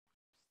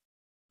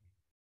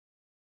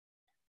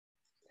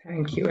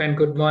Thank you and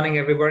good morning,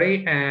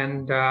 everybody.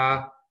 And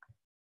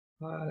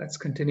let's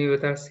continue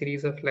with our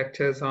series of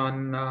lectures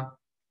on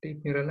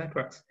deep neural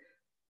networks.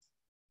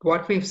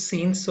 What we've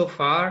seen so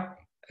far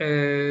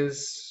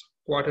is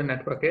what a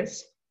network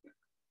is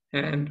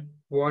and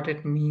what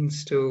it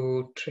means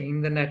to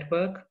train the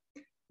network.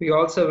 We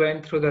also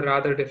went through the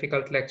rather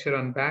difficult lecture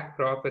on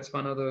backprop. It's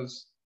one of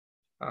those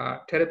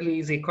terribly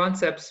easy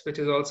concepts, which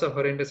is also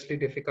horrendously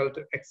difficult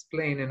to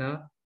explain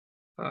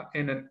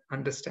in an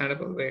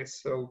understandable way.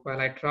 So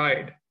while I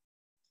tried,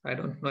 I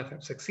don't know if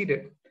I've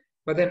succeeded.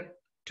 But then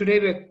today,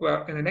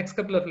 in the next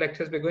couple of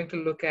lectures, we're going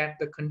to look at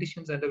the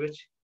conditions under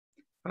which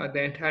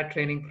the entire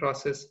training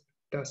process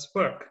does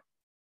work.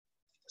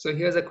 So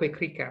here's a quick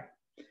recap.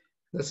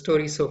 The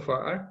story so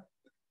far: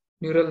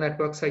 neural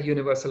networks are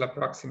universal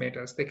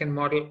approximators. They can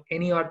model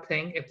any odd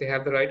thing if they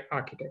have the right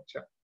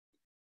architecture.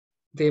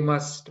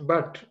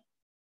 But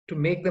to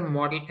make them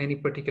model any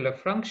particular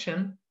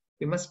function,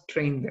 we must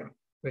train them,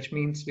 which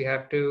means we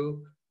have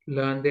to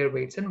learn their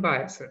weights and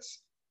biases.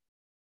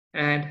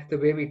 And the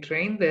way we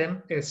train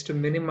them is to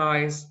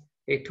minimize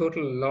a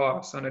total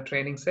loss on a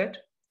training set.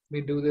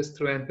 We do this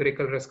through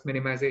empirical risk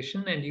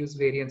minimization and use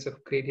variants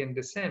of gradient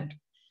descent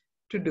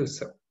to do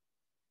so.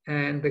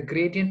 And the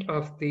gradient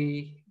of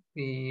the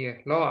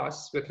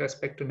loss with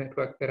respect to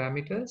network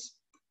parameters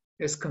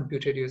is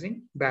computed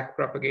using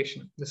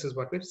backpropagation. This is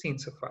what we've seen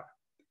so far.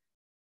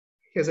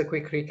 Here's a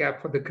quick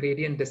recap for the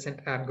gradient descent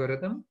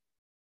algorithm.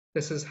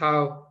 This is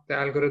how the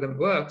algorithm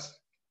works.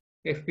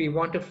 If we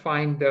want to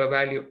find the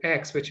value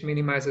x, which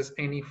minimizes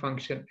any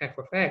function f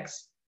of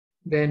x,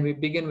 then we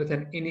begin with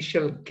an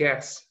initial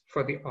guess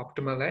for the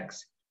optimal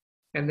x,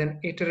 and then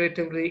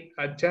iteratively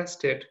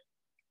adjust it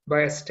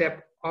by a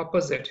step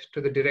opposite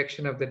to the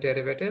direction of the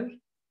derivative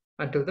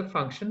until the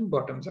function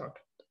bottoms out.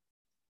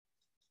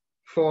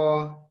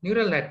 For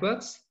neural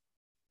networks,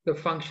 the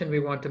function we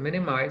want to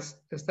minimize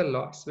is the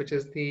loss, which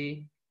is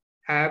the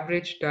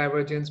average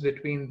divergence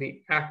between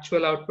the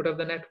actual output of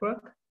the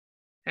network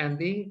and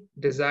the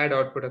desired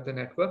output of the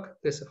network.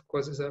 This, of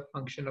course, is a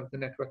function of the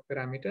network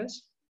parameters.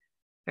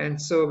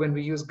 And so when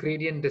we use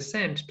gradient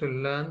descent to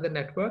learn the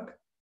network,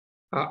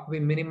 we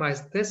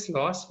minimize this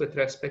loss with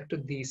respect to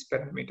these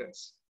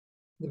parameters.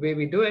 The way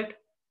we do it,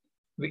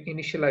 we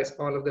initialize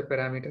all of the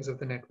parameters of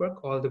the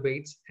network, all the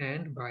weights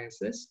and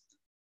biases,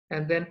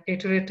 and then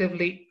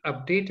iteratively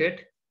update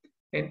it.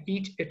 In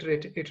each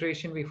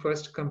iteration, we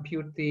first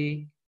compute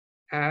the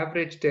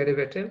average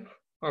derivative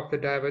of the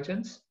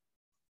divergence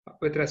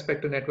with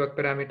respect to network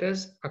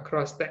parameters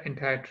across the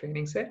entire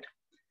training set,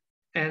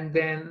 and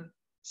then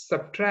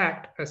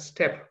subtract a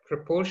step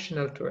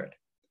proportional to it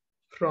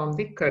from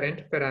the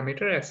current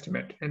parameter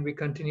estimate. And we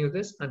continue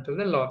this until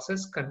the loss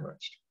is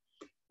converged.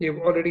 You've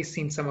already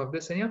seen some of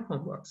this in your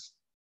homeworks.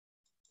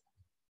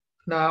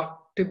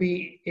 Now, to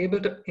be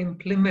able to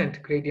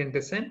implement gradient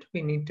descent,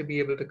 we need to be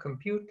able to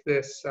compute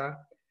this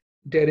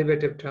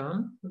derivative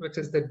term, which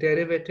is the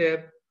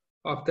derivative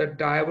of the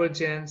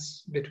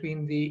divergence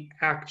between the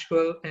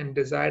actual and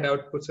desired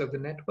outputs of the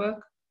network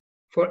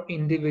for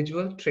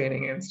individual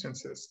training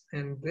instances.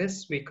 And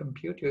this we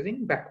compute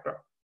using backprop.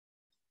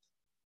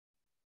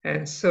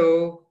 And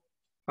so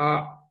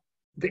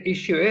the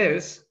issue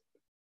is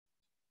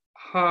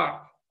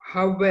how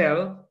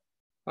well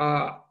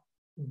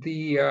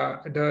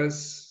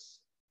does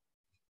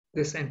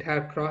this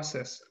entire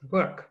process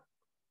work?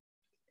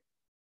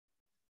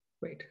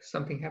 Wait,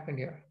 something happened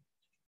here.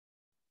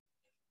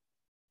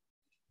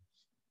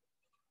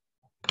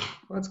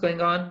 What's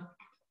going on?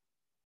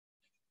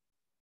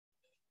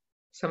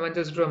 Someone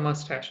just drew a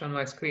mustache on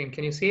my screen.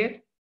 Can you see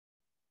it?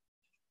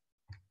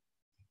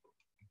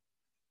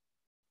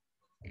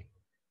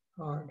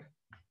 Odd.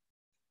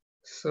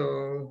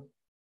 So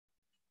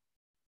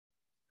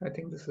I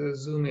think this is a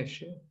Zoom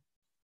issue.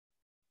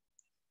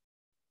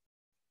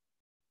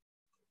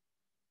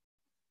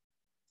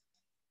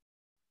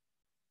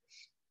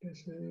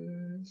 This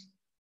is,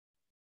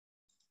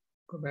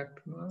 go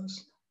back to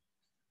mouse.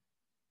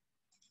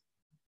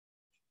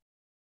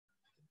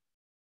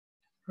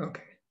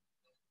 Okay.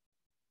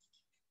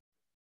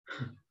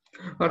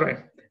 All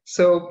right.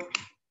 So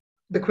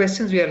the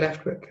questions we are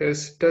left with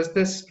is, does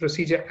this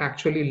procedure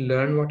actually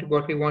learn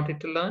what we want it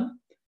to learn?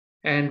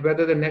 And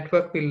whether the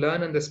network we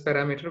learn on this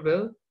parameter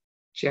will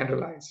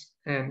generalize.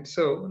 And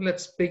so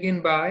let's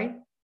begin by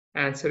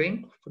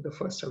answering for the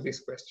first of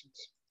these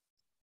questions.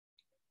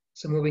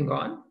 So moving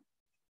on,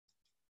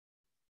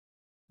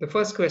 the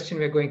first question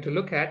we're going to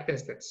look at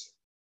is this: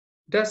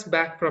 does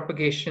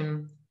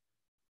backpropagation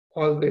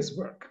always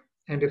work?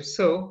 And if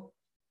so,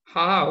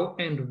 how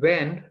and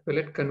when will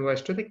it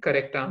converge to the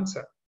correct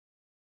answer?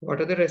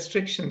 What are the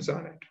restrictions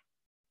on it?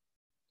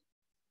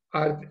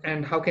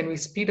 And how can we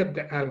speed up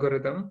the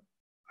algorithm?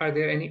 Are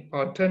there any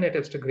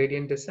alternatives to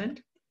gradient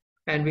descent?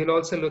 And we'll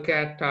also look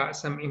at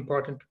some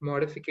important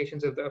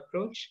modifications of the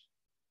approach,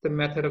 the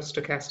method of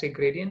stochastic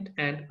gradient,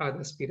 and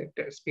other speed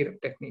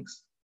up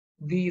techniques.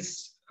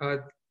 These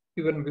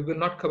we will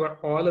not cover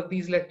all of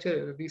these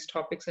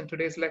topics in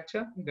today's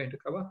lecture. We're going to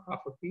cover half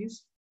of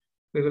these.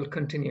 We will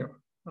continue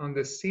on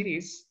this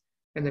series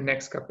in the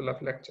next couple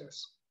of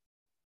lectures.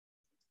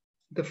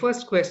 The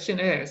first question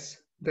is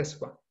this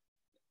one.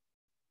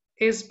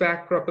 Is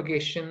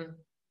backpropagation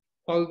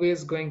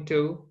always going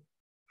to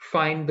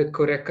find the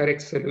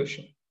correct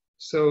solution?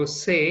 So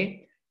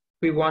say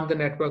we want the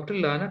network to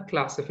learn a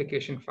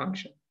classification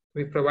function.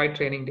 We provide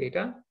training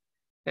data,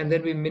 and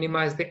then we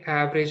minimize the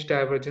average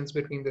divergence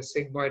between the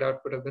sigmoid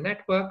output of the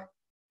network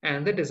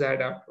and the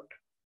desired output.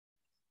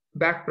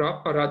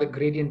 Backprop, or rather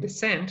gradient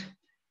descent,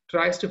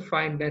 tries to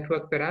find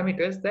network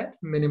parameters that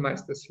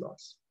minimize this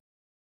loss.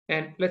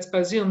 And let's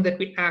assume that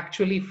we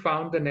actually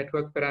found the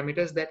network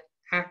parameters that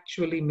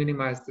actually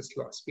minimize this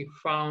loss. We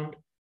found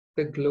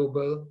the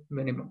global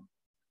minimum.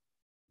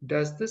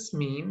 Does this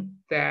mean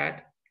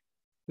that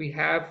we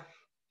have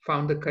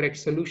found the correct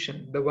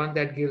solution, the one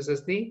that gives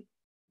us the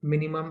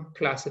minimum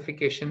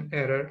classification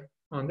error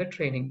on the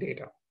training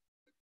data?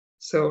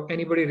 So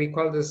anybody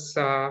recall this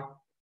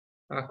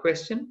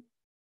question?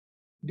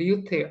 Do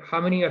you think,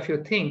 how many of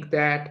you think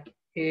that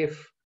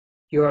if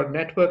your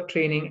network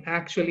training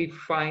actually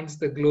finds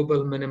the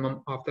global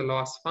minimum of the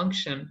loss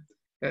function,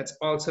 that's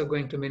also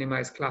going to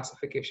minimize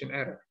classification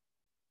error?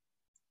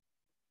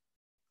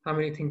 How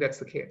many think that's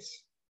the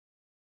case?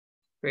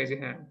 Raise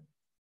your hand.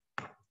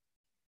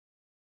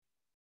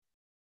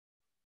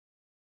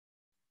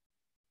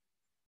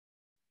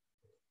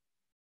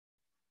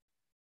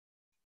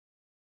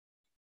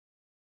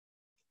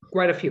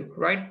 Quite a few,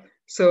 right?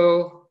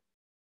 So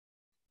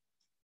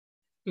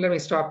let me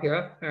stop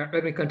here.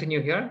 Let me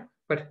continue here,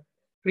 but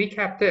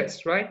recap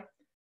this, right?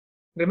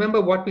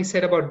 Remember what we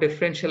said about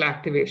differential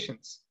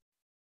activations.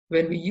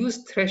 When we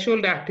use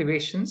threshold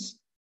activations,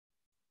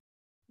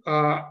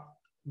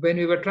 when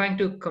we were trying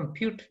to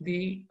compute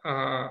the,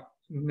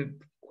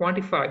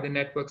 quantify the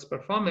network's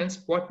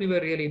performance, what we were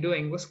really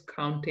doing was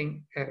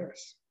counting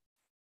errors.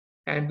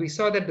 And we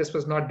saw that this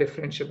was not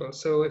differentiable.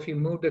 So if you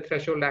move the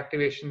threshold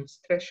activations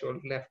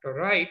threshold left or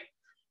right,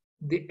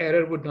 the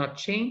error would not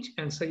change.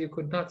 And so you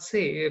could not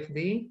say if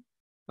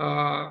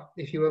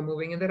you were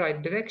moving in the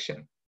right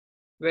direction.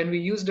 When we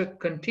used a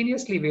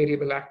continuously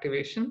variable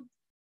activation,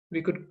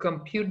 we could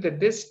compute the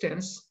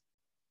distance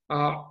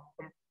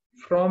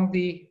from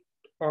the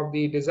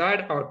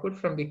desired output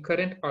from the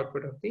current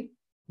output of the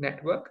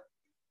network.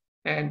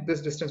 And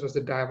this distance was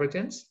the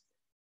divergence.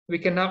 We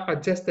can now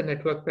adjust the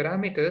network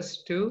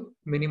parameters to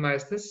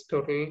minimize this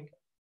total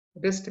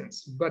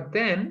distance. But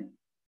then,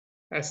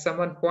 as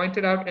someone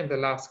pointed out in the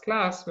last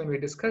class when we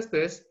discussed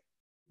this,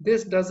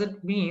 this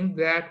doesn't mean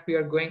that we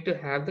are going to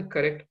have the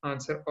correct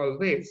answer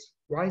always.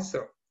 Why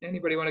so?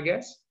 Anybody want to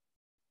guess?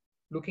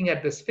 Looking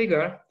at this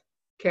figure,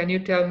 can you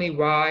tell me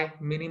why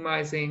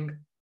minimizing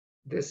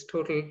this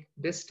total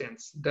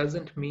distance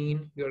doesn't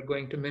mean you're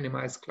going to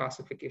minimize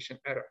classification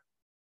error?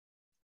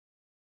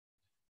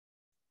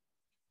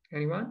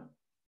 Anyone?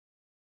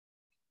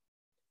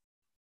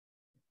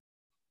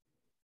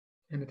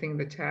 Anything in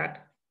the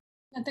chat?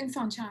 Nothing's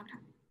on chat.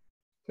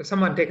 So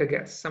someone take a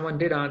guess. Someone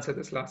did answer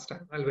this last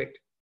time. I'll wait.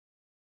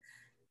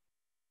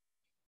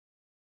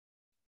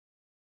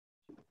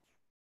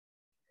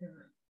 Yeah.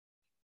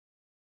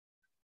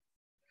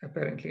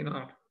 Apparently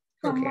not.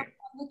 Someone Okay.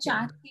 on the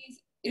chat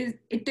says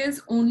it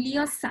is only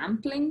a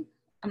sampling.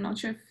 I'm not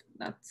sure if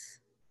that's.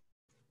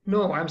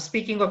 No, I'm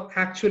speaking of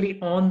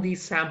actually on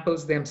these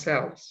samples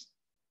themselves.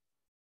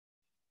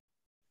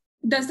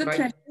 Does the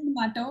threshold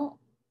matter?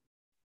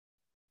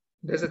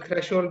 Does a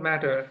threshold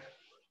matter?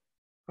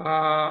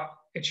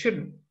 It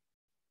shouldn't.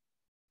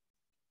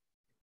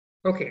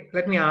 Okay,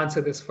 let me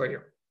answer this for you.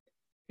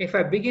 If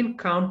I begin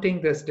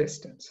counting this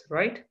distance,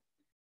 right?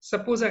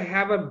 Suppose I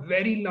have a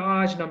very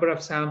large number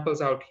of samples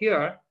out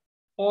here,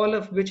 all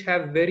of which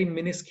have very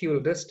minuscule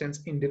distance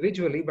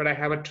individually, but I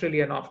have 1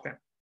 trillion of them.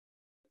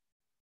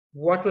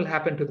 What will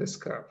happen to this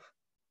curve?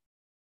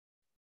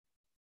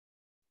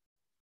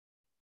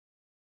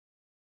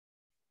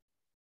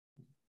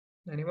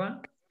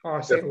 Anyone?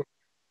 Or say,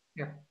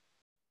 yeah.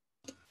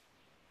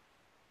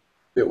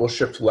 It will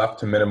shift left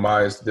to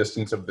minimize the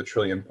distance of the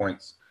trillion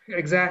points.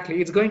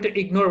 Exactly. It's going to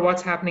ignore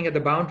what's happening at the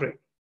boundary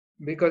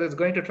because it's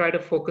going to try to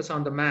focus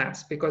on the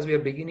mass because we are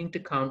beginning to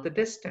count the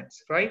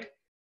distance, right?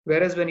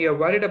 Whereas when you're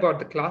worried about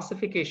the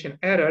classification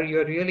error,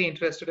 you're really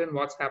interested in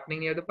what's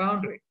happening near the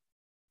boundary.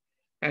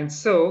 And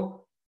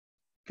so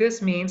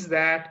this means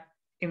that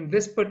in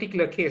this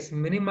particular case,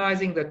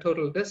 minimizing the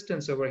total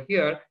distance over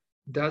here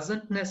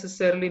doesn't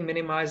necessarily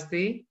minimize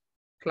the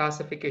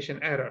classification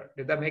error.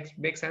 Did that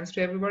make sense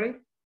to everybody?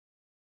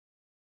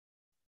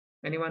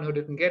 Anyone who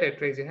didn't get it,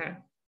 raise your hand.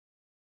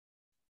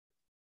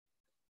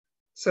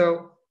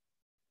 So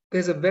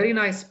there's a very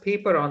nice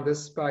paper on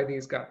this by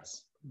these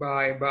guys,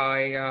 by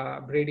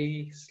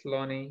Brady,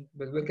 Sloaney,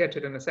 but we'll get to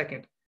it in a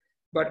second.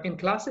 But in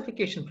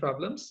classification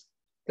problems,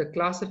 the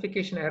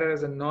classification error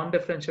is a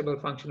non-differentiable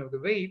function of the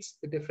weights.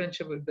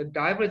 The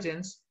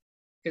divergence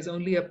is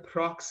only a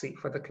proxy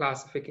for the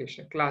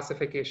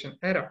classification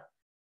error.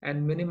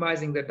 And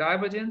minimizing the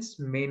divergence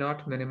may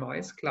not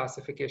minimize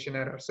classification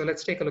error. So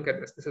let's take a look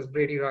at this. This is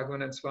Brady,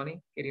 Raghavan, and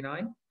Sloaney,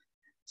 89.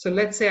 So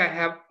let's say I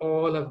have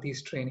all of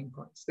these training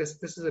points. This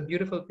is a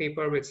beautiful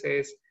paper which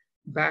says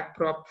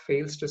backprop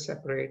fails to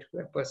separate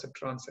where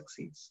perceptron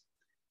succeeds.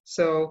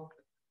 So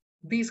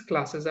these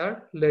classes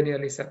are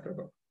linearly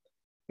separable.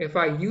 If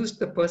I used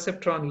the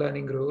perceptron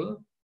learning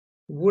rule,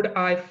 would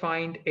I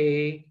find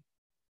a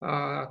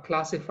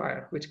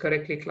classifier which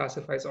correctly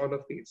classifies all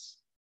of these?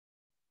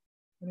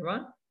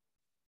 Anyone?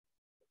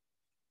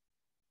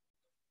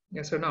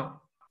 Yes or no?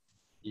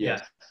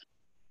 Yes.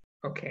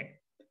 Okay.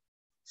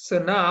 So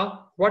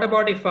now, what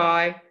about if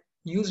I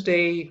used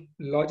a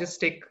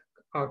logistic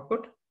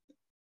output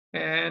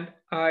and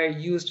I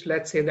used,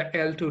 let's say, the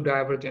L2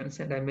 divergence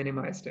and I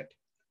minimized it?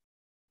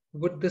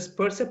 Would this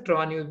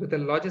perceptron used with the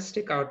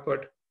logistic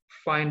output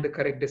find the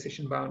correct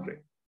decision boundary?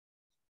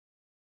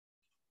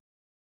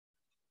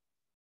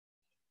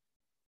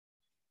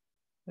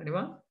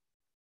 Anyone?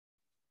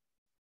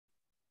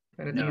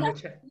 Anything in the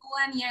chat? No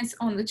and yes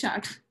on the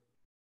chat.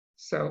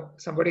 So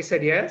somebody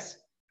said yes.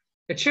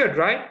 It should,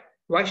 right?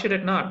 Why should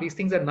it not? These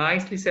things are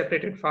nicely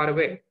separated far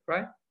away,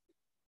 right?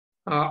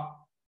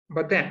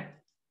 But then,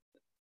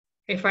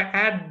 if I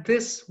add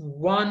this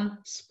one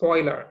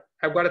spoiler,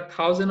 I've got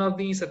 1,000 of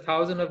these,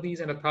 1,000 of these,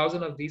 and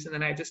 1,000 of these, and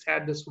then I just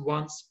add this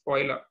one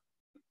spoiler.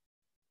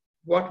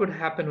 What would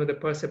happen with the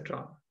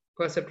perceptron?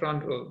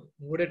 Perceptron rule.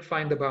 Would it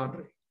find the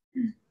boundary?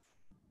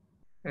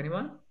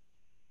 Anyone?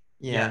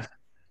 Yeah.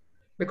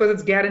 Because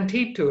it's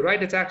guaranteed to,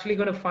 right? It's actually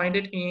going to find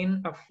it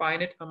in a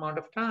finite amount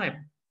of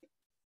time.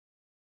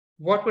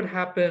 What would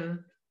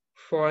happen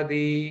for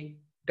the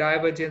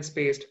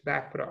divergence-based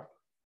backprop?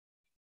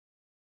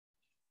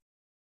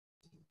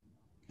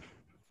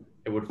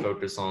 It would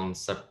focus on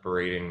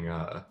separating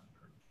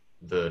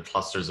the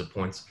clusters of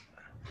points.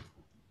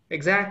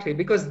 Exactly,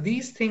 because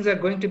these things are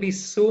going to be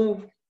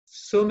so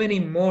many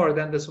more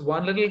than this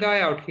one little guy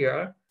out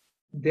here.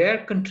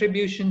 Their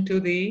contribution to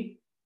the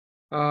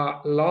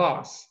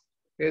loss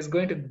is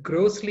going to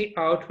grossly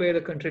outweigh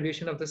the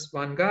contribution of this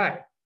one guy.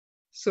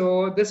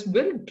 So this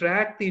will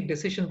drag the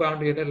decision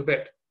boundary a little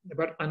bit,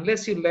 but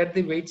unless you let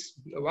the weights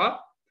blow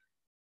up,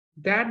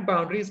 that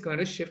boundary is going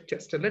to shift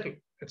just a little.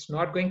 It's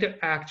not going to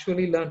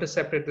actually learn to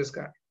separate this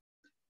guy.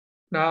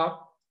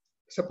 Now,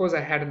 suppose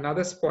I had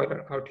another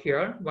spoiler out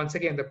here. Once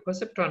again, the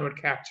perceptron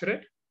would capture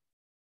it.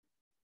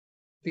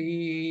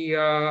 The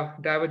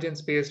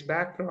divergence-based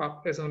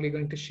backprop is only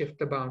going to shift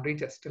the boundary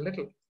just a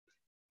little.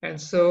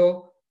 And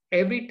so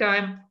every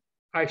time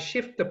I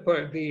shift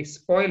the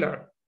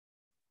spoiler,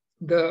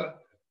 the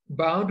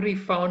boundary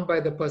found by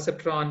the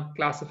perceptron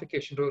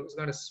classification rule is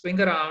going to swing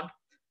around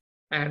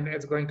and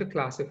it's going to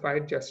classify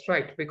it just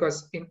right.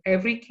 Because in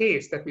every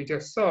case that we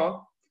just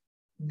saw,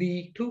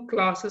 the two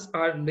classes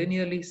are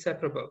linearly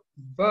separable,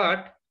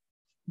 but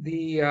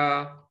the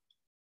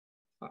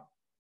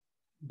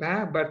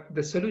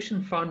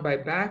solution found by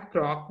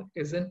backprop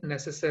isn't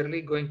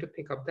necessarily going to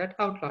pick up that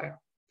outlier.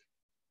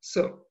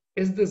 So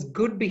is this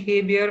good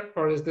behavior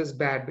or is this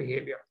bad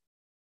behavior,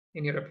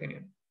 in your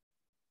opinion?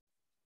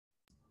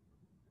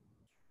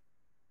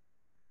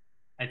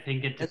 I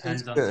think it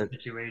depends on the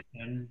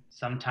situation.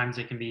 Sometimes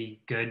it can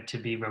be good to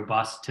be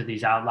robust to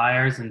these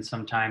outliers, and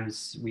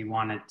sometimes we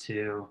want it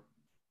to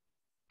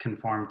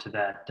conform to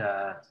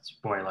that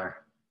spoiler.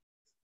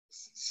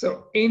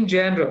 So in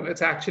general,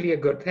 it's actually a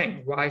good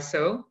thing. Why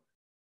so?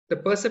 The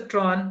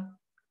perceptron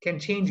can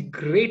change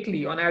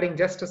greatly on adding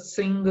just a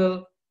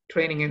single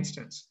training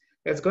instance.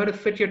 It's going to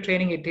fit your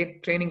training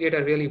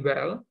data really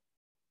well,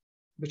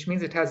 which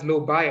means it has low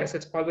bias.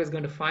 It's always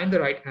going to find the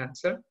right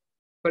answer,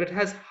 but it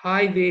has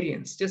high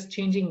variance. Just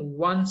changing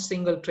one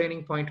single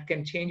training point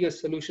can change your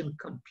solution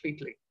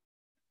completely.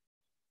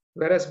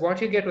 Whereas what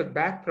you get with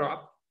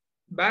backprop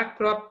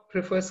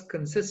prefers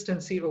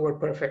consistency over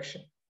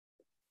perfection.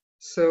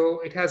 So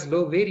it has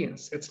low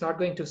variance. It's not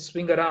going to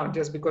swing around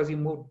just because you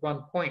moved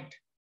one point.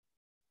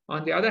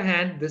 On the other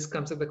hand, this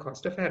comes at the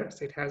cost of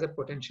errors. It has a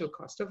potential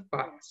cost of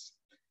bias.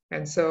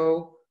 And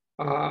so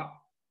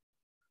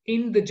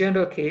in the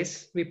general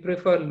case, we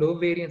prefer low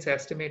variance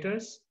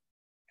estimators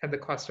at the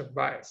cost of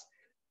bias.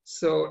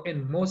 So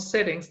in most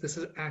settings, this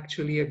is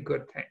actually a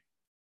good thing.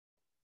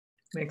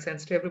 Make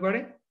sense to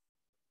everybody?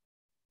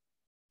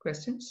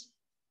 Questions?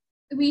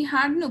 We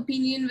had an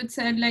opinion which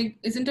said, like,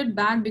 isn't it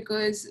bad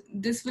because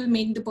this will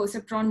make the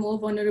perceptron more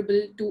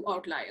vulnerable to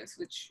outliers,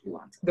 which you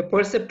answered. The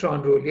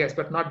perceptron rule, yes,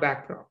 but not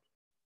backprop.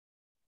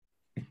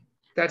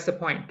 That's the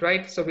point,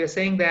 right? So we are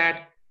saying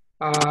that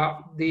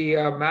the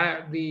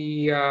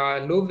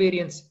low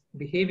variance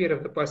behavior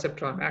of the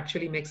perceptron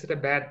actually makes it a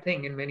bad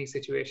thing in many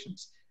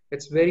situations.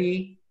 It's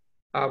very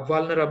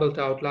vulnerable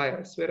to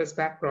outliers, whereas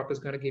backprop is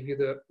going to give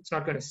you it's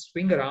not going to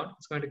swing around,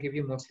 it's going to give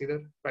you mostly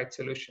the right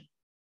solution.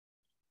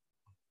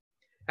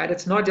 And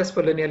it's not just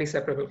for linearly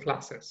separable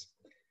classes.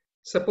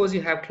 Suppose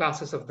you have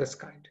classes of this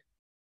kind.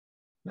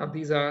 Now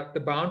these are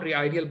the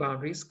ideal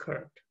boundaries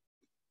curved.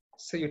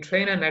 So you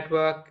train a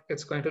network,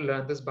 it's going to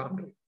learn this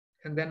boundary.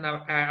 And then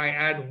now I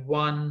add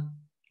one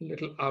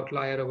little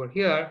outlier over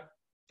here.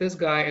 This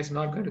guy is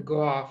not going to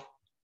go off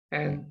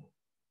and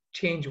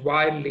change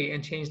wildly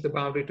and change the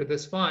boundary to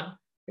this one.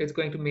 It's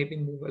going to maybe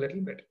move a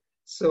little bit.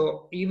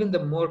 So even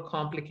the more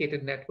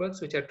complicated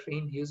networks which are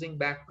trained using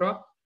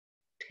backprop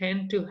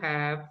tend to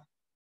have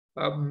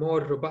a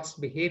more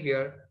robust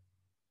behavior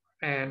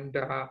and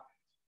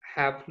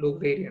have low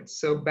variance.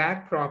 So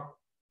backprop,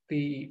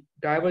 the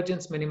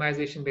divergence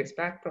minimization based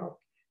backprop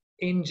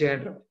in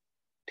general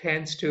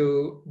tends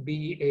to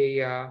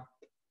be a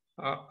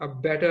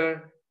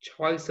better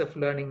choice of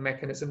learning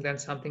mechanism than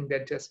something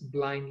that just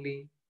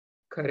blindly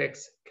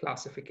corrects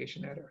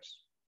classification errors.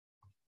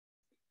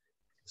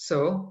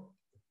 So,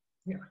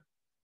 yeah.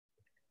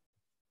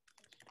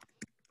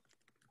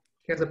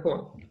 Here's a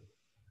poll.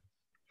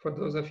 For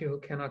those of you who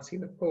cannot see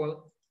the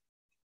poll,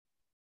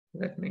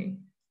 that's the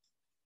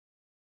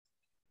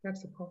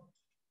poll.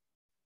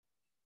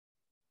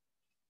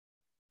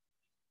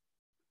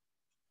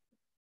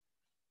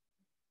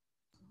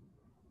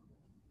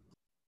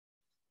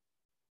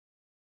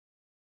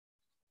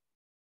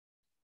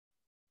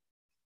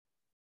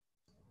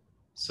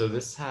 So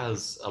this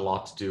has a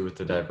lot to do with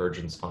the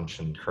divergence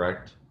function,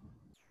 correct?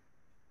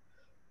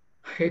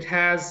 It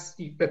has,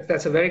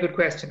 that's a very good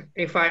question.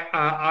 If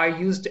I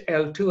used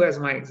L2 as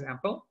my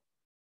example,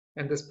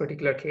 in this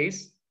particular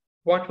case,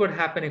 what would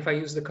happen if I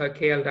use the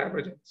KL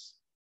divergence?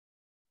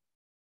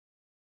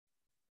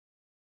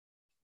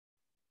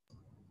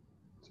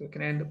 So we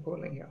can end the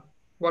polling here.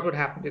 What would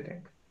happen, do you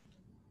think?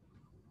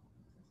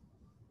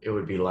 It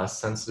would be less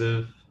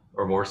sensitive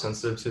or more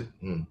sensitive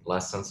to,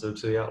 less sensitive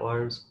to the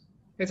outliers?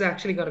 It's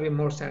actually going to be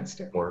more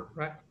sensitive, More.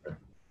 right?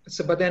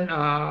 So, but then,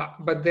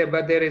 but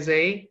there is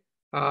a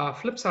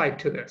flip side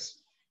to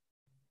this.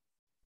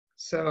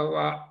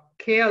 So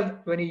KL,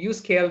 when you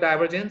use KL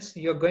divergence,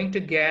 you're going to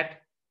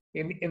get,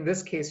 in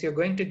this case, you're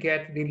going to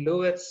get the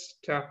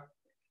lowest.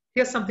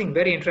 Here's something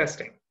very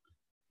interesting.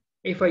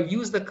 If I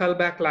use the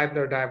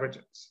Kullback-Leibler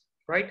divergence,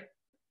 right?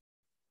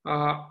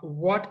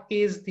 What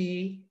is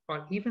the,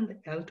 or even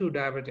the L2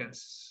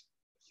 divergence?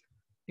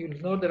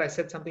 You'll note that I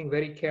said something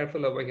very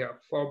careful over here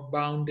for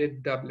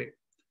bounded doubly.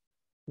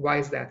 Why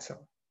is that so?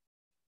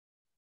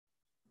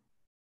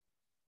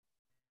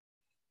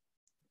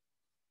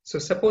 So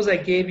suppose I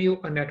gave you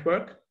a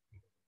network,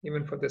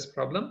 even for this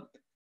problem,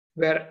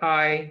 where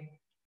I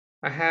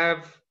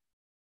have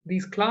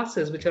these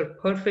classes which are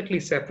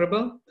perfectly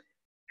separable,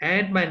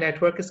 and my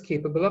network is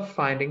capable of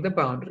finding the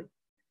boundary.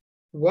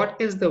 What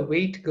is the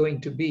weight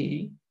going to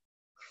be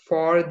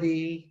for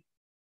the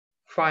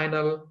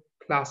final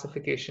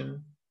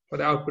classification for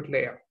the output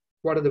layer?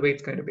 What are the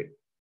weights going to be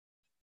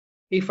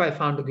if I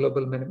found the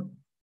global minimum?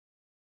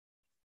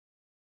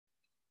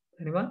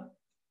 Anyone?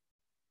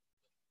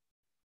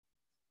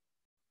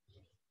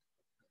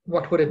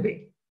 What would it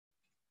be?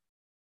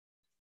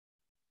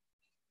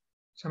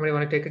 Somebody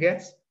want to take a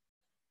guess?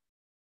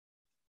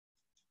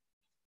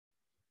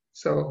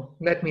 So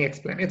let me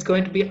explain. It's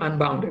going to be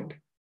unbounded.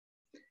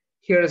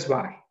 Here is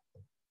why.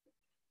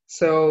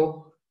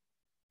 So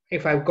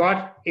if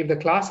the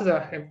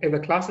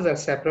classes are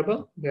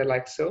separable, they're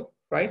like so,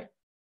 right?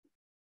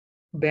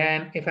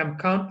 Then if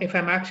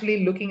I'm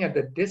actually looking at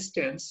the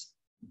distance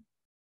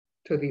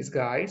to these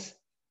guys,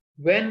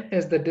 when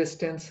is the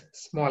distance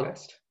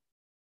smallest?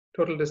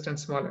 Total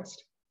distance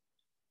smallest.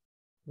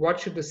 What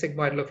should the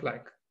sigmoid look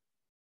like?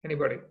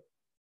 Anybody?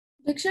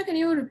 Diksha, can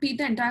you repeat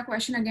the entire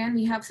question again?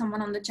 We have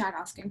someone on the chat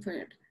asking for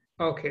it.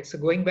 Okay, so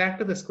going back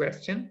to this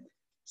question,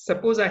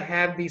 suppose I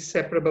have these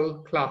separable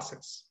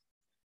classes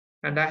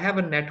and I have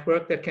a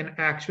network that can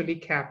actually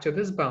capture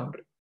this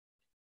boundary.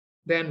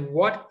 Then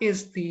what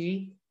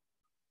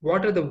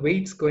are the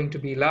weights going to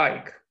be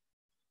like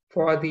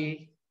for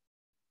the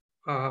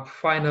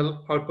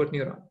final output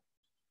neuron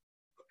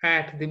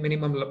at the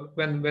minimum,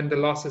 when the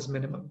loss is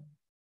minimum?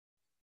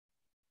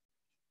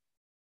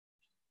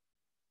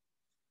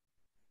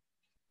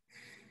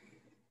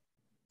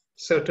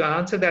 So to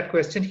answer that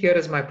question, here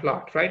is my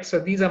plot, right? So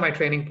these are my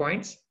training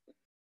points.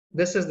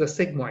 This is the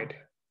sigmoid.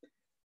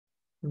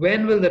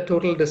 When will the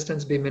total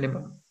distance be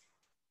minimum?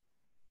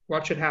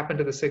 What should happen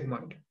to the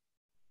sigmoid?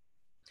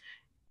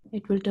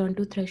 It will turn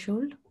to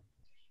threshold.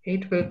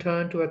 It will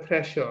turn to a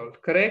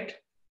threshold, correct?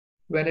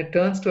 When it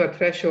turns to a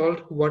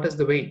threshold, what is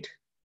the weight?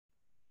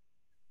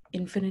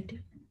 Infinity.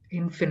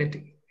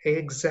 Infinity,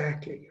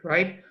 exactly,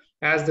 right?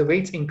 As the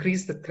weights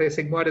increase, the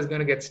sigmoid is going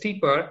to get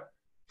steeper.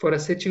 For a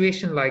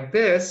situation like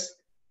this,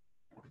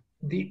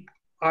 the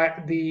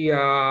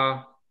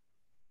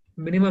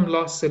minimum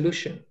loss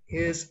solution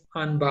is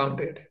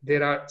unbounded.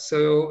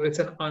 So it's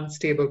an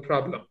unstable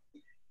problem.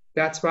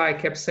 That's why I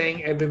kept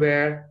saying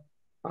everywhere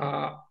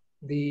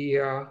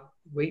the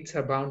weights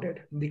are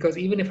bounded, because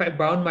even if I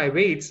bound my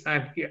weights,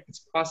 it's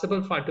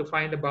possible to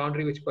find a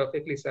boundary which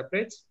perfectly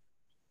separates,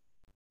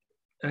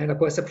 and a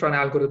perceptron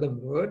algorithm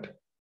would.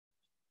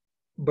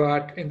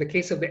 But in the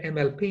case of the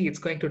MLP, it's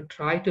going to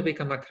try to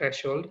become a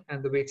threshold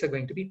and the weights are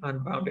going to be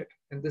unbounded.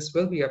 And this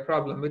will be a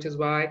problem, which is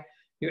why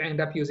you end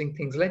up using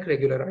things like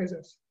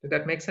regularizers. Did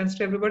that make sense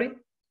to everybody?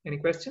 Any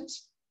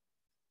questions?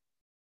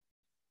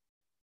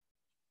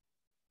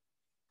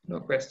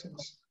 No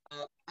questions.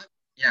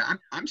 Yeah,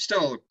 I'm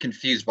still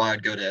confused why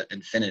I'd go to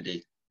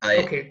infinity.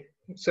 Okay,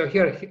 so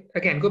here,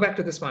 again, go back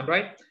to this one,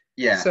 right?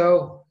 Yeah.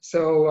 So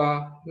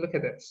look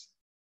at this.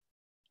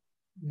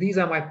 These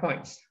are my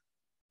points.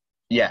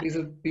 Yeah. These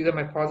are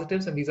my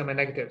positives and these are my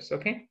negatives,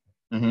 okay?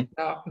 Mm-hmm.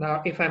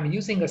 Now, if I'm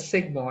using a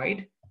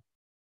sigmoid,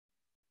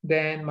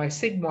 then my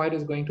sigmoid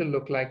is going to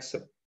look like so,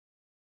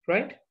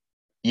 right?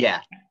 Yeah.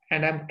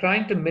 And I'm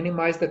trying to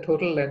minimize the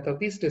total length of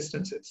these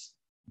distances.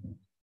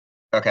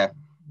 Okay.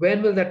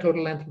 When will that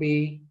total length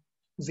be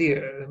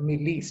zero,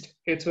 least?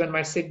 It's when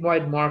my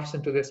sigmoid morphs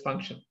into this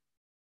function.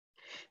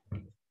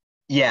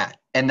 Yeah.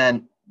 And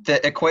then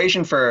the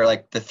equation for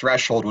like the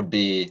threshold would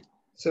be.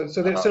 So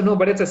no,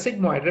 but it's a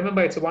sigmoid.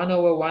 Remember, it's 1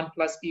 over 1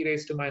 plus e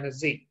raised to minus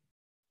z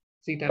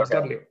times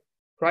w,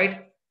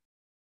 right?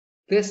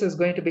 This is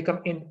going to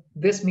become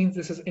this means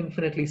this is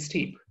infinitely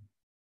steep.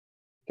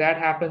 That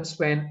happens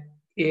when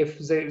if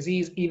z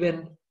is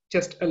even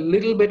just a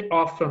little bit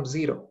off from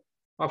zero,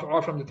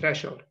 off from the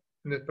threshold,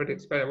 in this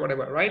particular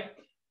whatever, right?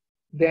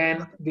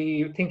 Then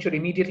the thing should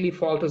immediately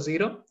fall to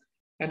zero,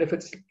 and if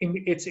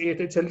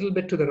it's a little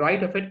bit to the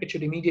right of it, it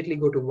should immediately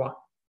go to 1.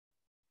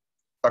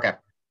 Okay.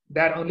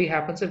 That only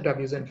happens if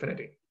w is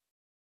infinity.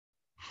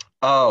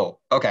 Oh,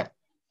 okay.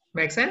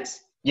 Make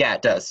sense? Yeah,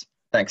 it does.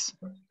 Thanks.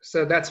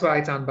 So that's why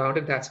it's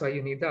unbounded. That's why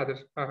you need the other,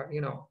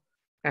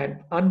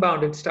 and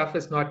unbounded stuff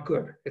is not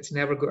good. It's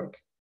never good.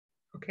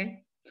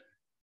 Okay.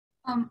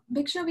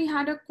 Bhiksha, we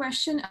had a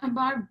question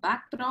about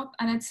backprop,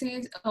 and it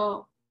says,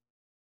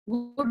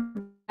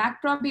 would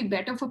backprop be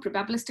better for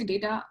probabilistic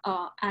data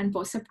and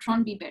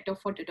perceptron be better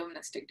for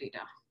deterministic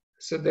data?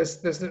 So this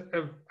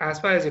as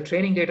far as your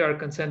training data are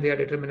concerned, they are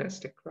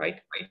deterministic,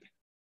 right?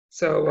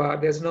 So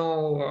there's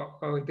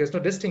no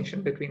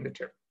distinction between the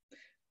two.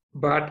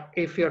 But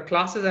if your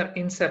classes are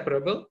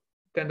inseparable,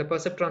 then the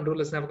perceptron rule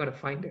is never going to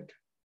find it.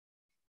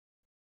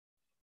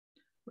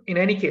 In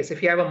any case,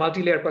 if you have a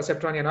multi-layer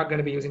perceptron, you're not going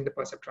to be using the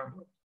perceptron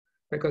rule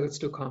because it's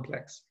too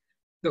complex.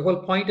 The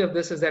whole point of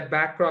this is that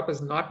backprop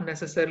is not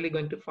necessarily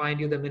going to find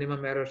you the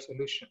minimum error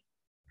solution.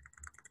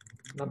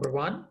 Number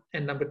one,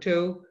 and number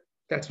two,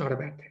 that's not a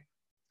bad thing.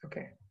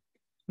 Okay.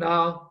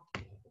 Now,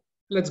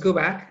 let's go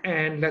back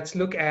and let's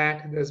look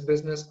at this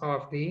business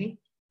of the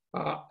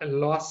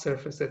loss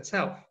surface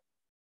itself.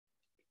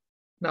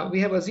 Now,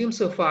 we have assumed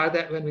so far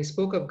that when we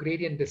spoke of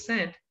gradient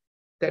descent,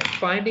 that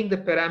finding the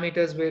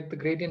parameters where the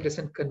gradient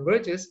descent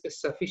converges is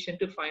sufficient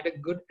to find a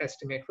good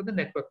estimate for the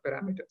network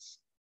parameters.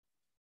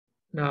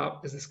 Now,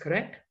 is this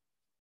correct?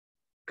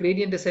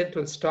 Gradient descent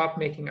will stop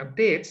making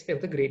updates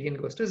if the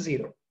gradient goes to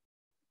 0.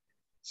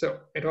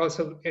 So it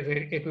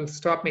will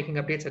stop making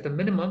updates at a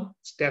minimum.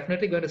 It's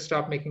definitely going to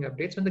stop making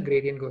updates when the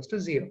gradient goes to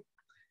 0.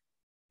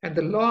 And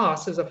the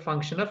loss is a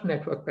function of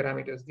network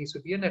parameters. These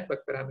would be your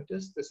network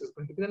parameters. This is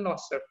going to be the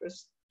loss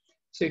surface.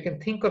 So you can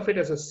think of it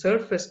as a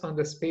surface on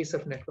the space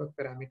of network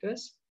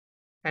parameters.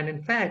 And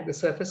in fact, the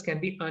surface can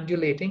be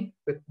undulating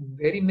with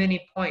very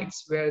many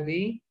points where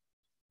the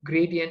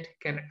gradient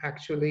can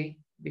actually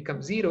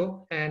become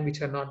 0 and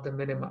which are not the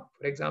minima.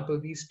 For example,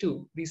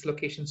 these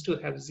locations too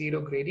have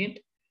 0 gradient,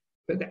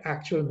 but the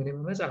actual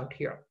minimum is out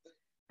here.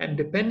 And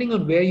depending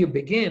on where you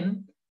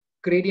begin,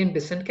 gradient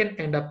descent can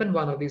end up in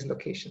one of these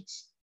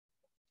locations.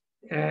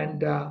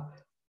 And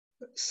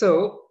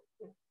so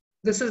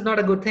this is not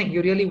a good thing.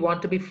 You really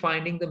want to be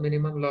finding the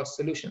minimum loss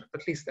solution.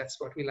 At least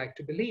that's what we like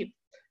to believe.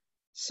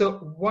 So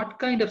what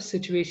kind of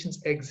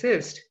situations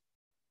exist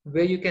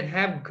where you can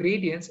have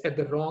gradients at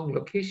the wrong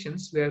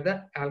locations where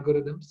the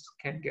algorithms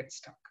can get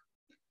stuck?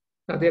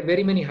 Now, there are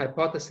very many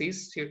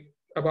hypotheses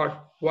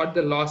about what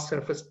the loss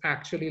surface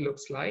actually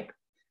looks like.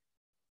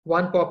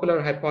 One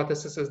popular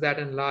hypothesis is that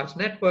in large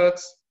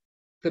networks,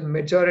 the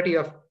majority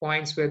of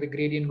points where the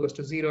gradient goes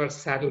to 0 are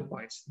saddle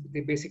points.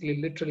 They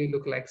basically literally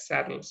look like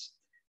saddles,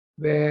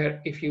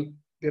 where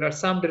there are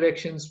some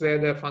directions where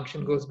the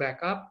function goes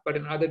back up, but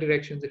in other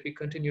directions, if you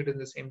continue in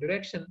the same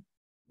direction,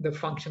 the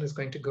function is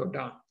going to go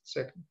down.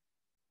 So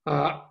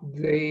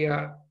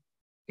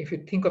if you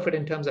think of it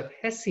in terms of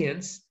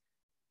Hessians,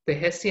 the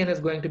Hessian is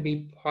going to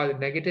be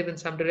negative in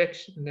some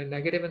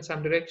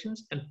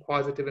directions and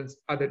positive in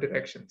other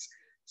directions.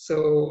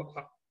 So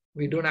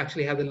we don't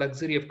actually have the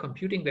luxury of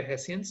computing the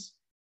Hessians,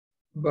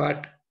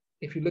 but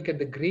if you look at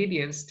the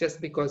gradients,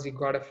 just because you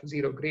got a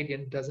 0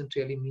 gradient doesn't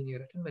really mean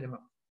you're at a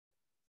minimum.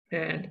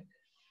 And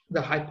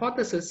the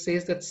hypothesis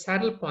says that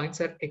saddle points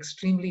are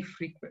extremely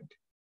frequent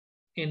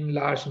in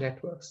large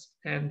networks,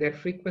 and their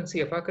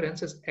frequency of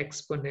occurrence is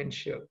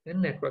exponential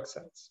in network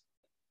size.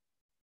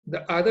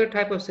 The other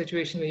type of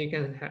situation where you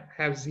can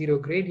have 0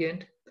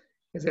 gradient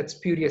is at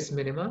spurious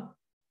minima,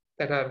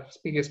 that are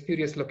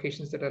spurious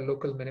locations that are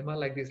local minima,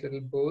 like these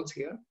little bowls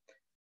here,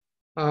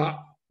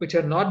 which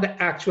are not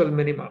the actual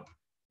minimum.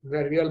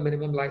 The real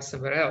minimum lies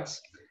somewhere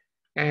else.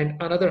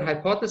 And another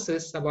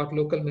hypothesis about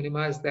local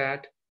minima is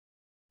that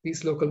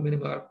these local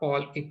minima are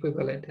all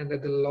equivalent and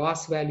that the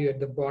loss value at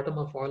the bottom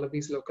of all of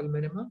these local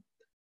minima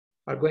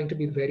are going to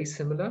be very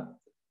similar.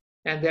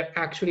 And they're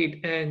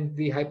actually, and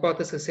the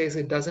hypothesis says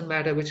it doesn't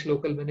matter which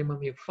local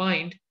minimum you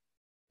find,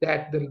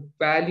 that the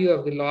value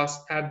of the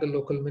loss at the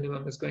local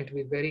minimum is going to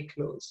be very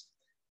close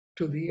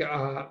to the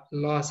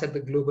loss at the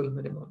global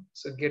minimum.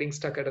 So getting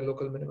stuck at a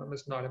local minimum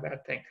is not a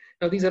bad thing.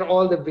 Now, these are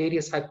all the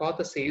various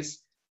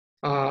hypotheses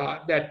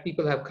that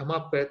people have come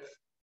up with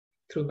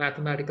through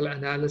mathematical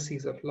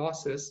analyses of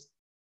losses.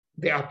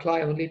 They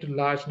apply only to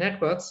large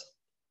networks,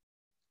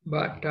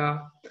 but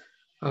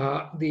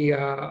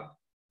the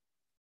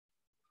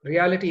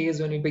reality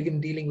is when we begin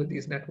dealing with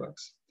these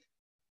networks,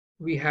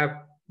 we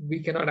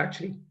cannot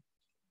actually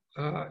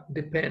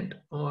depend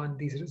on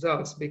these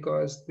results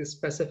because the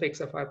specifics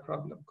of our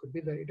problem could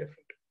be very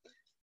different.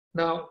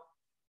 Now,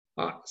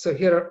 so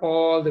here are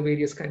all the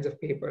various kinds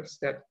of papers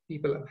that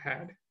people have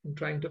had in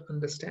trying to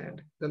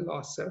understand the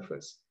loss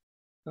surface.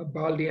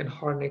 Baldi and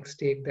Hornick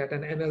state that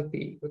an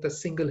NLP with a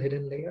single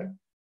hidden layer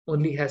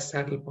only has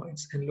saddle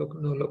points and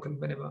no local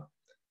minima.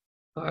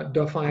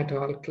 Dauphin et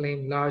al.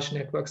 Claim large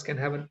networks can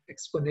have an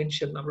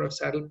exponential number of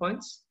saddle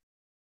points.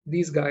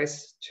 These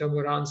guys,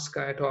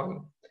 Chomoranska et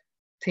al.,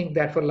 think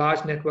that for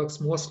large networks,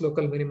 most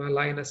local minima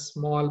lie in a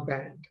small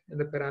band in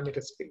the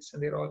parameter space,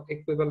 and they're all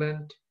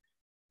equivalent.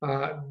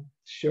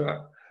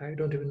 Sure, I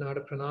don't even know how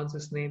to pronounce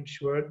this name,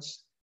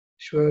 Schwartz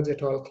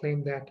et al.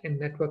 Claim that in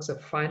networks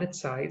of finite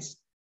size,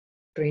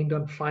 trained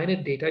on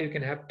finite data, you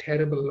can have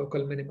terrible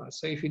local minima.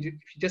 So if you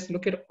just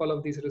look at all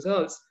of these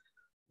results,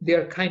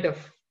 they're kind of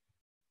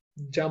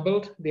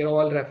jumbled. They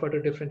all refer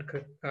to different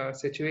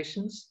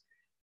situations,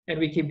 and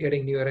we keep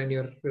getting newer and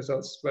newer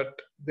results, but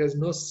there's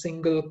no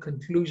single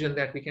conclusion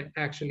that we can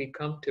actually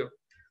come to,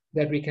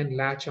 that we can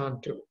latch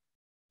on to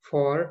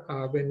for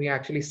when we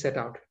actually set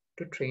out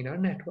to train our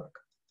network.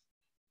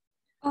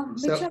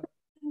 So,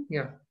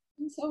 yeah.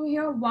 So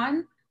here,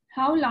 one,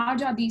 how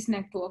large are these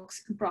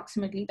networks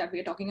approximately that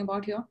we're talking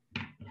about here?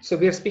 So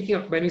we are speaking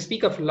of, when we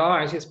speak of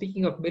large, we're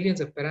speaking of millions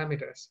of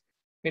parameters.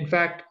 In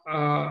fact,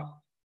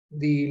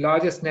 the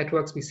largest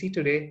networks we see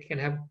today can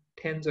have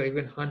tens or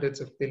even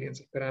hundreds of billions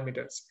of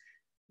parameters.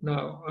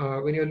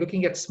 Now, when you're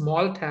looking at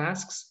small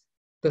tasks,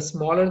 the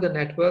smaller the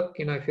network,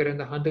 if you're in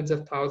the hundreds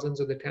of thousands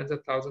or the tens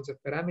of thousands of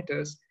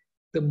parameters,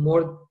 the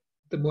more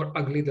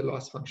ugly the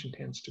loss function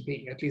tends to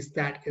be. At least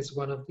that is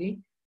one of the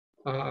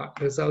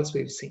results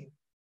we've seen.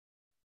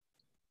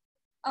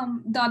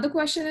 The other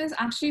question is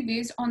actually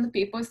based on the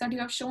papers that you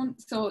have shown.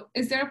 So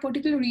is there a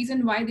particular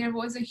reason why there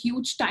was a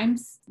huge time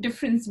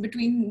difference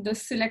between the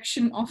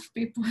selection of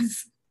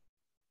papers?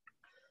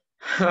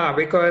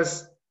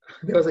 Because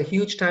there was a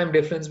huge time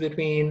difference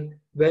between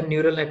when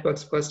neural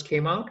networks first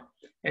came out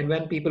and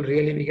when people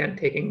really began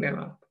taking them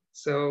up.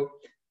 So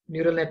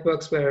neural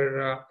networks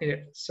were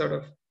sort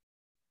of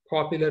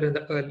popular in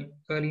the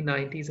early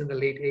 90s and the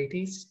late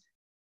 80s.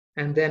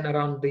 And then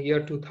around the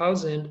year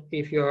 2000,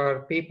 if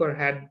your paper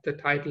had the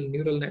title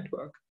neural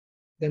network,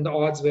 then the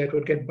odds were it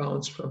would get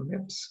bounced from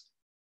MIPS.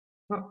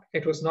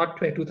 It was not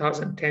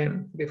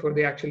 2010 before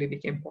they actually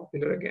became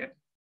popular again.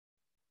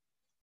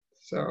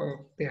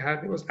 So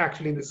there was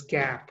actually this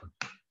gap,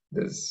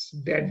 this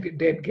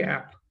dead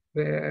gap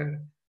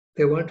where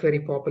they weren't very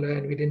popular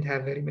and we didn't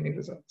have very many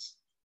results.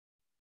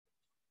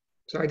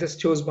 So I just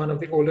chose one of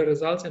the older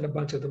results and a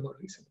bunch of the more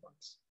recent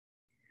ones.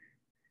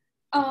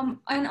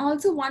 And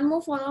also one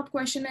more follow-up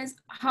question is,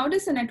 how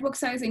does the network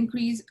size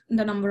increase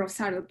the number of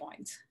saddle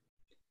points?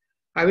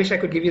 I wish I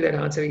could give you that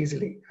answer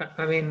easily.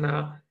 I mean,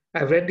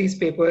 I've read these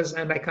papers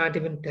and I can't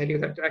even tell you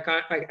that.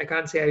 I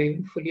can't say I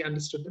even fully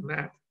understood the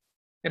math.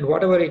 And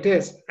whatever it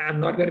is, I'm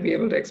not going to be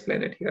able to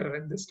explain it here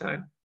at this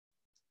time.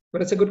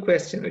 But it's a good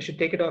question. We should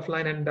take it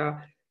offline, and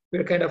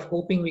we're kind of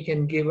hoping we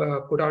can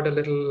put out a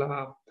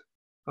little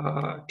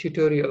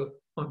tutorial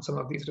on some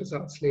of these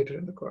results later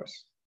in the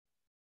course.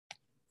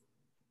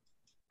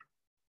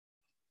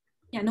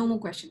 Yeah, no more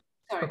questions.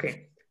 Sorry.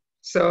 Okay.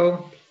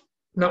 So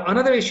now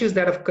another issue is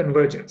that of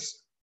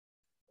convergence.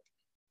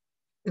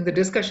 In the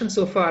discussion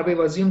so far, we've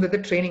assumed that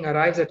the training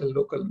arrives at a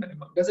local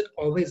minimum. Does it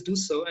always do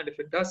so? And if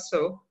it does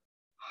so,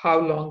 how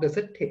long does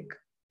it take?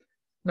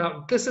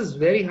 Now, this is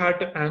very hard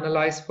to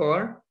analyze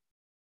for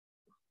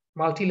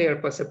multi-layer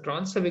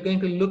perceptrons. So we're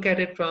going to look at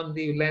it from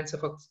the lens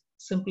of a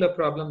simpler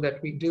problem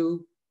that we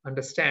do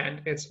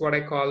understand. It's what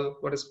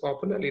what is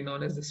popularly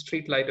known as the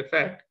streetlight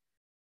effect.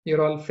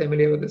 You're all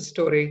familiar with this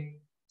story.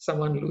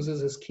 Someone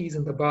loses his keys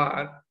in the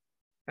bar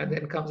and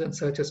then comes and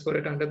searches for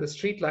it under the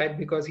streetlight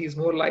because he's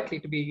more likely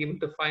to be able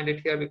to find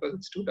it here because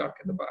it's too dark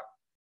in the bar.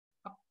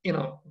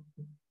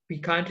 We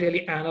can't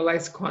really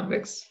analyze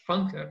convex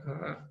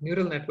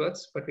neural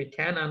networks, but we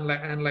can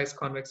analyze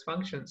convex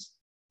functions.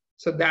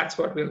 So that's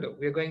what we'll do.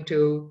 We're going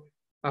to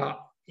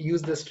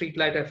use the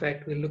streetlight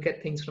effect. We'll look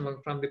at things from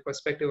the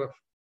perspective of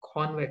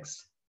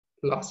convex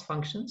loss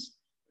functions,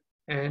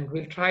 and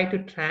we'll try to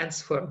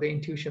transfer the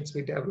intuitions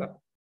we develop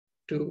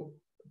to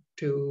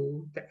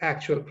the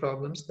actual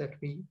problems that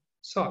we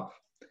solve.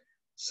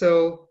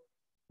 So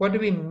what do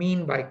we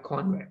mean by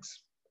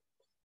convex?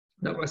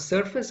 Now, a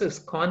surface is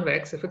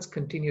convex if it's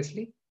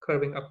continuously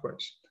curving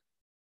upwards.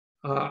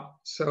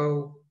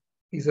 So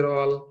these are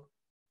all,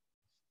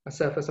 a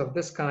surface of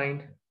this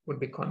kind would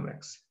be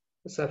convex.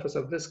 The surface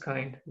of this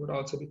kind would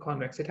also be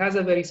convex. It has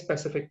a very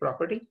specific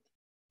property.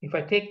 If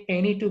I take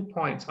any 2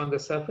 points on the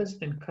surface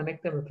and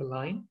connect them with a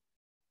line,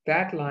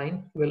 that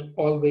line will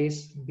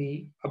always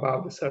be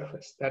above the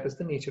surface. That is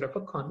the nature of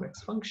a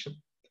convex function.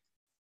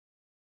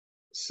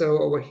 So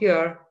over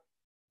here,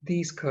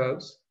 these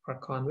curves are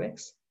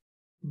convex.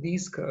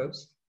 these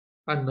curves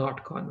are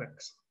not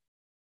convex.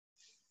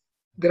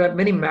 There are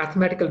many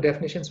mathematical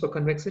definitions for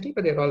convexity,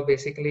 but they're all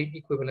basically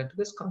equivalent to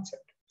this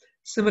concept.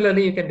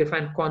 Similarly, you can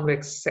define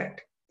convex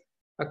set.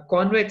 A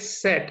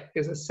convex set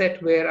is a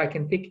set where I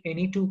can pick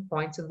any 2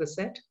 points in the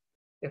set.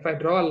 If I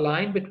draw a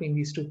line between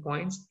these 2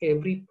 points,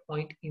 every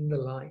point in the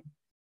line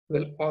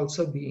will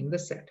also be in the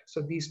set.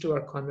 So these two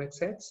are convex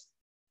sets.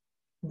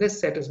 This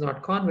set is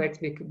not convex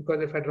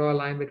because if I draw a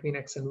line between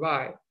x and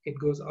y, it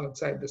goes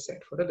outside the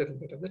set for a little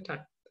bit of the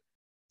time.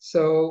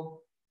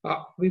 So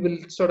we will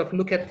sort of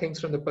look at things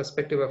from the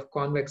perspective of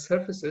convex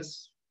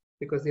surfaces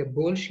because they are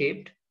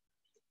bowl-shaped.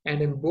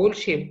 And in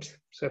bowl-shaped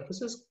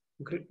surfaces,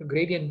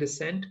 gradient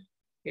descent,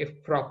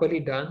 if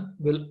properly done,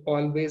 will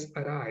always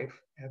arrive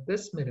at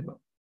this minimum.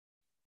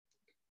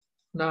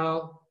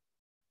 Now,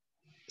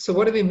 so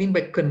what do we mean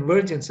by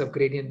convergence of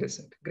gradient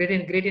descent?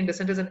 Gradient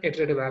descent is an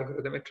iterative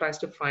algorithm. It tries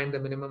to find the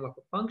minimum of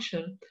a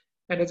function,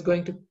 and it's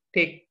going to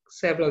take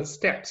several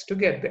steps to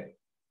get there.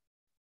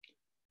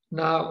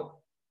 Now,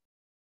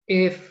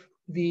 if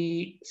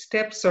the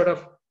steps sort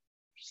of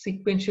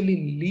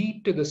sequentially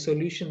lead to the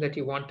solution that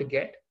you want to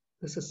get,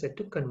 this is said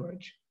to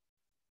converge.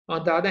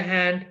 On the other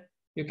hand,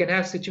 you can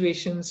have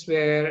situations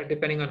where,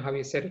 depending on how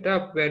you set it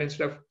up, where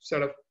instead of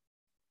sort of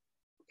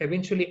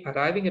eventually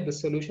arriving at the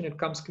solution, it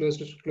comes close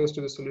to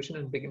the solution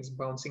and begins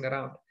bouncing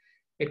around.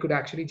 It could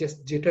actually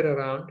just jitter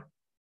around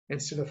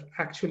instead of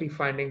actually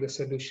finding the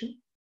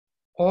solution,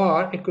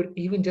 or it could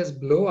even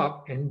just blow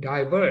up and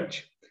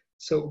diverge.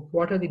 So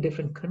what are the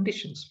different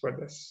conditions for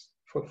this,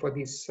 for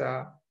these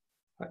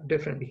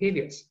different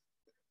behaviors?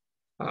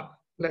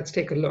 Let's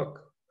take a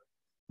look.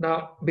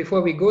 Now,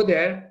 before we go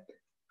there,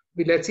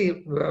 let's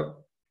see,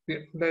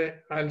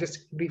 I'll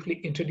just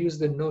briefly introduce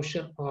the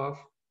notion of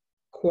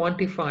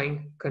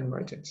quantifying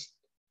convergence.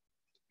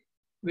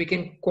 We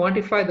can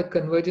quantify the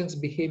convergence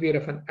behavior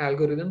of an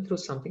algorithm through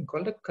something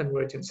called a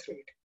convergence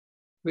rate,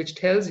 which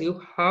tells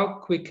you how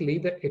quickly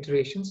the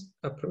iterations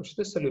approach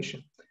the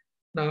solution.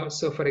 Now,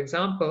 so for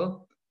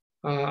example,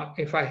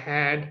 if I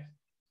had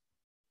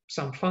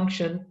some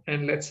function,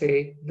 and let's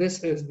say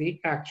this is the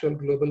actual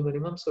global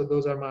minimum, so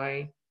those are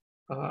my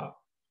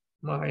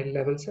my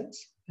level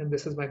sets, and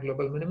this is my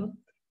global minimum.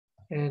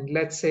 And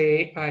let's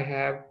say I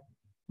have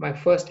my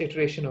first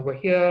iteration over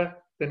here,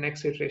 the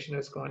next iteration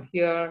has gone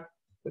here,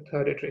 the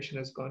third iteration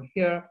has gone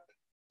here.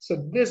 So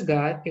this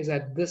guy is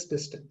at this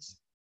distance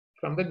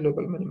from the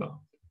global minimum.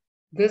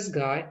 This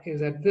guy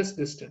is at this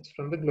distance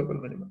from the global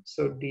minimum.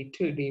 So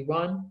D2,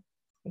 D1,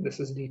 and this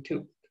is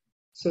D2.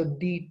 So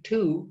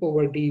D2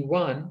 over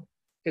D1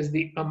 is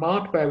the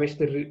amount by which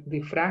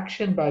the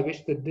fraction by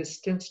which the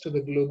distance to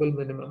the global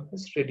minimum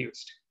is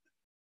reduced.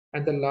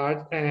 And the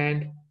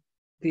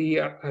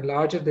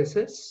larger this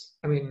is,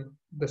 I mean,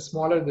 the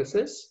smaller this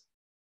is,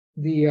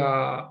 the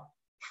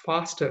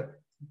faster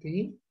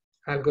the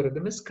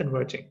algorithm is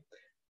converging.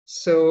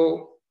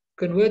 So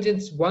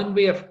convergence, one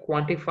way of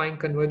quantifying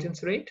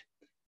convergence rate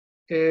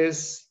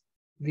is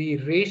the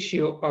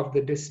ratio of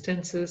the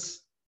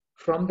distances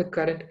from the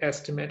current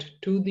estimate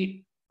to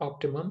the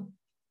optimum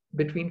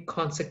between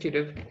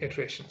consecutive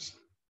iterations.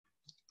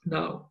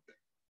 Now,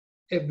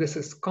 if this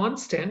is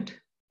constant,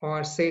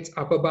 or say it's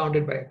upper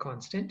bounded by a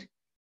constant,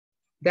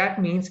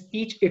 that means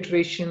each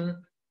iteration,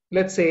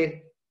 let's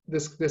say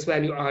this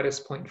value R is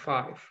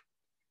 0.5,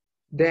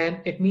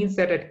 then it means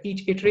that at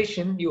each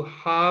iteration, you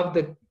halve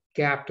the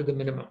gap to the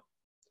minimum.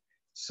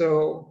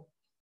 So,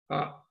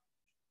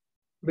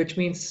 which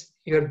means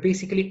you're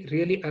basically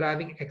really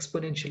arriving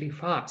exponentially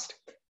fast.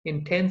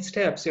 In 10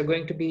 steps, you're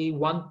going to be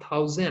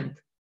 1,000th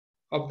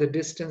of the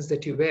distance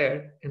that you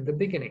were in the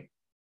beginning.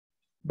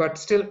 But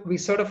still, we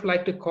sort of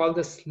like to call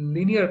this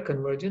linear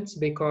convergence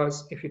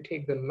because if you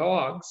take the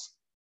logs,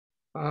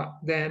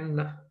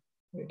 then,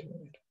 wait a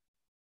minute.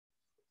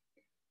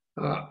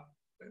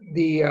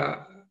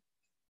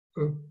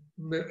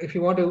 If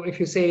you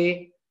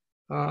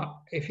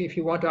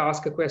want to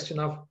ask a question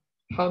of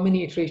how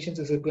many iterations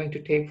is it going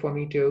to take for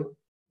me to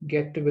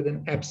get to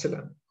within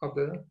epsilon of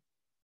the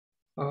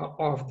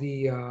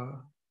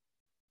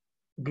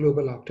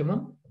global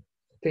optimum,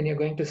 then you're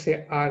going to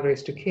say r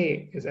raised to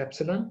k is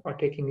epsilon, or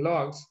taking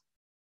logs,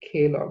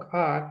 k log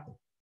r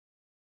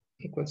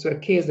equals, so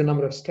k is the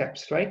number of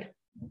steps, right?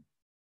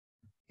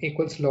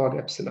 Equals log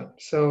epsilon.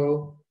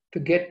 So to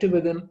get to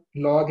within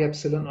log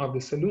epsilon of the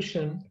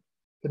solution,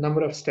 the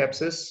number of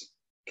steps is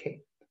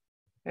k.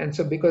 And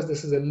so because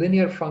this is a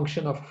linear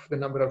function of the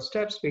number of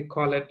steps, we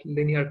call it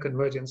linear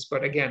convergence.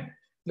 But again,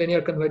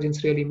 linear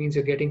convergence really means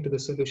you're getting to the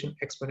solution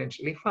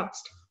exponentially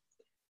fast.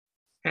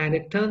 And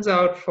it turns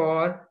out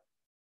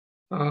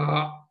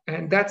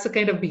and that's the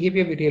kind of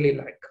behavior we really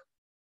like.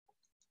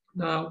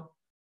 Now,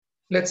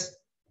 let's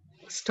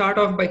start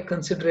off by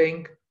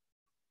considering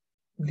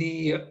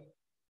a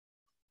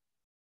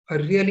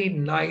really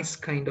nice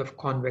kind of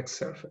convex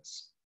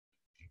surface.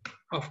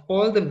 Of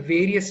all the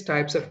various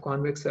types of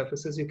convex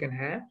surfaces you can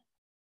have,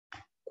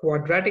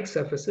 quadratic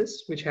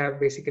surfaces, which have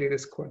basically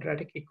this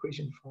quadratic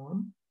equation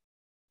form,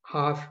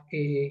 half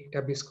a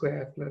w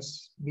squared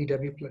plus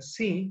bw plus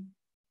c,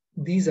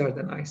 these are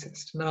the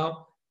nicest.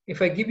 Now,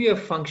 if I give you a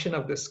function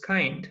of this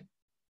kind,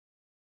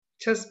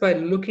 just by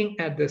looking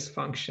at this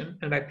function,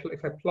 and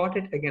if I plot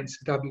it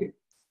against W,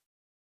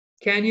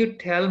 can you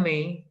tell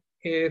me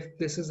if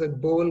this is a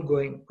bowl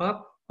going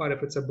up or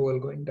if it's a bowl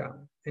going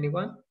down?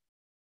 Anyone?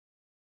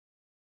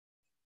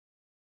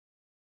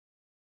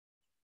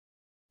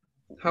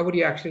 How would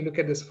you actually look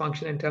at this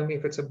function and tell me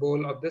if it's a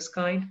bowl of this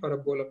kind or a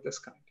bowl of this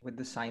kind? With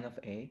the sign of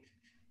A?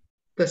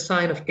 The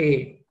sign of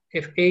A.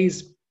 If A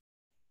is,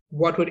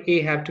 what would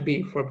A have to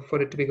be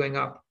for it to be going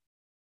up?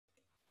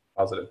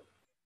 Positive.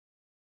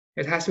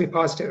 It has to be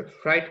positive,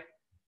 right?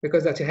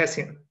 Because that's a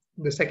Hessian,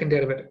 the second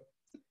derivative.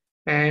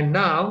 And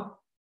now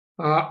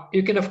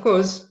you can, of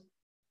course,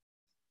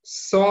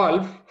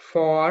 solve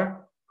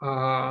for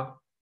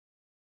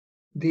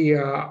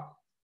the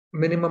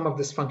minimum of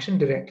this function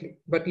directly.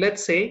 But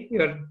let's say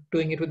you're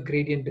doing it with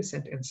gradient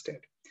descent instead.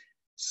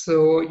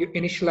 So you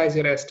initialize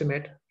your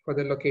estimate for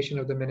the location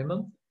of the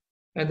minimum,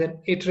 and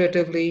then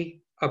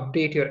iteratively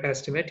update your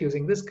estimate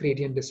using this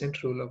gradient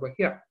descent rule over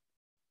here.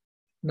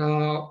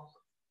 Now,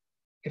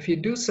 if you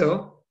do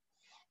so,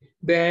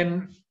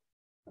 then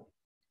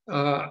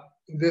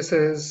this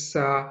is,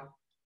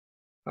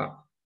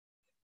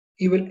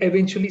 you will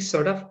eventually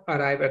sort of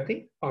arrive at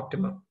the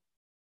optimum.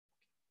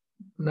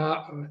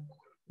 Now,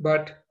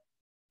 but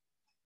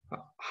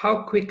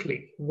how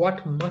quickly,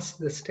 what must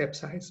the step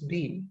size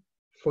be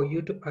for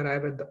you to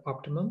arrive at the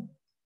optimum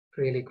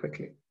really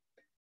quickly?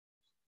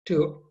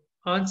 To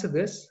answer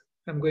this,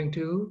 I'm going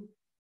to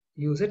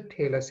use a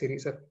Taylor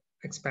series of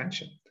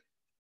expansion.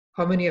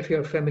 How many of you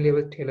are familiar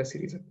with Taylor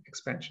series of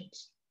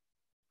expansions?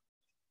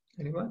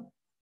 Anyone?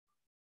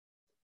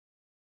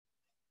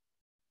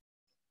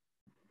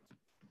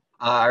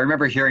 I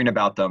remember hearing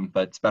about them,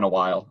 but it's been a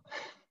while.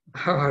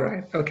 All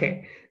right,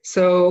 okay.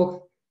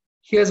 So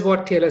here's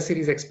what Taylor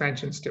series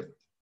expansions do.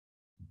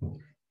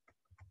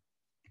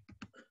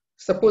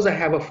 Suppose I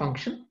have a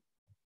function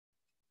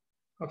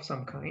of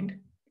some kind.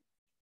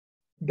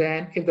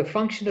 Then if the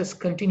function is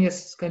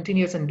continuous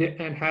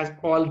and has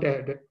all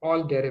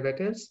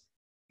derivatives,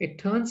 it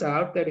turns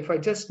out that if I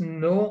just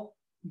know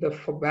the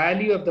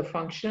value of the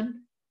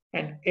function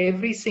and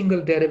every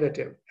single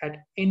derivative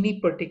at any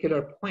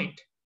particular point,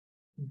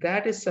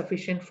 that is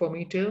sufficient for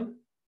me to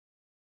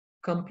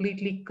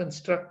completely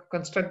construct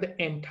the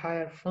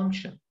entire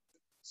function.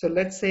 So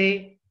let's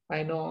say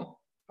I know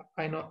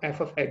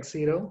f of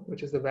x0,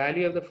 which is the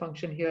value of the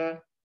function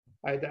here.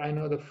 I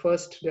know the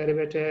first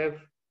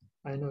derivative,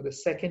 I know the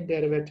second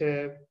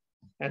derivative,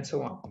 and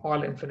so on,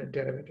 all infinite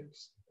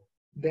derivatives.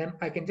 Then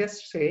I can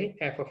just say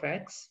f of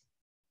x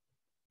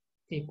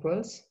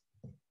equals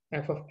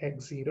f of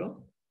x0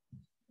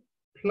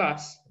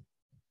 plus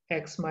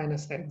x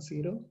minus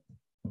x0,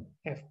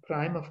 f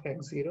prime of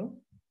x0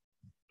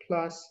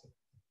 plus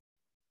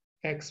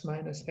x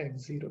minus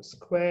x0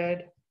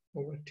 squared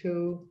over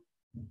 2,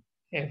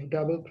 f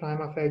double prime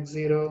of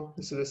x0,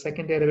 this is the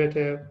second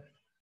derivative,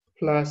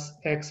 plus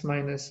x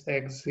minus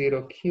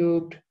x0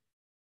 cubed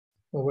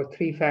over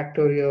 3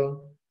 factorial,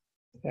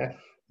 f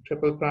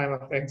triple prime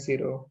of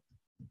x0,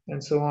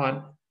 and so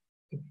on.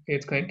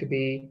 It's going to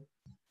be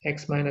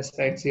x minus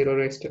x0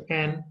 raised to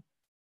n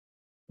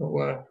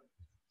over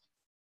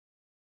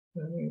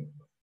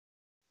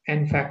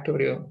n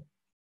factorial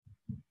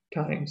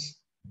times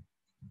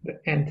the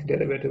nth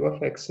derivative of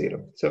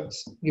x0. So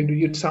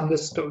you'd sum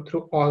this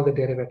through all the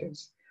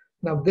derivatives.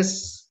 Now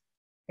this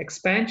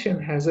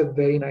expansion has a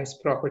very nice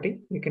property.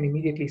 You can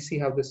immediately see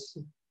how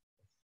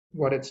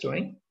what it's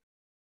doing.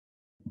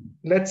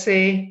 Let's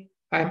say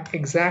I'm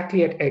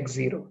exactly at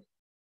x0.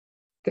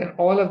 Then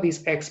all of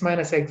these x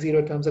minus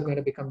x0 terms are going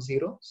to become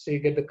 0. So you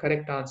get the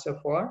correct answer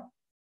for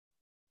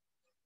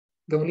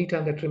the only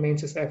term that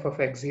remains is f of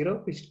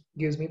x0, which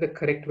gives me the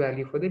correct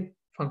value for the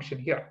function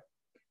here.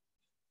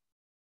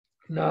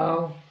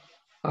 Now,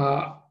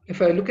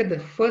 if I look at the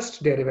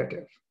first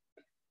derivative,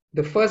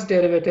 of course,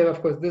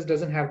 this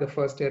doesn't have the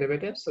first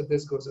derivative, so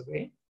this goes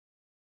away.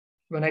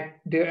 When I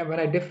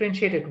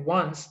differentiate it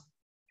once,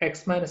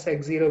 x minus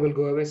x0 will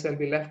go away, so I'll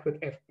be left with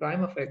f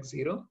prime of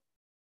x0.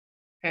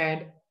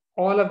 And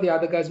all of the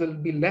other guys will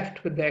be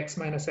left with the x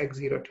minus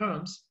x0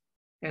 terms,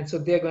 and so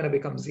they're going to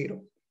become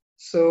 0.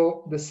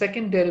 So the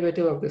second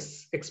derivative of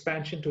this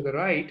expansion to the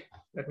right,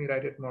 let me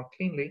write it more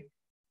cleanly,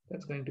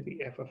 that's going to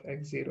be f of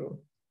x0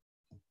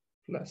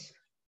 plus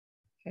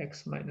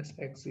x minus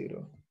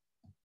x0,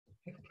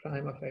 f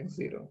prime of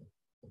x0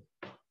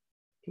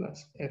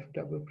 plus f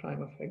double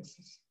prime of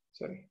x.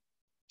 Sorry,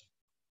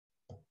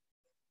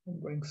 I'm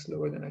going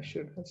slower than I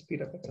should. I'll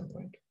speed up at some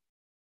point.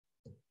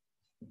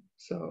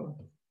 So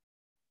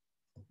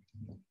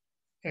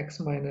x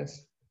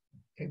minus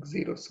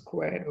x0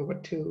 squared over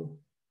 2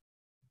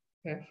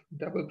 f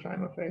double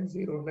prime of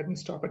x0. Let me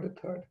stop at the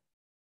third.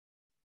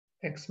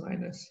 X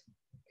minus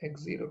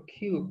x0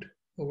 cubed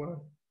over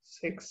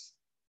 6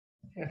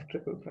 f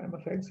triple prime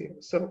of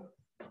x0. So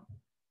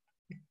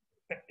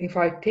if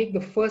I take the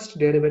first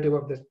derivative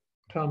of the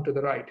term to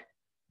the right,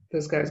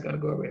 this guy is going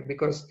to go away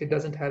because it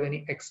doesn't have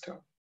any x term.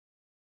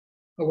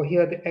 Over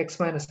here, the x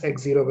minus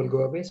x0 will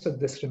go away, so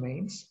this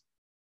remains.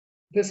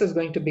 this is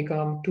going to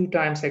become 2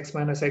 times x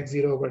minus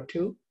x0 over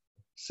 2.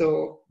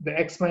 So the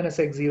x minus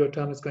x0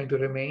 term is going to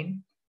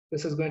remain.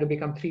 This is going to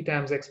become 3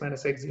 times x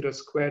minus x0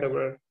 squared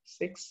over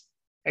 6.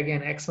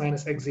 Again, x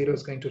minus x0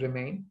 is going to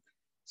remain.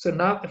 So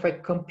now if I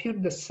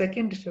compute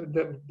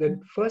the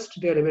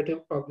first derivative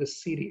of the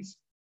series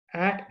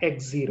at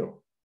x0,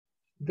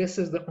 this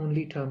is the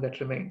only term that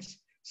remains.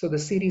 So the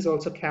series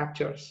also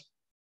captures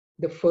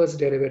the first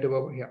derivative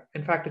over here.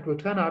 In fact, it will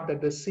turn out that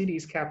the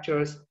series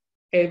captures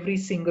every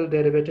single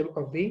derivative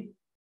of the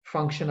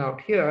function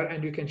out here,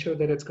 and you can show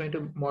that it's going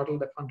to model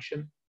the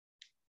function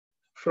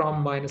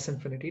from minus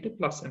infinity to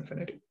plus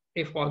infinity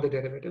if all the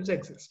derivatives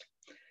exist.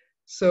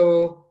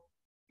 So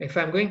if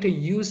I'm going to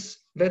use,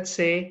 let's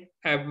say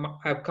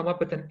I've come up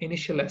with an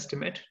initial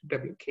estimate,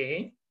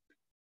 WK,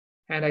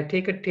 and I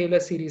take a Taylor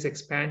series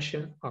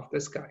expansion of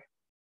this guy.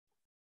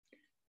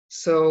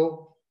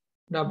 So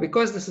now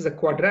because this is a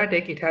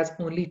quadratic, it has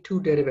only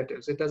 2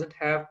 derivatives. It doesn't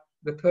have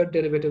the third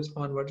derivatives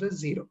onwards is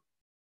 0.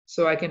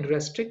 So I can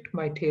restrict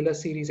my Taylor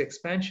series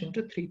expansion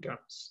to 3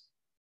 terms.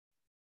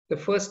 The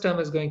first term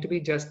is going to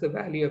be just the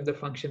value of the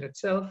function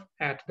itself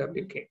at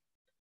WK.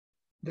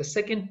 The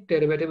second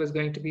derivative is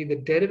going to be the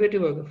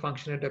derivative of the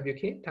function at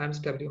WK times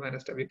W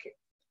minus WK.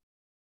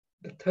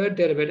 The third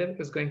derivative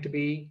is going to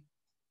be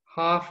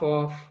half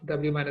of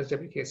W minus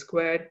WK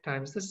squared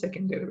times the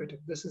second derivative.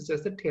 This is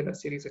just the Taylor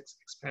series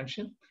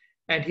expansion.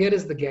 And here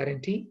is the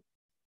guarantee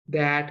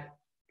that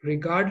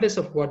regardless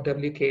of what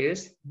WK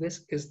is,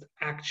 this is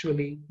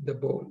actually the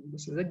bowl.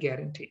 This is a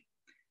guarantee.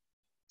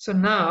 So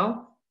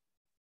now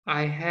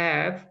I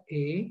have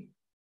a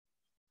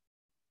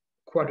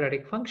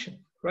quadratic function,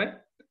 right?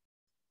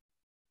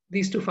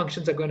 These two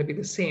functions are going to be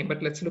the same,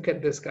 but let's look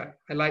at this guy.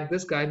 I like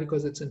this guy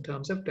because it's in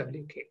terms of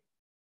WK.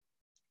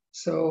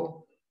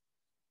 So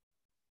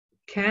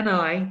can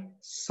I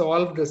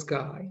solve this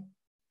guy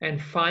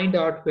and find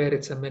out where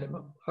it's a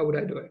minimum? How would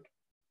I do it?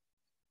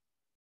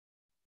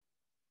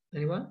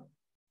 Anyone?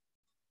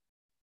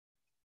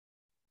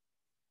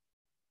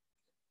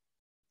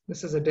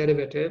 This is a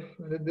derivative.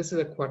 This is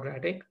a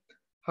quadratic.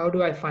 How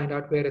do I find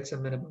out where it's a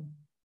minimum?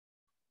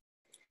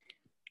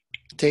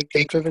 Take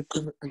the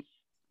derivative.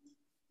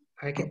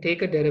 I can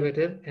take a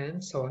derivative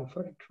and solve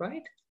for it,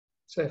 right?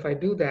 So if I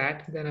do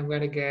that, then I'm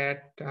going to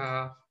get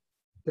I'm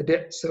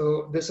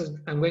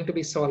going to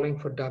be solving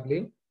for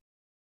W.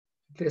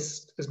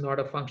 This is not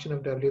a function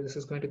of W. This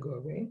is going to go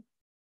away.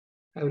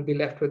 I will be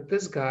left with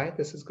this guy.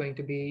 This is going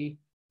to be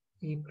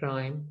E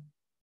prime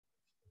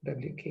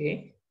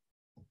WK.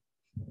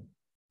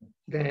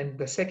 Then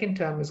the second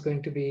term is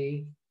going to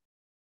be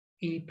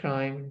E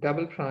prime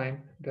double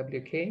prime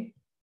WK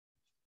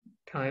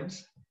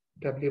times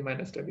W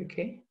minus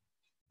WK.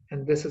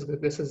 And this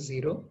is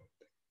 0.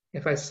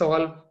 If I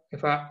solve,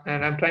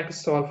 and I'm trying to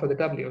solve for the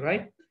W,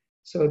 right?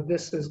 So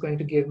this is going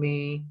to give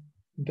me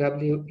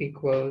W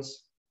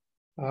equals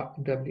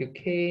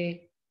WK,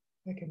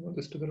 I can move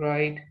this to the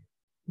right,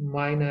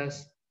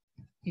 minus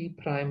E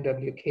prime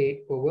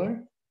WK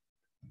over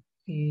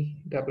E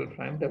double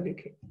prime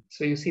WK.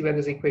 So you see where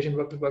this equation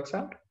works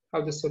out,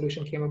 how this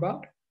solution came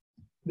about.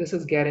 This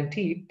is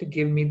guaranteed to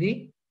give me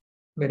the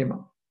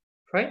minimum,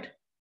 right?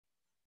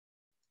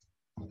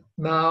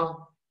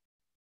 Now,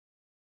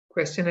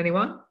 question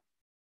anyone?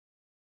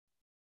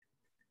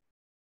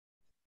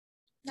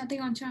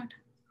 Nothing on chart.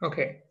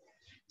 Okay,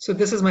 so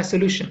this is my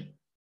solution.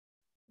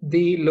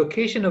 The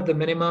location of the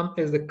minimum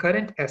is the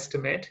current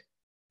estimate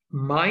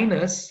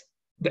minus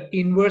the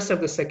inverse of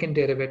the second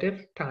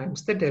derivative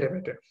times the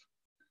derivative.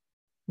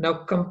 Now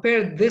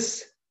compare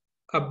this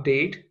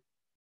update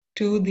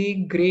to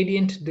the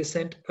gradient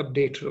descent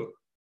update rule,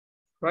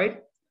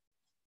 right?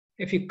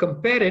 If you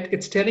compare it,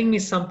 it's telling me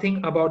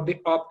something about the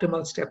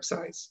optimal step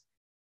size.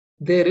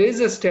 There is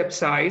a step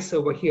size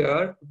over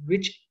here,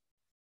 which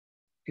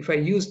if I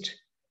used,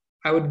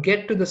 I would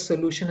get to the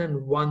solution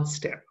in 1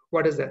 step.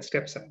 What is that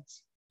step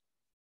size?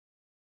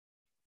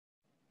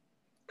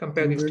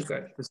 Compare these two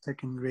guys. The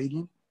second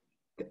gradient.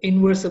 The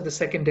inverse of the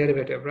second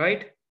derivative,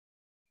 right?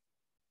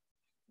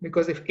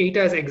 Because if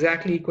eta is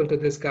exactly equal to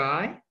this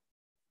guy,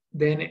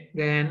 then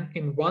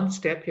in 1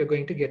 step, you're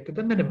going to get to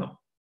the minimum,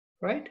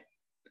 right?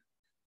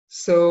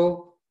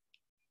 So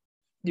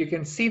you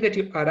can see that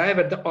you arrive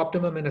at the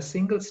optimum in a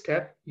single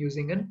step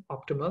using an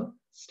optimal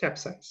step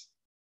size.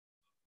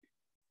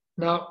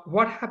 Now,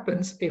 what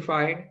happens if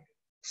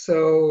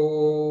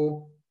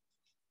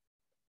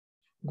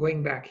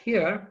going back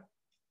here,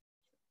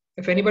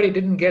 if anybody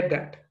didn't get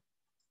that,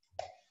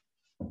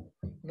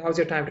 now's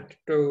your time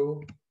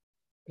to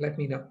let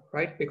me know,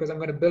 right? Because I'm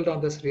going to build on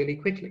this really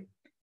quickly.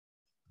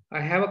 I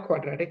have a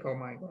quadratic. Oh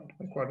my God,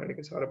 my quadratic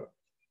is horrible.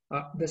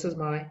 This is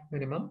my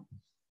minimum.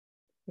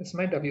 This is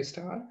my W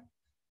star.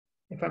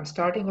 If I'm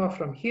starting off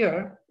from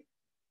here,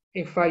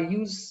 if I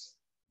use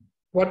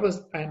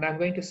and I'm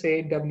going to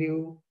say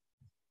W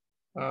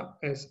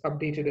is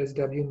updated as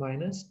W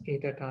minus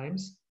eta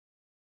times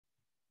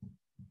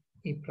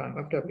E prime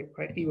of W,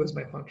 right? E was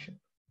my function.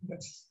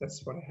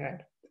 That's what I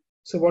had.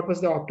 So what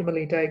was the optimal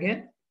eta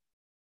again?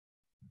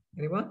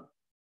 Anyone?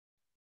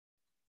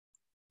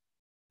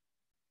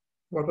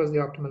 What was the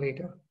optimal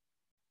eta?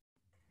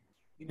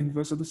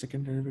 Inverse of the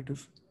second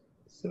derivative.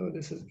 So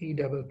this is E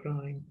double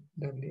prime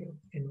W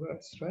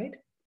inverse, right?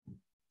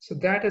 So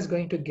that is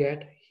going to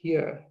get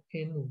here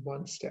in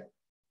one step.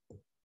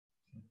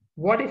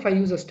 What if I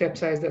use a step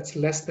size that's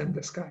less than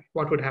this guy?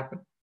 What would happen?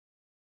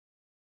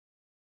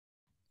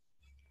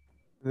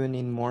 We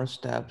need more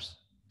steps.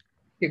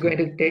 You're going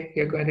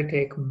to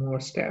take more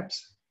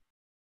steps,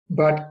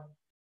 but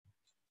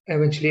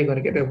eventually you're going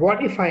to get there.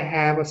 What if I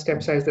have a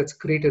step size that's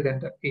greater than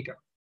the eta?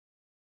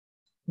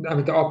 I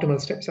mean the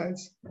optimal step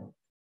size.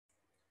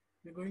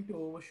 You're going to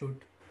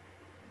overshoot.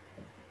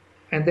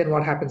 And then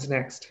what happens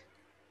next?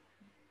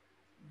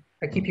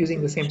 I keep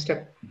using the same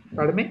step.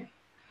 Pardon me?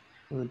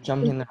 We're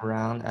jumping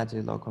around at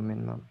the local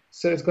minimum.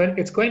 So it's going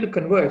to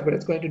converge, but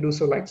it's going to do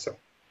so like so,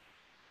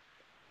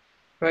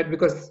 right?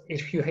 Because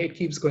if it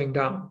keeps going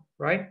down,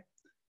 right?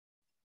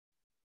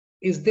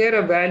 Is there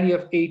a value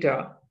of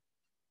eta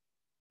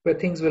where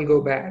things will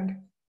go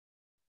bad?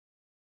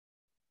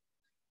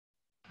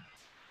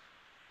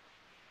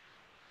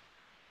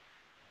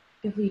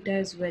 If eta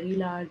is very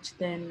large,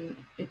 then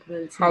it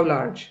will. How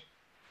large?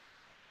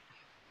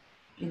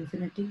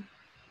 Infinity.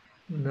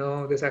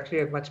 No, there's actually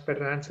a much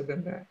better answer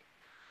than that.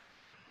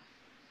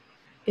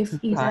 If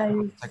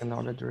eta is second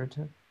order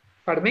derivative.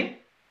 Pardon me?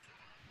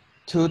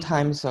 2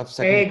 times of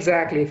second.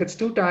 Exactly. If it's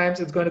 2 times,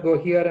 it's going to go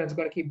here and it's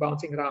going to keep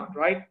bouncing around,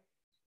 right?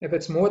 If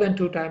it's more than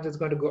 2 times, it's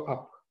going to go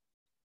up.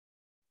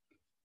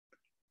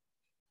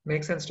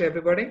 Make sense to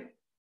everybody?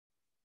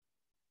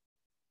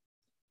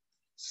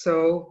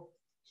 So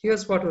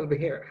here's what will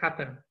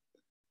happen.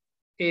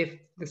 If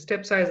the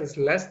step size is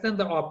less than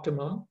the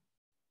optimum,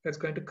 it's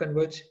going to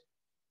converge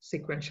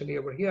sequentially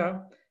over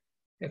here.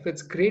 If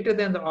it's greater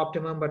than the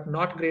optimum, but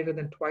not greater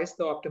than twice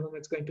the optimum,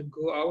 it's going to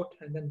go out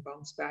and then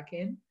bounce back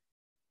in.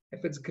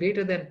 If it's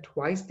greater than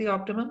twice the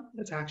optimum,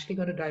 it's actually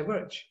going to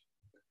diverge.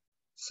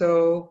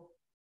 So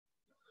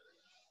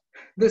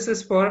this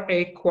is for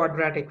a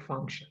quadratic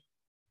function.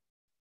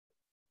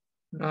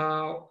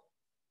 Now,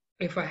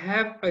 if I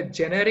have a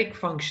generic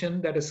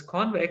function that is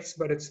convex,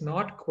 but it's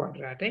not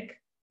quadratic,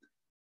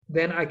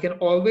 then I can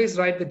always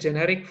write the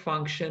generic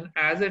function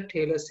as a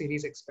Taylor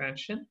series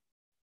expansion.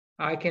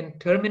 I can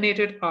terminate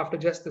it after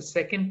just the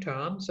second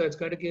term. So it's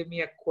going to give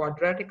me a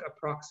quadratic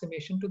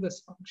approximation to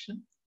this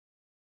function.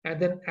 And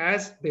then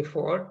as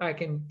before, I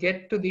can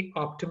get to the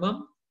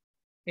optimum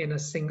in a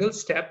single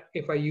step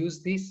if I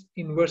use the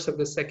inverse of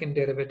the second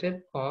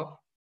derivative of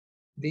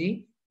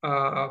the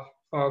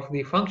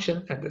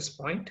function at this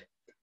point.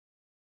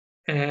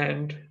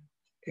 And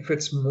if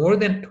it's more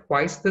than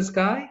twice this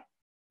guy,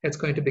 it's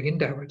going to begin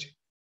diverging.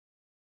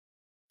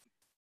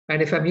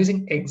 And if I'm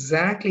using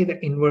exactly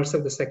the inverse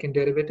of the second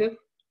derivative,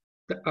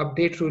 the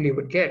update rule you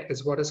would get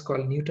is what is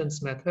called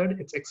Newton's method.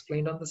 It's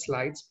explained on the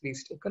slides.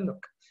 Please take a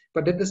look.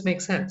 But did this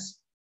make sense?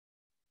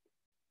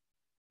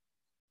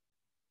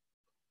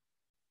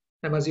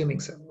 I'm assuming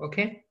so,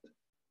 okay?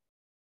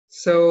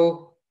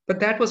 So, but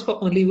that was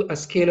for only a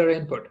scalar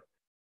input.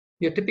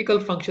 Your typical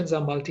functions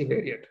are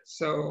multivariate.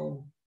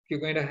 So you're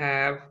going to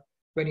have,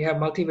 when you have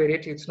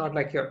multivariate, it's not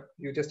like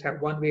you just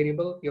have one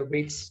variable, your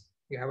weights,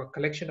 you have a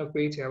collection of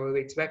weights, you have a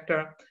weights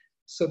vector.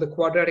 So the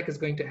quadratic is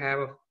going to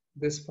have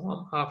this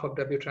form, half of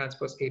W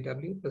transpose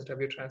AW plus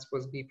W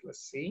transpose B plus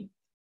C.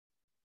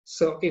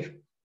 So if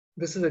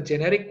this is a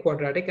generic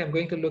quadratic, I'm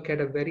going to look at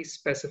a very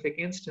specific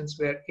instance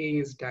where A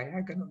is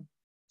diagonal.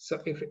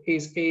 So if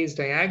A is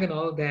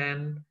diagonal,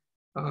 then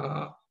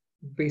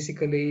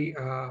basically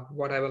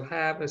what I will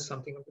have is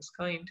something of this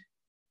kind.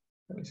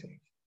 Let me see.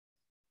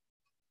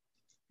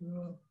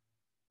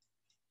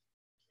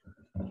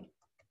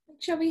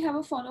 Shall we have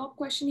a follow-up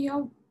question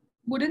here?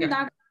 Wouldn't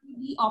that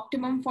be the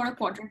optimum for a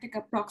quadratic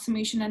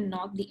approximation and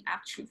not the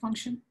actual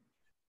function?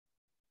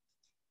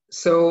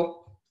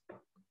 So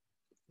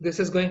this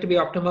is going to be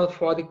optimal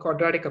for the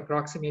quadratic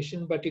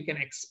approximation, but you can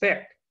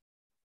expect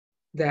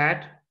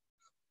that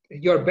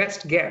your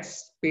best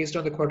guess based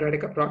on the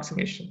quadratic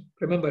approximation.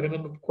 Remember,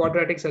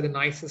 quadratics are the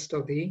nicest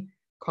of the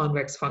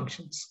convex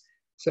functions.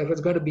 So if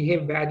it's going to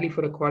behave badly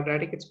for a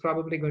quadratic, it's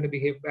probably going to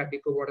behave badly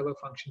for whatever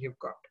function you've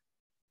got.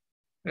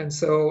 And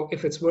so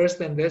if it's worse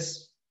than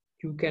this,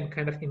 you can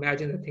kind of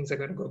imagine that things are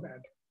going to go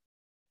bad.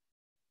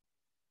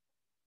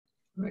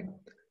 Right.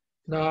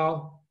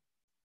 Now,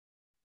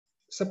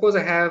 suppose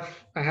I have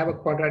a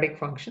quadratic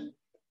function.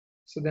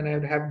 So then I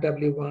would have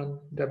W1,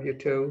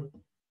 W2,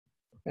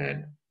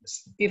 and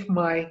if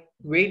my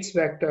weights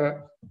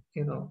vector,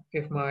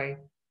 if my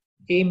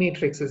A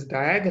matrix is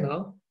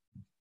diagonal,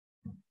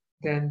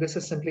 then this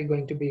is simply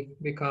going to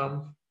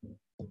become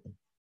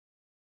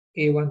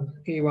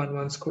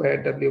A11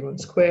 squared, W1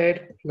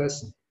 squared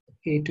plus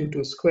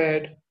A22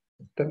 squared,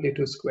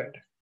 W2 squared.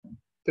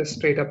 This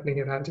straight up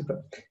linear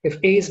algebra. If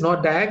A is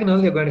not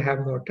diagonal, you're going to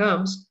have more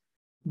terms,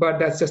 but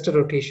that's just a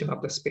rotation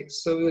of the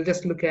space. So we'll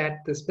just look at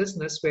this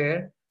business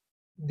where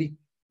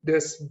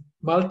this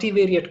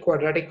multivariate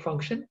quadratic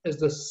function is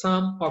the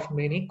sum of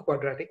many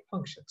quadratic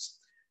functions.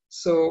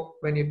 So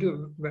when you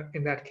do,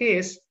 in that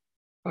case,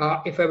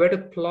 If I were to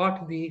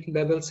plot the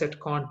level set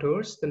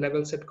contours, the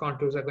level set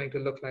contours are going to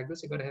look like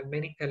this. You're going to have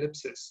many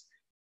ellipses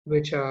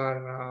which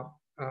are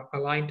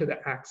aligned to the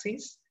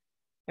axes.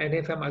 And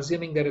if I'm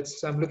assuming that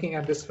I'm looking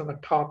at this from a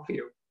top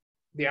view,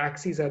 the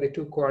axes are the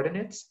two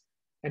coordinates,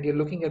 and you're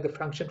looking at the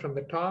function from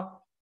the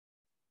top,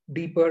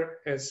 deeper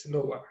is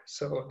lower.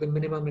 So the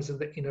minimum is in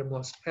the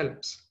innermost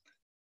ellipse.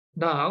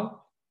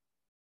 Now,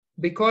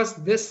 because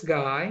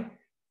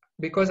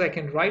I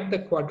can write the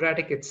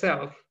quadratic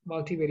itself,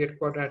 multivariate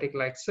quadratic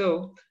like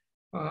so,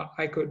 my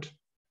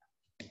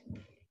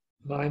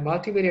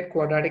multivariate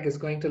quadratic is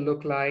going to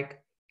look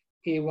like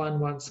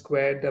A11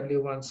 squared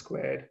W1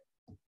 squared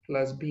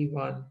plus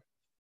B1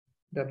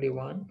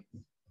 W1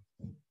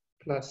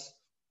 plus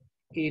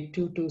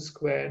A22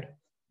 squared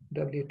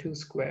W2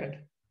 squared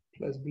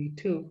plus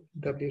B2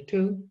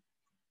 W2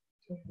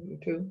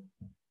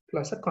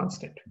 plus a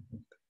constant.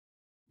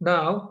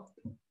 Now,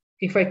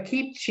 if I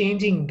keep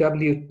changing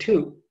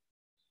W2,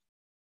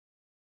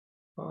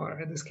 or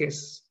in this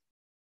case,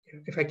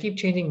 if I keep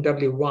changing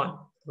W1,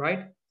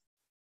 right?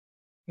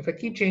 If I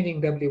keep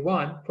changing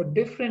W1, for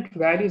different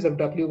values of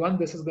W1,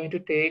 this is going to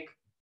take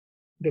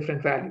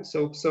different values.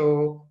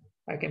 So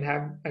I can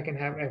have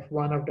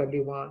F1 of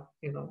W1,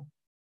 you know,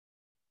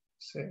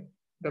 say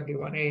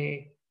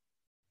W1A,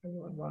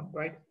 W11,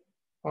 right?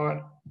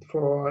 Or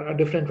for a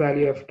different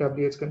value of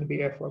W, it's going to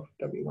be F of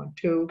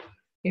W12.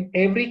 In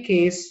every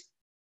case,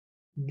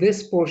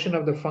 this portion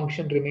of the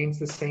function remains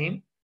the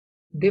same.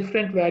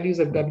 Different values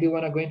of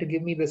W1 are going to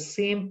give me the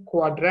same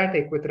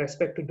quadratic with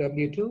respect to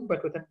W2,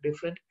 but with a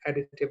different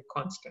additive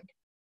constant,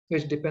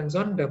 which depends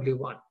on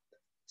W1.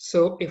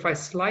 So if I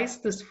slice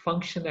this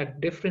function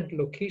at different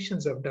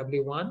locations of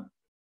W1,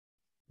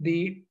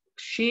 the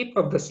shape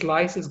of the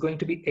slice is going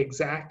to be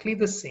exactly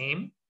the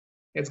same.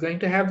 It's going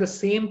to have the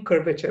same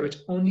curvature, which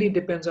only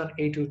depends on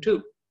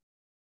A22.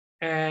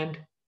 And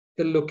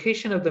the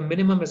location of the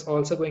minimum is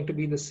also going to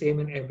be the same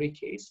in every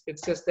case.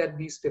 It's just that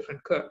these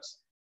different curves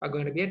are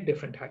going to be at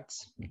different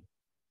heights.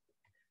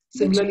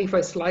 Similarly, if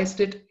I sliced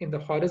it in the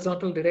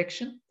horizontal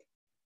direction,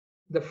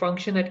 the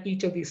function at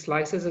each of these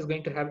slices is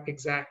going to have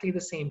exactly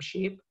the same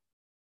shape.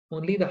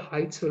 Only the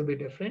heights will be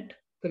different.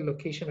 The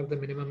location of the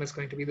minimum is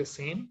going to be the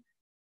same.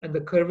 And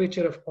the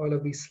curvature of all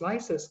of these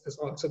slices is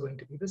also going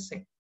to be the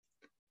same.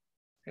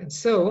 And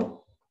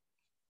so,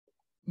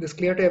 this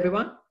clear to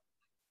everyone?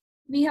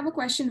 We have a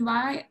question.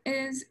 Why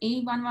is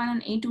A11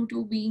 and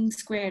A22 being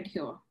squared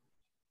here?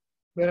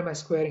 Where am I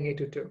squaring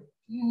A22?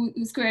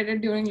 You squared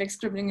it during like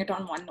scribbling it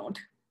on OneNote.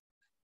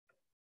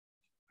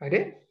 I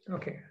did?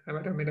 Okay, I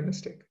might have made a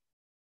mistake.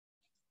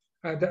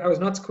 I was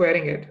not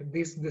squaring it.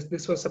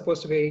 This was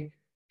supposed to be,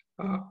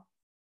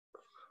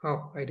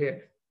 oh, I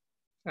did.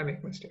 I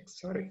make mistakes,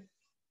 sorry.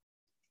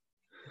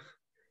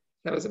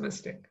 That was a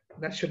mistake.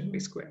 That shouldn't be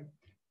squared.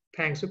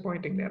 Thanks for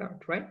pointing that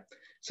out, right?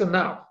 So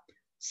now,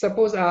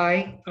 suppose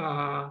I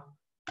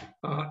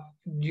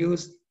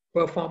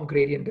perform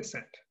gradient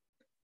descent.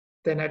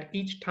 Then at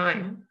each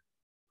time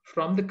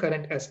from the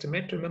current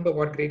estimate, remember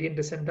what gradient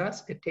descent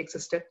does? It takes a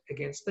step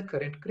against the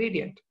current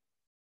gradient.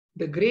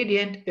 The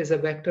gradient is a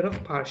vector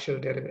of partial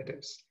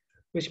derivatives,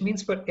 which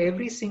means for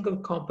every single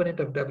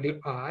component of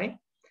Wi,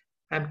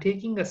 I'm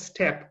taking a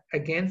step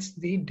against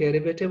the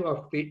derivative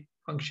of the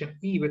function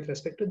e with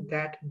respect to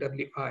that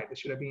Wi. This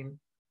should have been,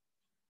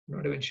 I'm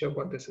not even sure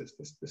what this is.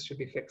 This should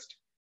be fixed.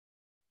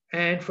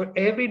 And for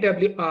every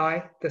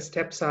Wi, the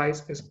step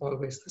size is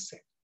always the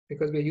same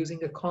because we're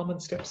using a common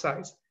step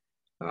size.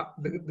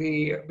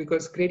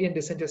 Because gradient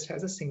descent just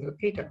has a single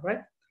eta,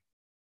 right?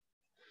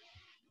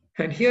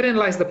 And herein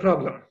lies the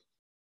problem.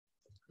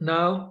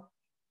 Now,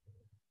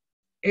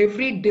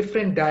 every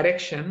different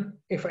direction,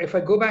 if I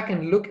go back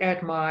and look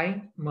at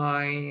my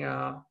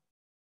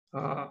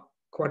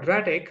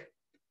quadratic,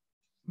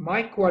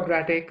 my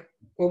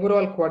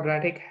overall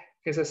quadratic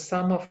is a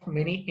sum of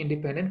many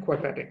independent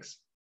quadratics.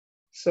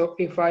 So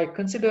if I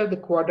consider the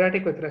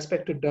quadratic with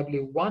respect to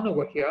W1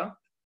 over here,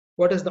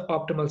 what is the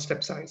optimal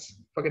step size?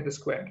 Forget the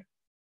squared.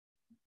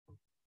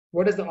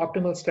 What is the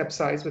optimal step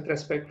size with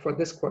respect for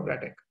this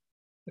quadratic,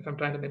 if I'm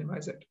trying to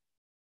minimize it?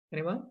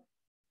 Anyone?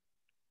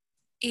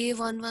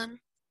 A11.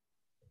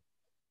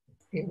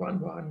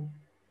 A11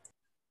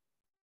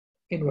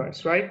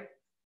 inverse, right?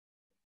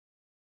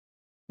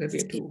 There'll be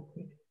a 2,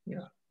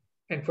 yeah.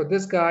 And for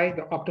this guy,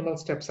 the optimal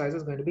step size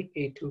is going to be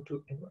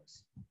A22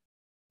 inverse.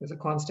 There's a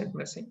constant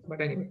missing,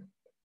 but anyway,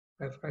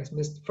 I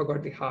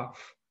forgot the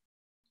half.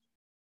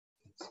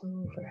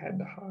 So if I had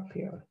the half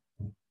here,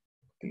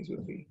 these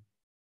would be.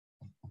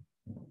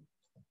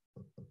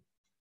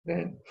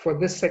 Then for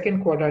this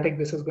second quadratic,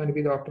 this is going to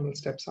be the optimal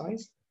step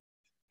size.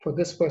 For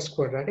this first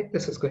quadratic,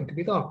 this is going to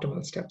be the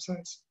optimal step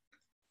size.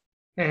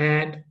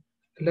 And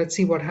let's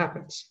see what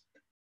happens.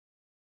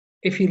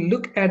 If you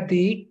look at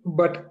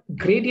but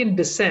gradient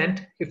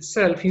descent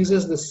itself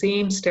uses the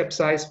same step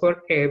size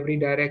for every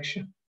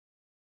direction,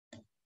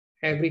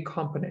 every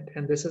component,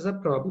 and this is a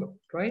problem,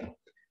 right?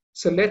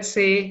 So let's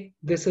say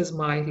this is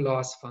my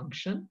loss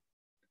function,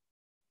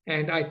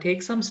 and I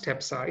take some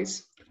step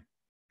size.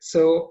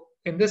 So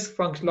in this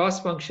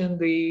loss function,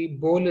 the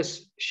bowl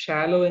is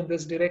shallow in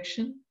this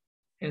direction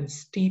and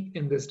steep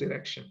in this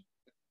direction.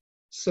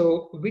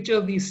 So which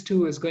of these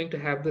two is going to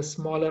have the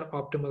smaller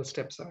optimal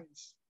step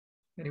size?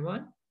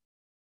 Anyone?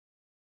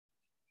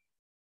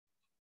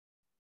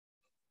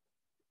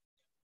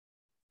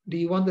 Do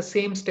you want the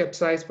same step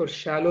size for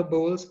shallow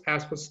bowls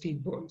as for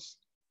steep bowls?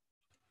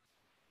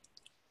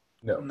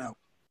 No. No.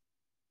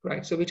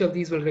 Right, so which of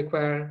these will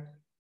require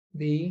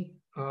the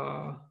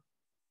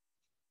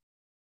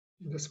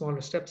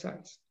smaller step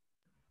size?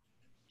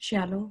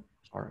 Shallow.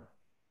 Sorry.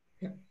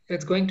 Yeah,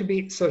 it's going to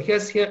be, so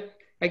here,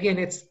 again,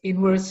 it's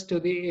inverse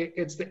to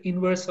it's the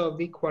inverse of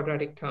the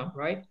quadratic term,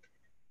 right?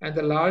 And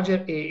the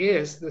larger A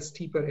is, the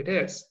steeper it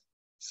is.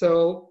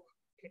 So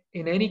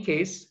in any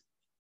case,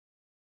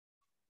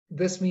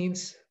 this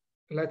means,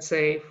 let's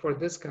say for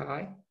this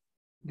guy,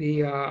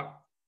 this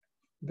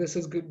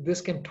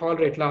can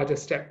tolerate larger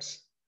steps.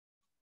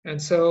 And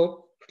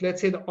so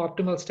let's say the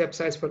optimal step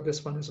size for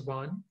this one is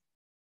 1.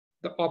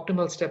 The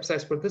optimal step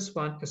size for this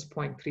one is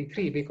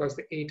 0.33 because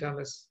the A term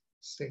is,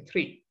 say,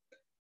 3.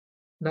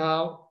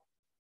 Now,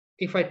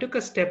 if I took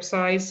a step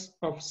size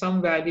of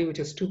some value which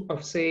is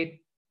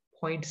say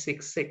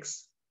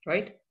 0.66,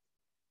 right?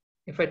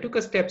 If I took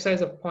a step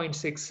size of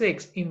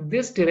 0.66, in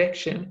this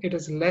direction, it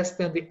is less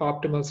than the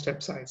optimal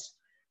step size.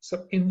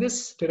 So in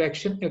this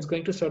direction, it's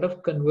going to sort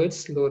of converge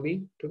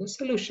slowly to the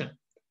solution.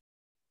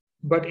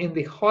 But in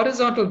the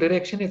horizontal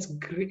direction, it's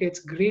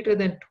greater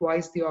than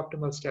twice the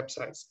optimal step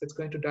size. It's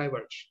going to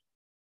diverge.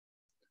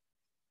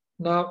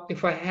 Now,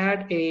 if I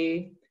had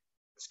a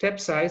step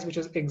size which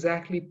is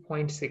exactly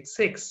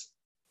 0.66,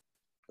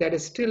 that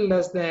is still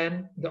less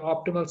than the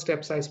optimal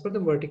step size for the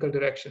vertical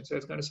direction. So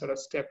it's going to sort of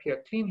step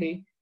here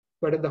cleanly,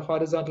 but in the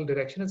horizontal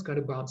direction, it's going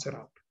to bounce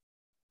around.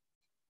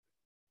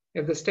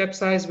 If the step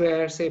size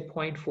were, say,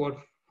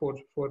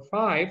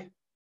 0.445,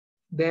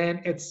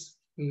 then it's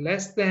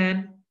less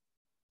than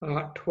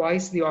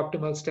twice the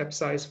optimal step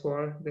size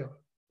for the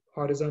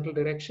horizontal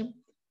direction.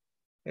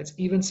 It's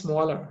even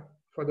smaller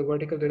for the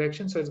vertical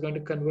direction, so it's going to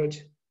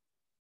converge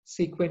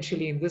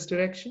sequentially in this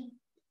direction.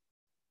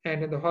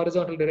 And in the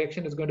horizontal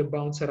direction, it's going to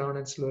bounce around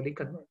and slowly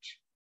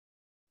converge.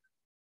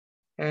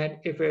 And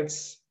if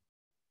it's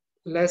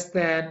less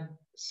than,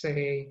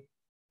 say,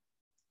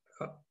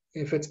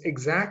 if it's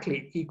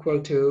exactly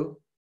equal to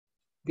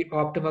the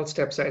optimal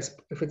step size,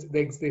 if it's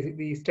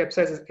the step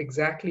size is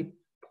exactly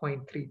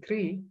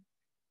 0.33,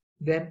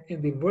 then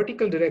in the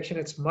vertical direction,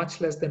 it's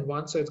much less than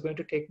 1. So it's going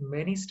to take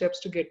many steps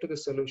to get to the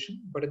solution,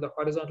 but in the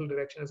horizontal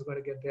direction, it's going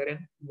to get there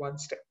in 1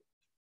 step.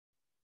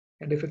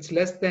 And if it's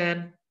less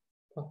than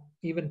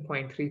even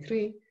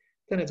 0.33,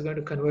 then it's going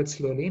to converge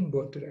slowly in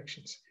both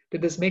directions.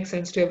 Did this make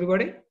sense to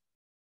everybody?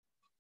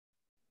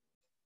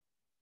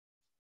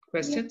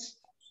 Questions?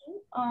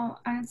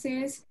 And it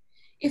says,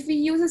 if we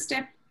use a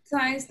step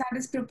size that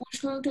is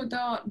proportional to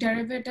the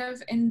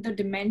derivative in the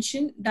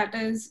dimension, that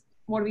is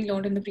what we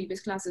learned in the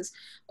previous classes,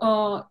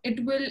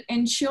 it will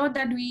ensure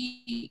that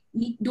we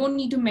don't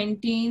need to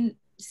maintain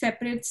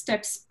separate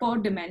steps per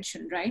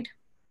dimension, right?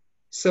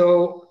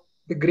 So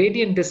the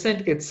gradient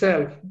descent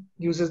itself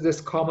uses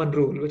this common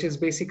rule, which is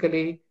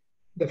basically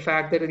the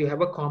fact that you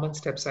have a common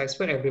step size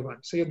for everyone.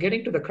 So you're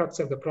getting to the crux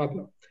of the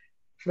problem.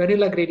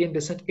 Vanilla gradient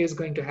descent is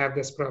going to have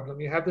this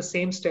problem. You have the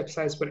same step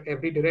size for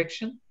every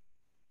direction.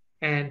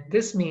 And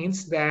this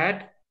means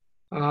that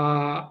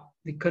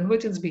the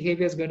convergence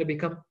behavior is going to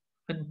become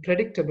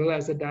unpredictable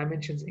as the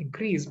dimensions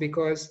increase,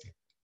 because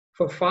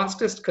for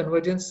fastest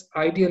convergence,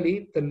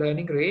 ideally, the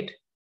learning rate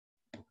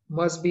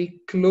must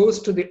be close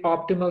to the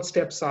optimal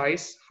step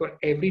size for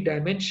every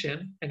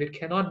dimension, and it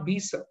cannot be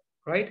so,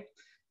 right?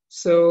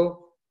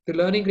 So the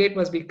learning rate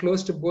must be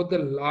close to both the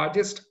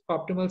largest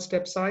optimal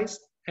step size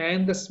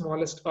and the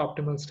smallest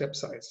optimal step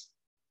size.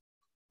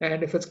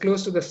 And if it's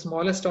close to the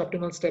smallest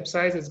optimal step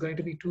size, it's going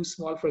to be too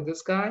small for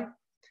this guy.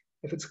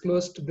 If it's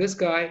close to this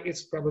guy,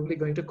 it's probably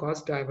going to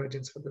cause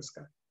divergence for this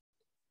guy.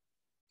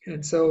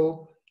 And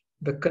so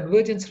the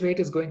convergence rate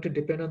is going to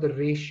depend on the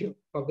ratio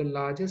of the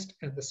largest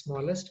and the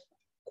smallest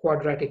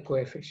quadratic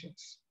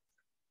coefficients.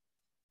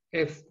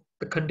 If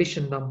the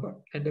condition number,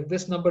 and if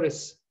this number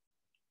is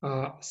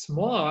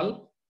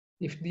small,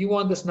 if you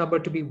want this number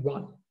to be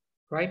 1,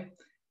 right?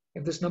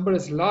 If this number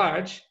is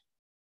large,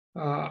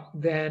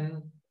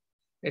 then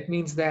it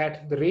means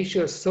that the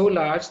ratio is so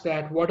large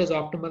that what is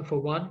optimal for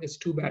one is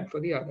too bad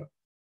for the other.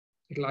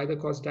 It'll either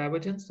cause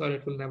divergence or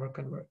it will never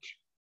converge.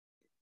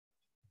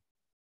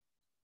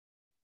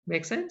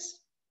 Make sense?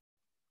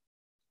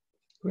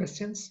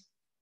 Questions?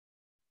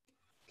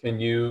 Can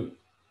you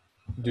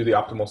do the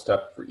optimal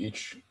step for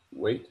each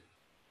weight?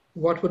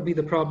 What would be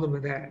the problem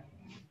with that?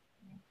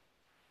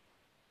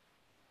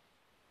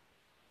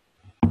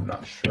 I'm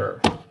not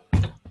sure.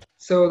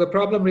 So the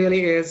problem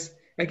really is,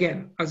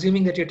 again,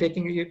 assuming that you're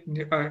taking, you're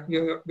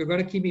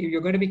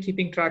going to be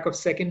keeping track of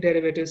second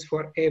derivatives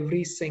for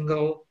every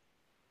single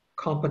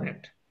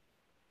component.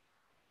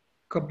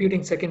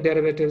 Computing second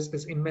derivatives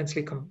is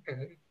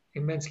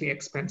immensely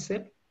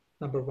expensive,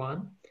 number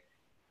one.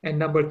 And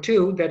number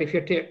two, that if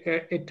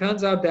it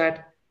turns out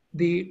that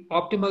the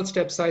optimal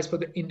step size for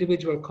the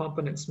individual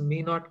components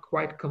may not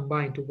quite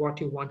combine to what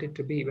you want it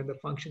to be when the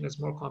function is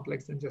more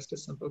complex than just a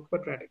simple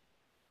quadratic.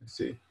 I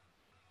see.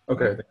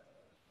 Okay. Right?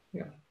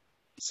 Yeah.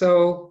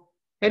 So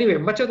anyway,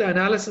 much of the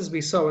analysis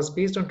we saw was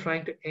based on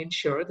trying to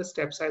ensure the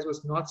step size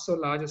was not so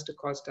large as to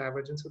cause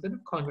divergence within a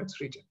convex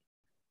region.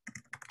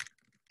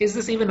 Is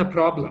this even a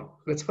problem?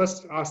 Let's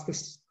first ask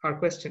our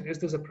question. Is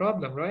this a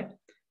problem, right?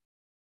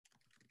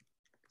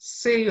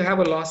 Say you have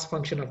a loss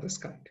function of this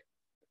kind.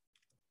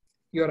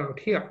 You're out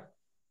here.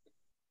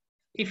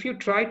 If you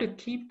try to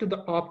keep to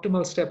the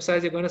optimal step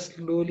size, you're going to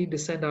slowly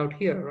descend out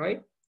here,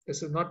 right?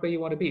 This is not where you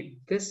want to be.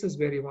 This is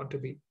where you want to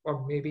be,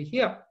 or maybe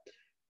here.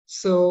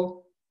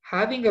 So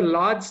having a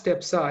large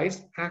step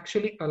size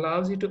actually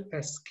allows you to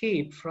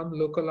escape from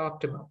local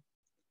optima.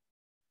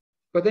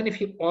 But then if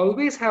you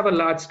always have a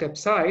large step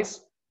size,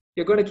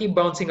 you're going to keep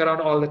bouncing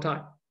around all the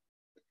time.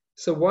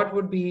 So what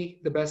would be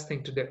the best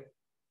thing to do?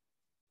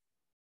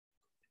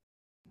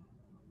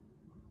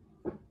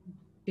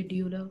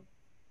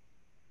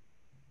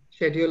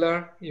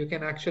 Scheduler, you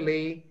can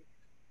actually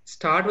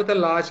start with a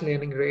large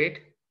learning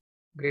rate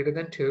greater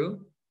than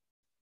 2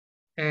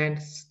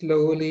 and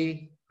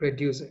slowly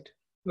reduce it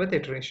with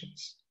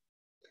iterations.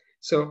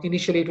 So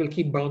initially it will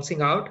keep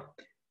bouncing out,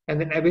 and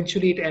then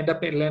eventually it'll end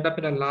up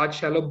in a large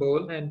shallow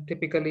bowl, and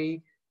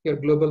typically your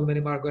global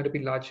minima are going to be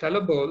large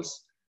shallow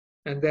bowls.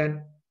 And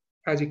then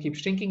as you keep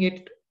shrinking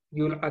it,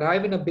 you'll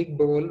arrive in a big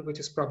bowl, which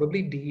is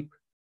probably deep,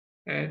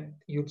 and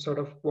you'll sort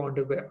of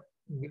wander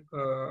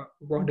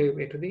your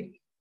way to the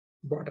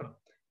bottom.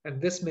 And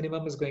this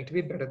minimum is going to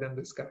be better than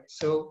this guy.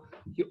 So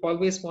you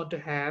always want to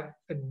have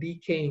a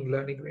decaying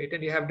learning rate,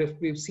 and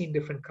we've seen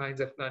different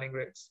kinds of learning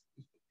rates.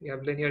 You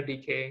have linear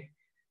decay,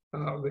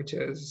 which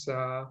is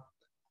where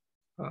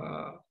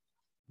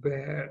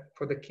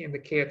for in the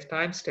kth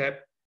time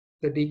step,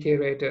 the decay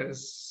rate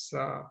is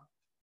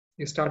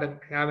you start and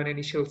have an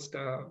initial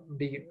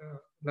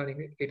learning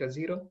rate of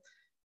 0,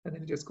 and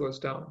then it just goes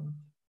down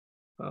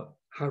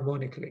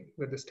harmonically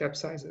with the step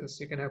sizes.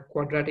 You can have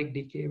quadratic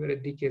decay, where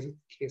it decays with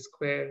k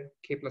squared,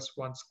 k plus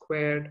 1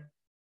 squared,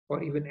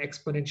 or even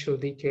exponential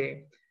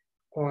decay.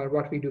 Or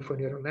what we do for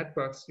neural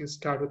networks, you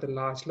start with a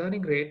large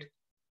learning rate,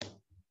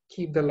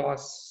 keep the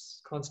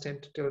loss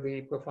constant till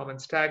the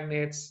performance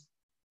stagnates,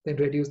 then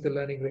reduce the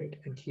learning rate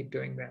and keep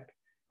doing that.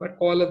 But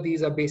all of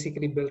these are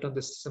basically built on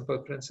this simple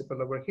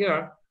principle over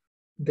here,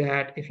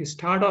 that if you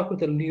start off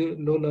with a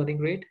low learning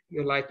rate,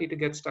 you're likely to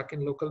get stuck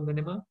in local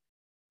minima.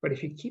 But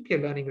if you keep your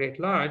learning rate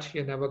large,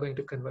 you're never going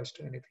to converge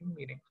to anything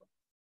meaningful.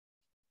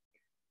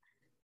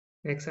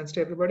 Make sense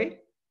to everybody?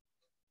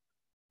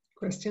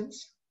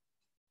 Questions?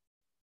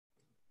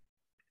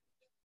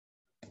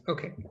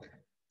 Okay,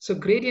 so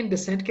gradient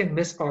descent can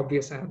miss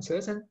obvious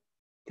answers, and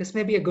this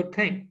may be a good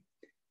thing.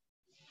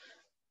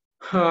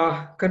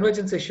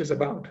 Convergence issues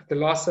abound. The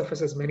loss surface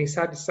has many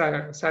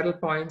saddle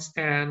points,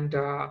 and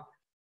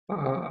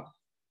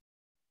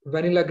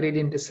vanilla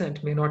gradient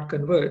descent may not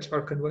converge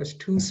or converge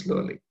too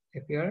slowly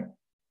if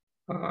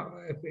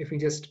we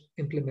just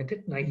implement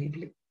it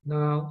naively.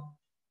 Now,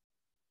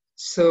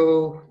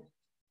 so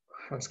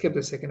I'll skip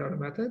the second order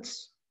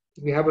methods.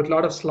 We have a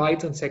lot of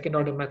slides on second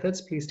order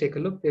methods. Please take a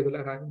look. They will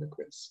arrive in the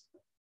quiz.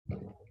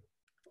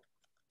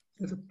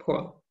 There's a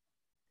poll.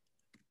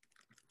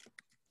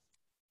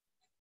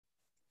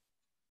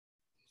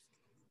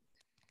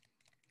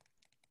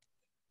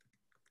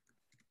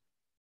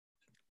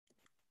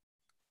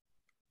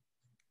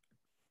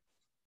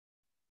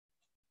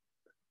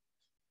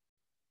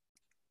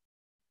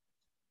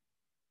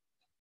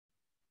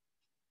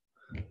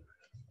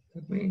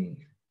 Let me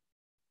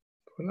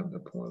pull up the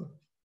poll.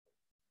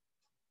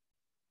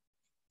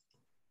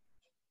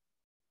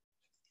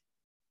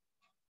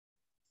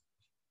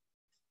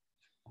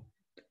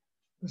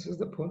 This is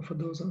the poll for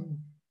those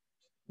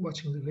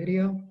watching the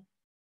video.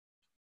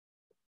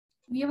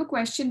 We have a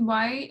question.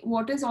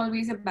 What is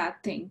always a bad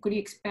thing? Could you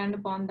expand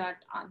upon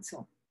that answer?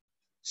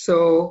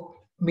 So,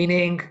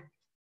 meaning,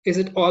 is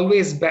it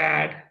always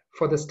bad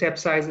for the step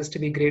sizes to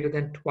be greater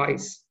than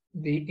twice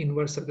the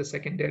inverse of the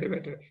second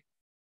derivative?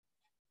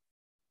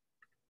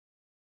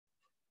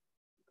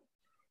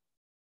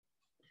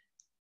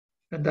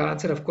 And the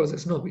answer, of course,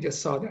 is no. We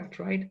just saw that,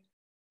 right?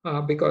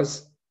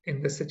 Because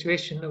in this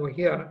situation over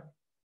here,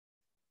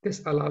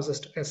 this allows us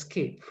to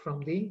escape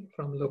from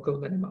local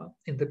minima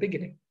in the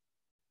beginning.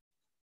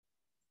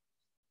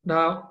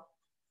 Now,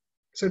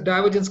 so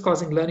divergence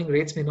causing learning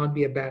rates may not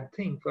be a bad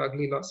thing for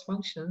ugly loss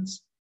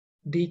functions.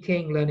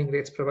 Decaying learning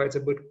rates provides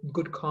a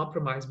good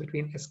compromise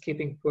between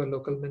escaping poor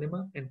local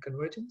minima and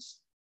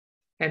convergence.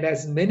 And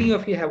as many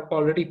of you have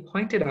already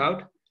pointed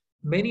out,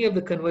 many of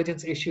the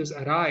convergence issues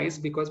arise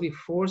because we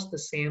force the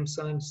same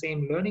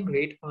learning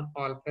rate on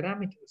all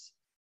parameters.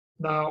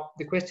 Now,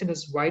 the question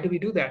is, why do we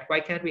do that? Why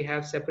can't we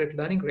have separate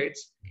learning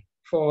rates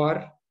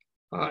for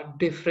the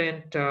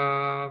different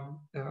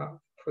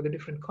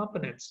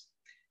components?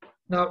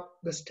 Now,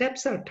 the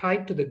steps are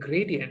tied to the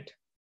gradient,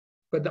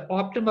 but the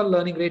optimal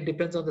learning rate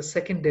depends on the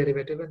second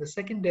derivative. And the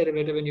second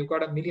derivative, when you've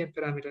got a million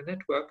parameter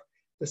network,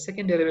 the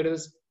second derivative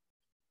is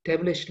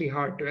devilishly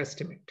hard to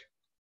estimate.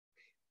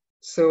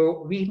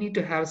 So we need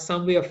to have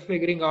some way of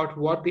figuring out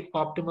what the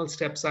optimal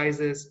step size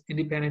is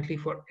independently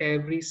for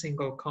every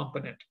single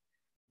component.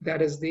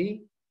 That is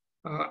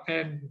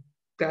and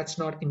that's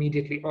not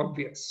immediately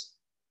obvious.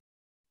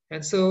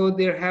 And so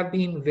there have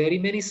been very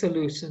many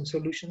solutions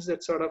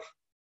that sort of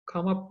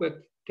come up with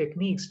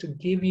techniques to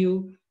give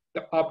you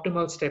the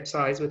optimal step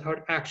size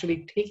without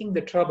actually taking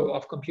the trouble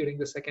of computing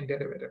the second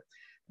derivative.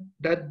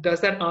 Does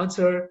that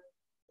answer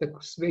the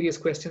various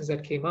questions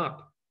that came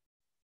up?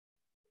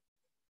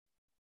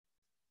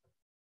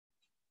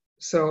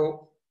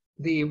 So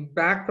the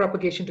back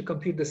propagation to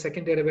compute the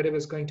second derivative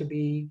is going to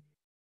be,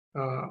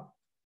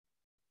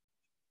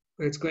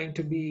 it's going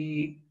to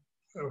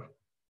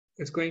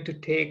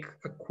take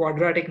a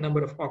quadratic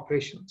number of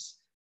operations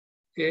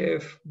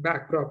if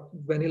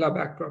vanilla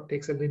backprop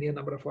takes a linear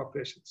number of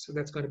operations. So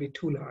that's going to be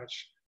too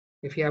large.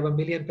 If you have a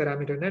million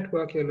parameter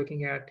network, you're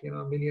looking at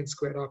a million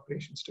squared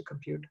operations to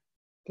compute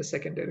the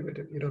second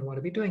derivative. You don't want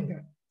to be doing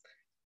that.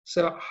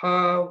 So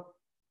how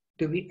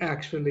do we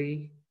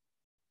actually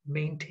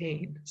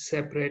maintain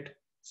separate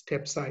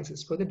step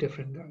sizes for the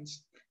different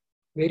guys?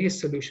 Various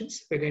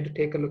solutions. We're going to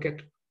take a look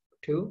at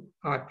two: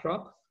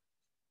 RProp,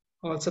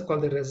 also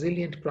called the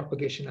resilient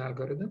propagation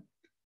algorithm,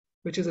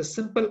 which is a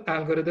simple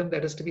algorithm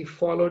that is to be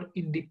followed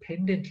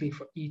independently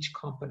for each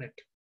component.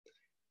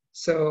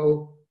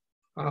 So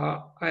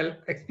I'll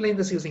explain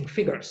this using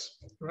figures,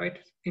 right?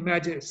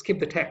 Imagine, skip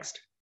the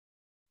text.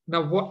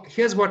 Now,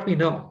 here's what we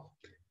know.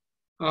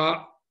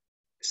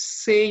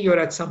 Say you're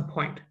at some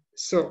point.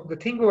 So the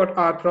thing about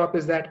RProp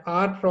is that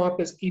RProp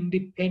is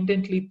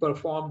independently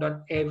performed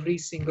on every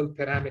single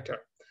parameter.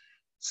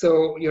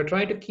 So you're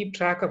trying to keep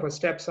track of a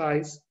step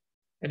size,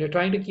 and you're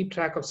trying to keep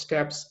track of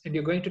steps, and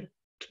you're going to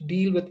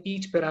deal with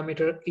each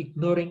parameter,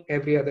 ignoring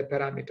every other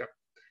parameter.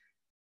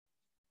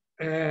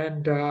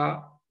 And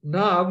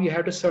now you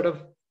have to sort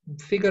of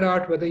figure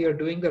out whether you're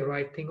doing the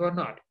right thing or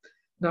not.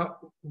 Now,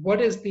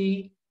 what is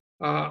the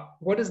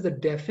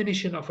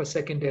definition of a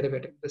second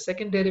derivative? The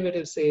second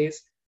derivative says,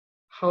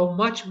 how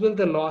much will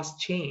the loss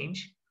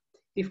change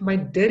if my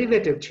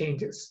derivative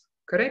changes,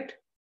 correct?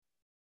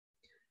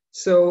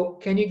 So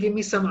can you give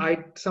me some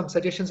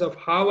suggestions of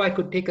how I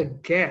could take a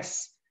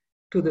guess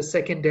to the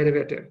second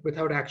derivative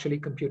without actually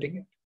computing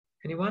it?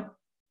 Anyone?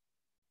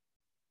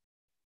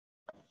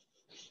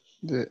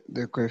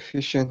 The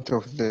coefficient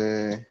of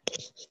the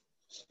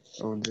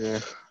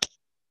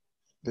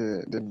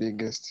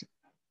biggest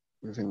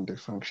within the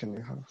function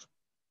you have.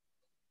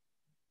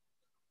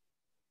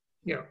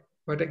 Yeah,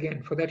 but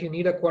again, for that you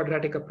need a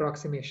quadratic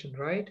approximation,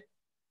 right?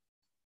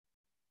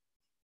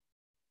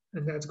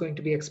 And that's going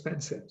to be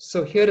expensive.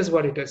 So here is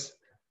what it is.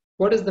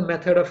 What is the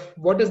method of,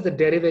 what does the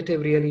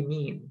derivative really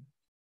mean?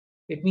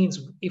 It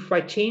means if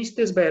I change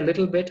this by a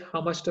little bit,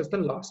 how much does the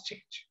loss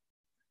change?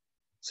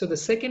 So the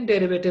second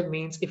derivative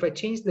means if I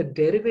change the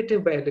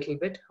derivative by a little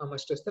bit, how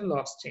much does the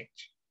loss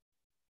change?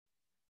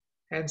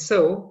 And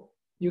so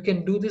you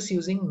can do this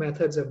using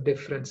methods of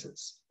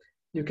differences.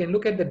 You can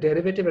look at the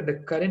derivative at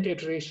the current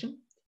iteration.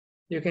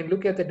 You can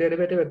look at the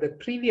derivative at the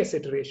previous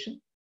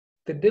iteration.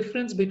 The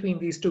difference between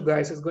these two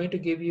guys is going to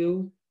give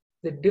you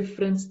the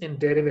difference in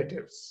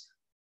derivatives.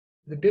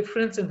 The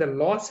difference in the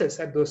losses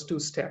at those two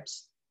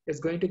steps is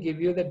going to give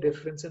you the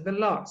difference in the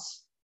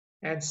loss.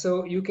 And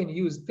so you can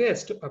use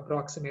this to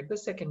approximate the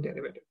second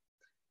derivative.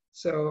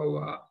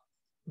 So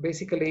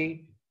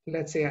basically,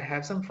 let's say I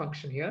have some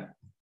function here.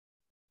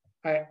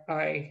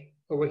 I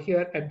over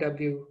here at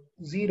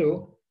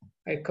W0,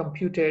 I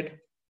computed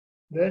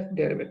the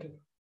derivative.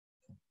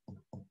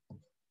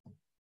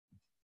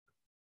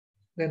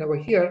 Then over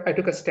here, I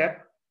took a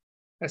step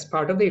as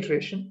part of the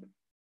iteration.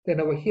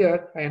 Then over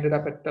here, I ended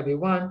up at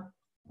W1,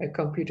 I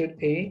computed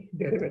a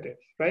derivative,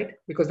 right?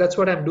 Because that's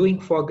what I'm doing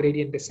for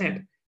gradient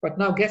descent. But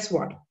now guess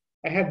what?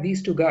 I have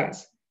these two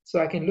guys. So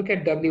I can look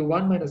at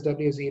W1 minus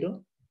W0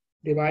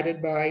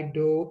 divided by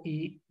dou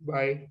E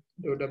by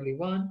dou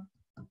W1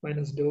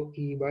 minus dou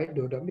E by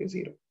dou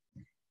W0.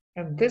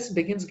 And this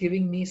begins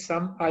giving me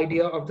some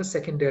idea of the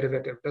second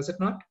derivative, does it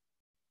not?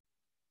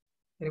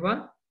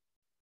 Anyone?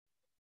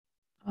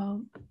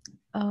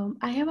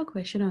 I have a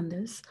question on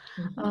this.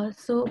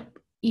 So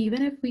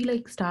even if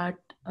we start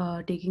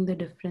taking the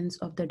difference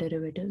of the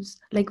derivatives,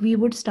 we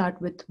would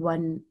start with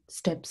one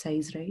step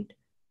size, right?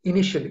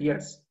 Initially,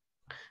 yes.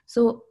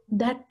 So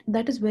that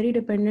is very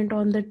dependent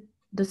on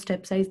the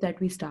step size that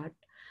we start.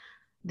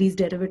 These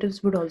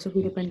derivatives would also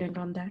be dependent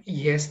on that?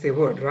 Yes, they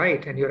would,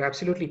 right? And you're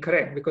absolutely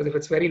correct, because if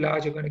it's very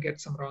large, you're going to get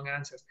some wrong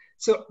answers.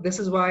 So this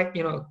is why,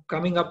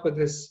 coming up with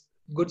this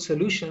good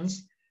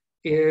solutions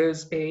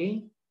is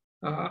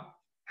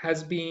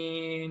has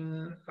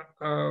been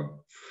a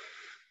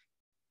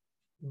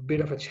bit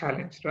of a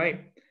challenge,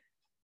 right?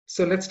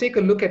 So let's take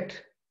a look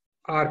at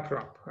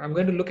RProp. I'm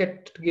going to look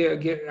at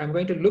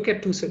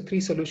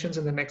three solutions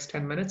in the next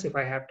 10 minutes if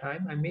I have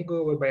time. I may go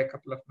over by a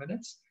couple of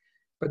minutes,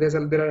 but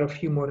there are a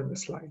few more in the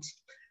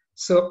slides.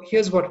 So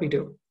here's what we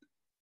do.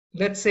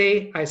 Let's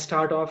say I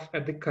start off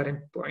at the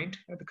current point,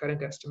 at the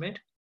current estimate.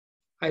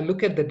 I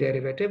look at the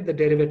derivative. The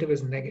derivative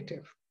is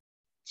negative.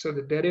 So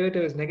the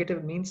derivative is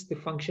negative means the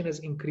function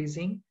is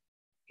increasing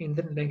in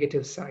the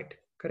negative side,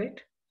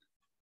 correct?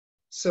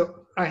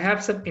 So I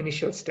have some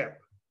initial step.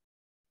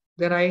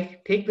 Then I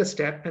take the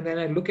step and then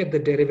I look at the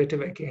derivative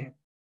again.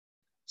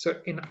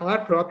 So in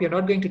R prop, you're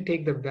not going to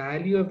take the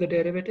value of the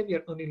derivative,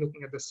 you're only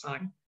looking at the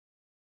sign.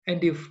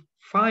 And you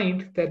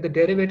find that the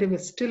derivative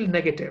is still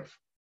negative.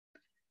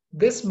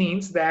 This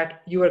means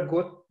that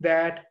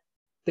that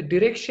the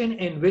direction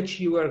in which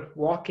you are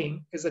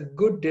walking is a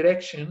good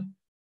direction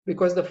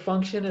because the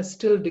function is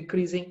still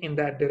decreasing in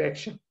that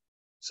direction.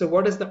 So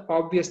what is the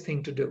obvious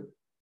thing to do?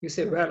 You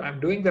say, well, I'm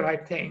doing the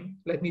right thing.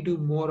 Let me do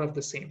more of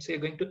the same. So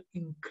you're going to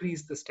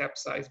increase the step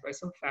size by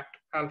some factor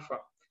alpha.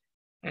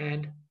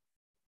 And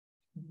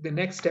the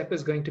next step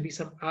is going to be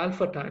some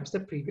alpha times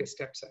the previous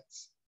step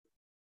size.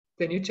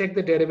 Then you check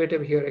the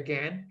derivative here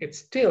again. It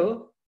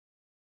still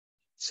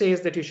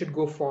says that you should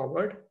go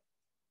forward.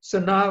 So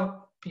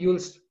now you'll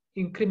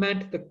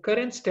increment the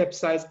current step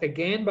size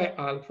again by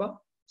alpha.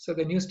 So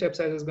the new step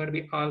size is going to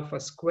be alpha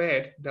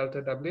squared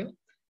delta W,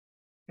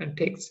 and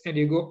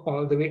you go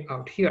all the way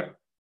out here.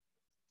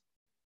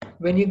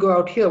 When you go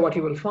out here, what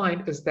you will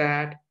find is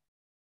that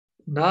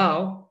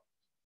now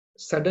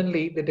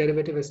suddenly the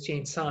derivative has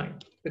changed sign.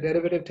 The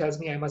derivative tells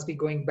me I must be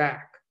going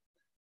back.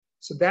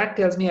 So that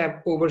tells me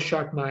I've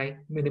overshot my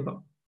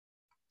minimum.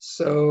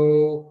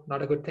 So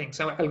not a good thing.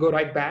 So I'll go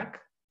right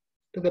back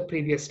to the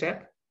previous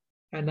step,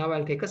 and now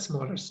I'll take a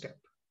smaller step.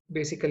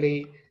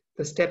 Basically,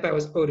 the step I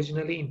was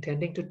originally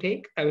intending to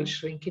take, I will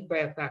shrink it by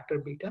a factor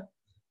beta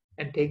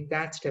and take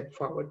that step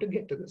forward to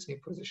get to this new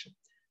position.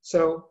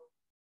 So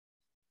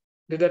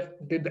did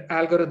the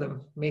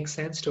algorithm make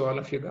sense to all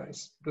of you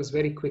guys? It was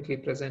very quickly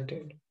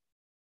presented.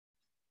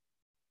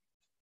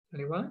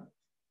 Anyone?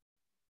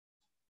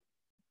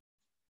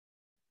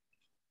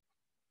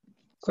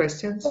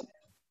 Questions?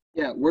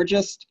 Yeah, we're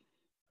just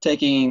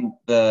taking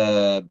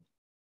the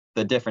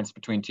difference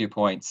between 2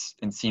 points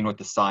and seeing what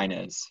the sign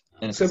is.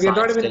 And So we are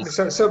not even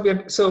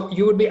so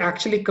you would be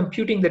actually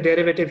computing the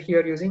derivative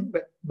here using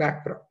the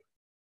backprop.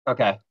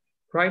 Okay.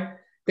 Right?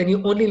 Then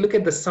you only look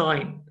at the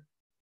sign.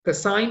 The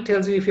sign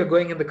tells you if you're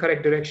going in the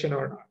correct direction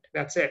or not.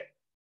 That's it.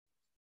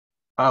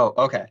 Oh,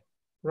 okay.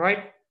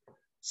 Right?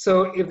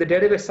 So if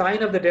the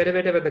sign of the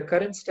derivative at the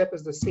current step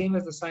is the same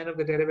as the sign of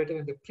the derivative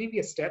in the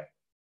previous step,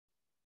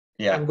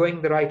 yeah, I'm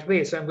going the right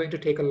way, so I'm going to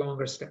take a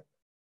longer step.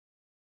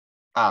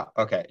 Ah,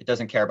 okay. It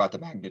doesn't care about the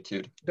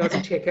magnitude. It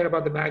doesn't care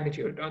about the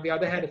magnitude. On the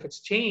other hand, if it's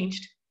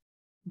changed,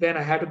 then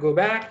I have to go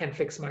back and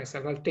fix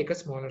myself. I'll take a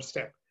smaller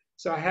step.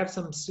 So I have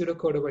some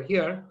pseudocode over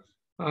here.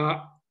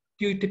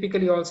 You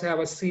typically also have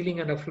a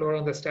ceiling and a floor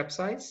on the step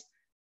size.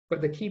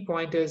 But the key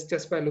point is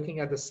just by looking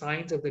at the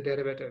signs of the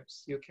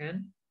derivatives, you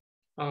can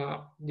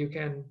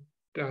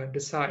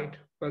decide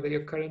whether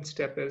your current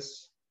step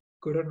is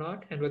good or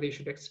not, and whether you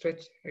should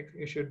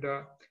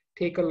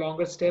take a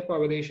longer step or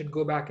whether you should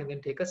go back and then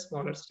take a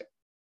smaller step.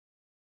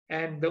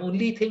 And the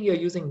only thing you're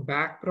using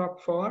backprop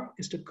for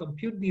is to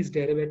compute these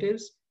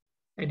derivatives,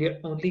 and you're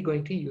only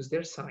going to use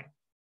their sign.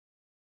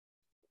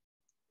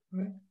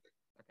 Right?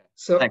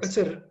 Okay.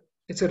 So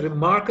it's a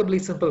remarkably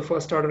simple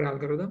first order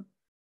algorithm,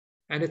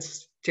 and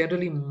it's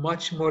generally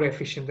much more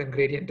efficient than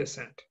gradient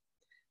descent.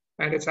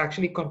 And it's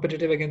actually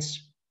competitive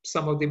against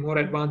some of the more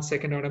advanced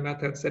second order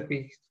methods that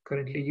we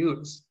currently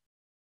use,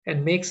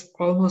 and makes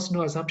almost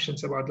no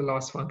assumptions about the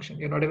loss function.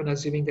 You're not even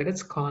assuming that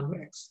it's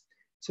convex.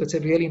 So it's a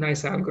really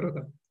nice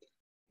algorithm.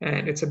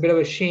 And it's a bit of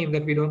a shame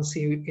that we don't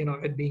see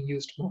it being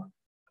used more.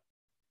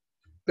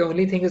 The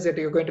only thing is that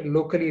you're going to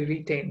locally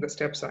retain the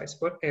step size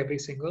for every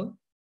single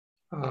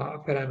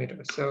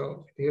parameter.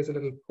 So here's a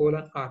little poll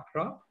on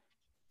rprop.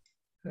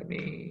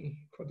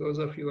 For those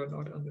of you who are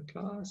not on the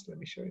class, let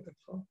me show you the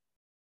poll.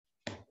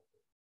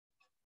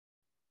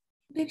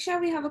 Diksha,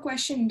 we have a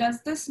question.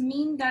 Does this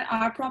mean that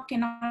rprop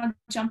cannot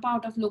jump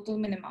out of local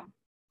minimum?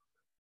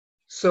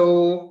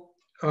 So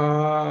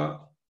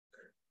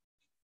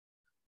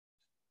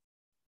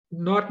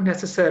not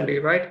necessarily,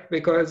 right?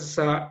 Because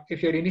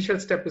if your initial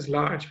step is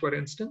large, for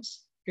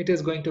instance, it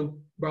is going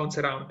to bounce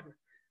around.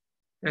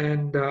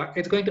 And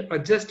it's going to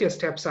adjust your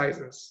step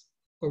sizes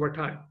over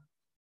time.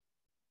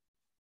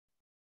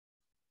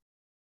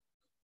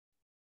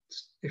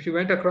 If you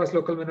went across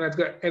local minimum,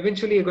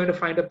 eventually you're going to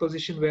find a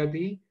position where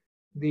the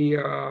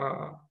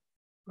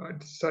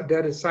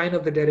sign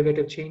of the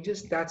derivative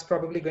changes. That's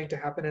probably going to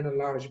happen in a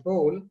large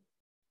bowl.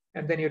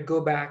 And then you'd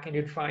go back and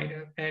you'd find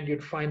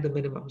the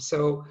minimum.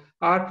 So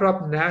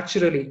rprop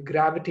naturally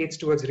gravitates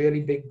towards really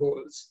big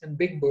bowls, and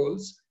big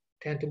bowls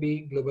tend to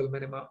be global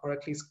minima, or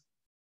at least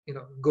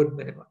good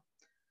minima.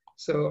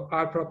 So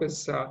rprop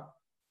is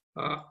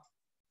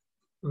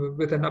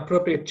with an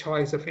appropriate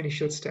choice of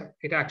initial step,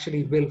 it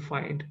actually will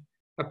find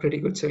a pretty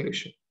good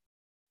solution.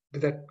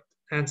 Did that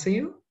answer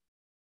you?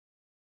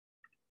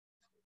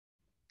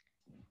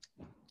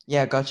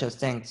 Yeah, gotcha.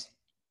 Thanks.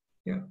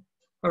 Yeah.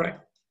 All right.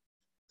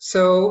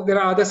 So there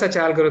are other such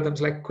algorithms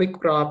like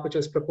QuickProp, which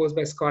was proposed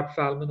by Scott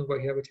Fahlman over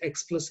here, which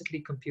explicitly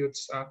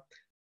computes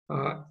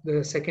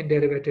the second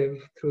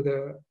derivative through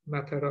the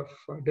method of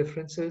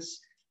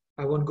differences.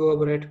 I won't go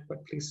over it,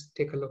 but please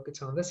take a look.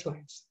 It's on the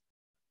slides.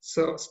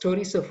 So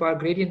story so far,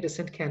 gradient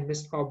descent can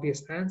miss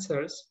obvious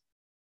answers,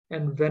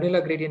 and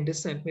vanilla gradient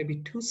descent may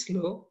be too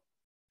slow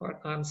or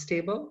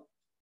unstable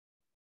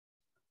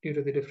due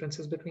to the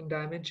differences between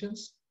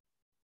dimensions.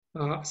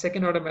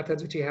 Second order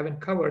methods, which you haven't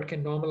covered,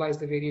 can normalize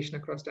the variation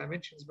across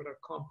dimensions, but are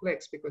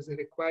complex because they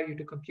require you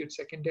to compute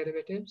second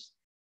derivatives.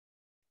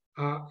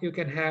 You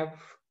can have,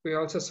 we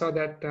also saw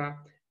that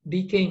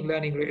decaying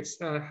learning rates,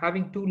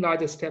 having too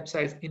large a step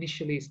size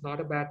initially is not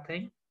a bad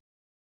thing.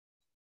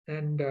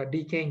 And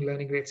decaying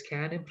learning rates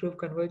can improve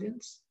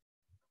convergence.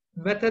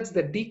 Methods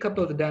that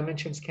decouple the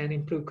dimensions can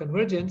improve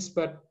convergence,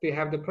 but they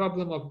have the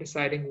problem of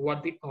deciding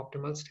what the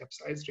optimal step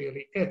size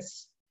really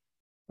is,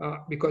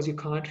 because you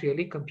can't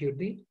really compute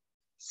the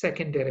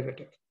second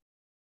derivative.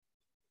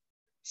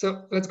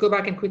 So let's go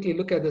back and quickly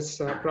look at this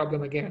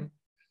problem again.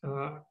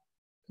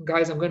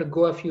 Guys, I'm going to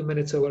go a few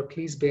minutes over.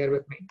 Please bear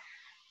with me.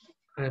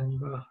 And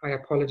I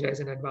apologize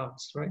in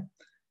advance, right?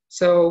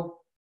 So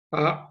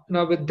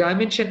now with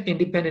dimension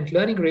independent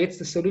learning rates,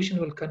 the solution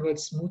will converge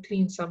smoothly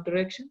in some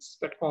directions,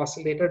 but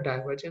oscillate or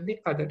diverge in the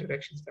other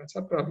directions. That's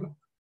our problem.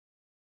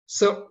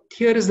 So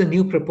here is the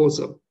new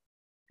proposal.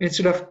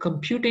 Instead of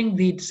computing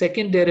the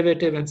second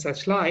derivative and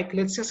such like,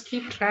 let's just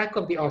keep track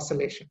of the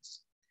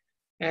oscillations.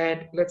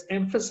 And let's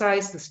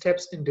emphasize the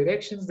steps in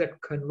directions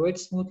that converge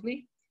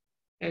smoothly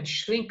and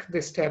shrink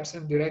the steps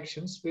in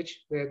directions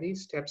where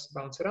these steps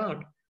bounce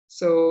around.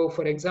 So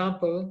for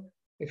example,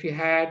 if you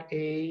had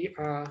a,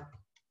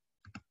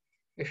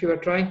 if you were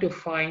trying to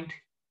find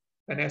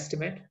an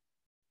estimate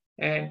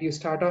and you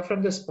start off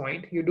from this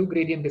point, you do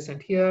gradient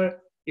descent here,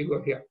 you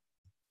go here.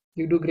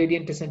 You do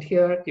gradient descent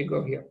here, you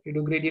go here. You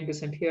do gradient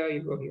descent here,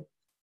 you go here.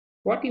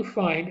 What you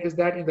find is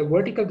that in the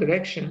vertical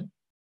direction,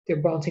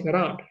 they're bouncing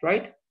around,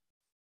 right?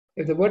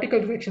 If the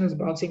vertical direction is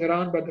bouncing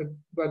around, but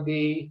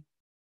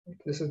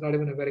this is not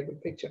even a very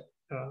good picture.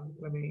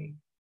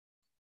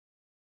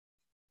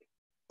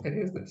 It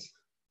is this.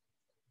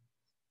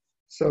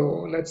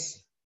 So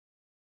let's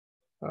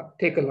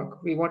take a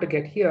look. We want to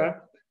get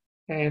here,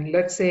 and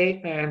let's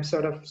say I'm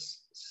sort of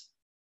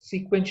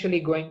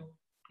sequentially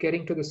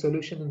getting to the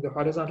solution in the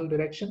horizontal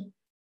direction,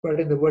 but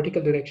in the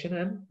vertical direction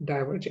I'm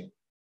diverging.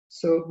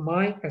 So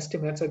my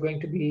estimates are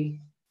going to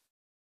be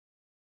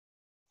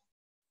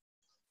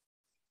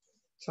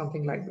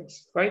something like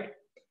this, right?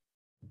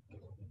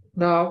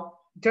 Now,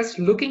 just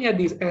looking at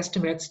these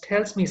estimates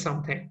tells me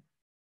something.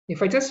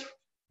 If I just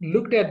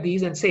looked at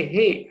these and say,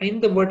 hey, in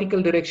the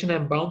vertical direction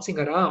I'm bouncing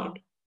around,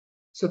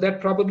 so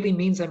that probably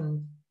means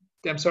I'm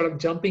sort of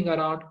jumping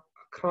around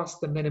across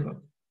the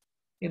minimum.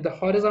 In the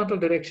horizontal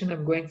direction,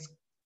 I'm going,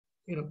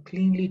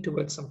 cleanly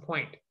towards some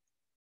point.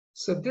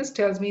 So this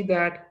tells me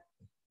that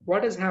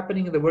what is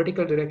happening in the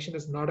vertical direction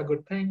is not a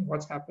good thing.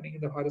 What's happening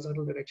in the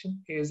horizontal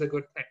direction is a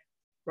good thing,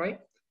 right?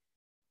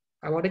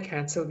 I want to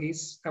cancel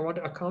these. I want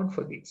to account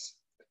for these.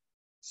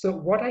 So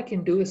what I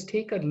can do is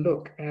take a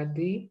look at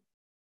the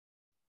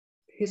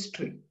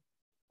history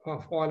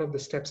of all of the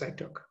steps I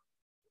took.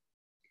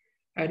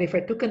 And if I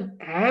took an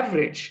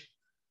average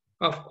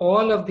of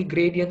all of the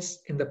gradients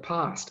in the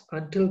past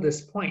until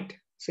this point,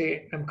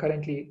 say I'm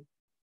currently,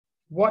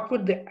 what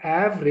would the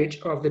average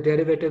of the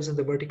derivatives in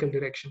the vertical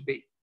direction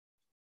be?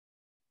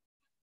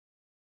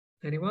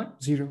 Anyone?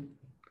 0.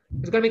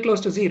 It's going to be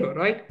close to 0,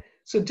 right?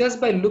 So just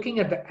by looking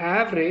at the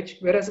average,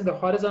 whereas in the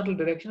horizontal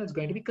direction, it's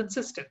going to be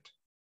consistent.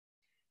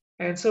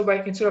 And so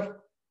instead of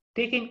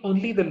taking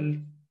only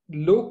the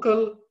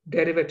local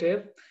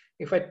derivative,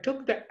 if I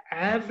took the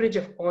average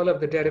of all of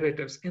the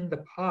derivatives in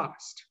the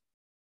past,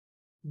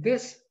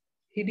 this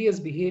hideous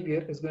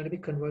behavior is going to be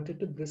converted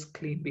to this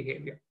clean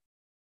behavior.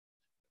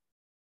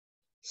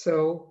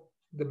 So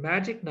the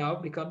magic now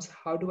becomes,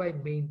 how do I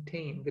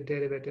maintain the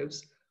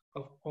derivatives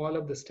of all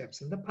of the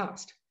steps in the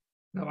past?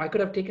 Now, I could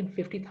have taken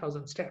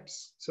 50,000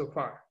 steps so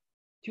far.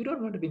 You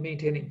don't want to be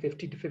maintaining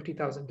 50 to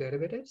 50,000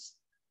 derivatives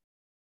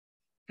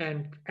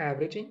and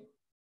averaging,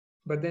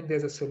 but then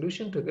there's a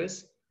solution to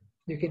this.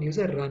 You can use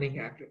a running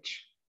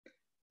average.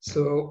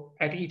 So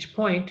at each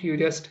point, you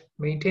just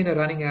maintain a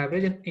running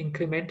average and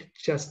increment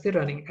just the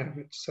running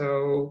average.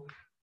 So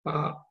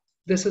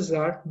this is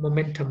our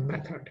momentum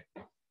method.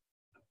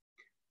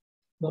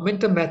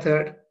 Momentum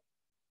method,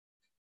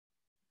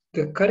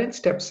 the current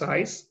step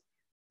size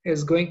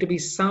is going to be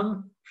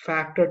some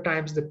factor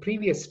times the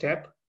previous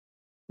step.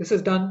 This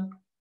is done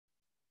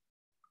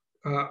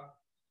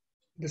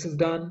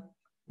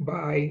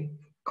by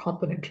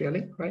component,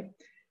 really, right?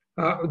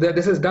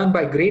 This is done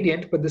by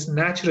gradient, but this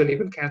naturally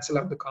will cancel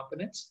out the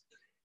components.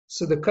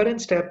 So the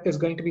current step is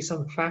going to be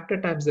some factor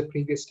times the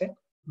previous step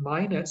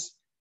minus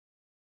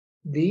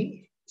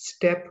the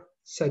step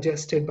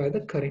suggested by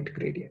the current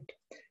gradient.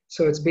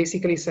 So it's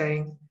basically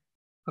saying,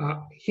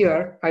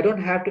 here, I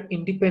don't have to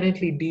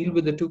independently deal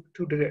with the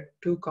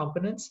two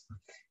components.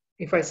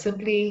 If I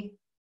simply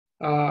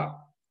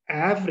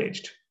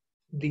averaged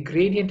the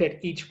gradient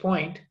at each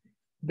point,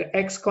 the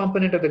x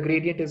component of the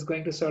gradient is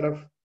going to sort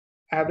of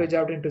average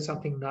out into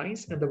something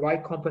nice, and the y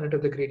component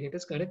of the gradient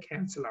is going to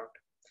cancel out.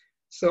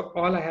 So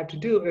all I have to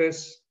do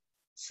is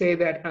say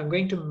that I'm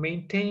going to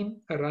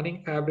maintain a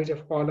running average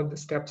of all of the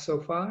steps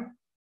so far.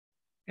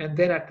 And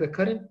then at the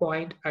current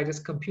point, I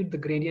just compute the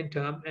gradient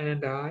term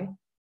and I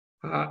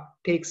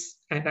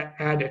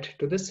add it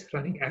to this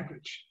running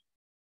average.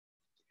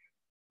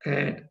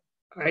 And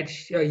I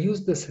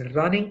use this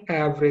running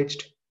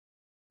averaged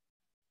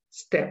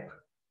step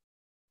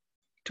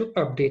to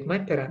update my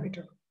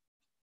parameter.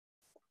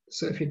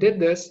 So if you did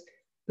this,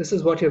 this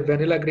is what your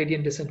vanilla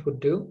gradient descent would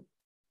do.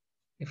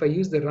 If I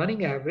use the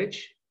running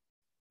average,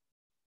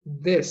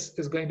 this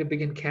is going to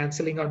begin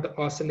canceling out the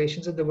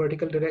oscillations in the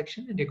vertical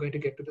direction, and you're going to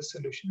get to the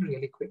solution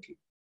really quickly.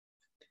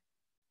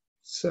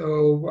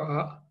 So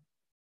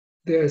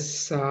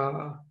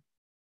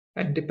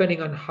and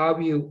depending on how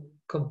you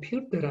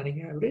compute the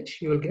running average,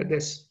 you will get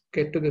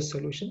to the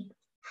solution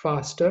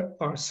faster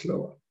or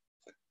slower.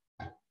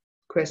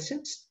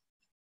 Questions?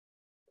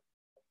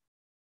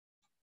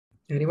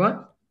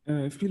 Anyone?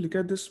 If you look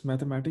at this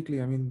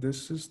mathematically, I mean,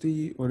 this is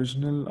the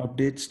original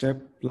update step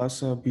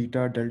plus a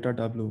beta delta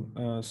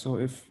W. So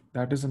if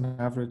that is an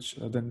average,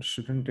 then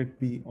shouldn't it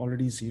be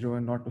already 0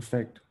 and not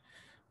affect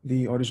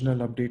the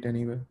original update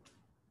anyway?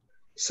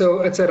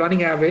 So it's a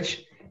running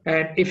average.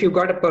 And if you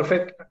got a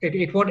perfect,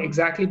 it won't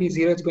exactly be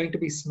 0. It's going to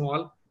be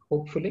small,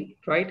 hopefully,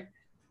 right?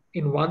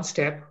 In one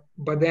step.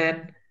 But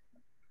then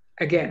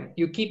again,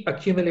 you keep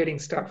accumulating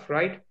stuff,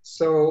 right?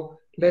 So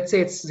let's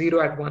say it's 0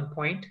 at one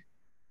point.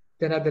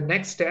 Then at the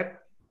next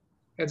step,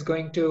 you're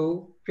going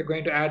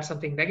to add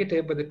something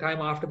negative, but the time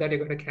after that,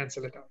 you're going to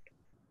cancel it out.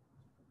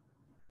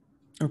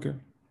 Okay.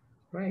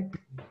 Right.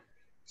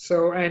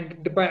 So,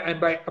 and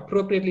by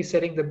appropriately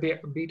setting the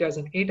betas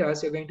and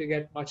etas, you're going to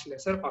get much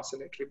lesser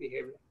oscillatory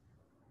behavior.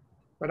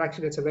 But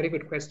actually, that's a very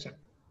good question.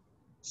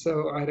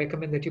 So I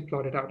recommend that you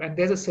plot it out. And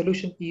there's a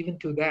solution even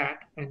to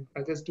that. And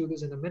I'll just do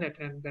this in a minute,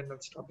 and then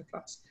I'll stop the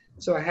class.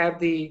 So I have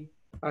the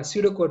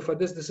pseudocode for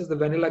this. This is the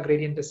vanilla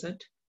gradient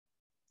descent.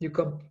 You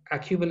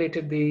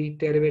accumulated the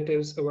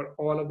derivatives over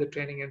all of the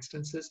training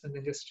instances and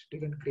then just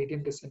did a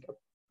gradient descent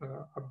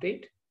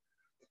update.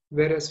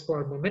 Whereas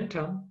for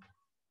momentum,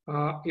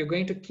 you're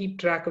going to keep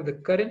track of the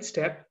current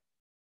step.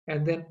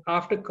 And then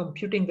after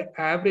computing the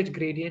average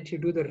gradient, you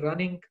do the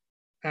running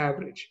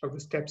average of the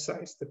step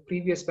size, the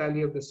previous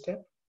value of the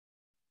step,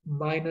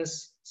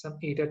 minus some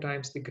eta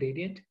times the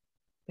gradient.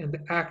 And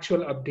the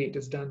actual update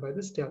is done by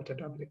this delta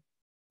W.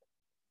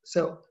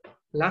 So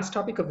last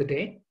topic of the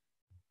day.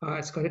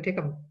 It's going to take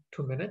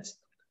 2 minutes.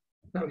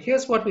 Now,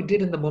 here's what we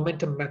did in the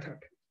momentum method.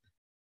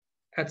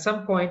 At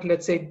some point,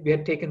 let's say we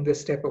had taken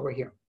this step over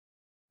here.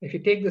 If you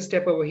take this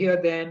step over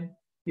here, then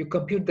you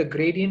compute the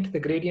gradient. The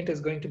gradient is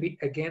going to be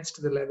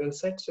against the level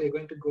set. So you're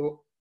going to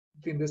go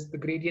in this, the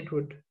gradient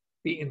would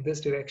be in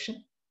this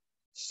direction.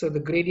 So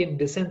the gradient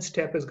descent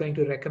step is going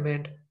to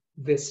recommend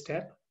this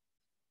step.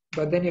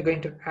 But then you're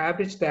going to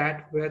average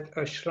that with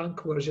a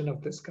shrunk version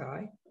of this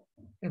guy.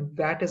 And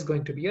that is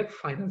going to be your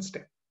final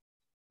step.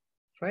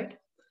 Right?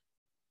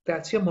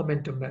 That's your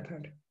momentum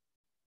method.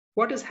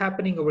 What is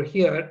happening over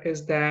here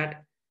is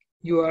that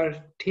you are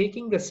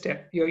taking the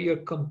step, you're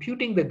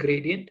computing the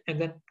gradient and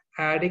then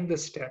adding the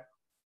step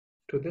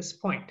to this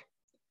point.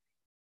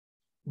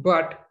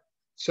 But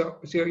so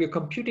you're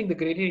computing the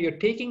gradient, you're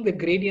taking the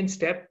gradient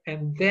step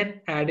and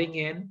then adding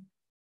in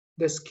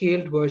the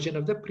scaled version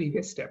of the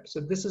previous step. So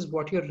this is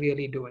what you're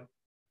really doing.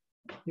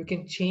 You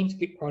can change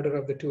the order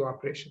of the two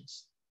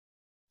operations.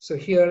 So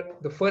here,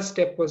 the first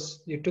step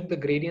was you took the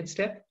gradient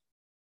step.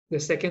 The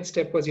second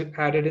step was you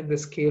added in the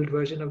scaled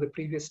version of the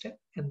previous step,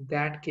 and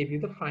that gave you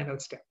the final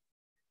step.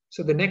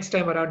 So the next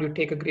time around, you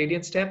take a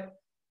gradient step,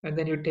 and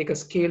then you take a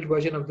scaled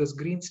version of this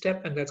green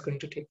step, and that's going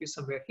to take you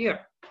somewhere here.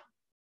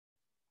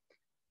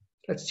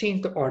 Let's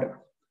change the order.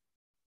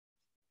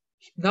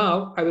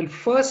 Now, I will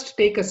first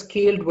take a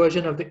scaled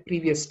version of the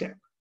previous step,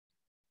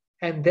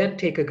 and then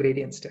take a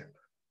gradient step.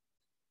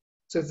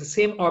 So it's the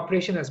same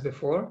operation as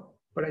before,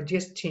 but I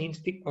just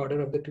changed the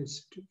order of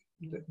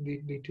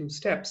the two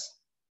steps.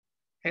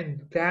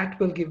 And that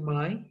will give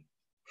my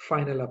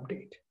final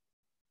update.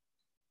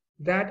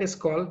 That is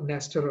called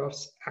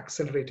Nesterov's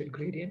accelerated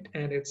gradient,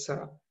 and it's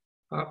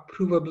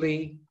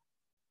provably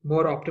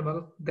more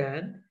optimal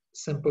than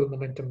simple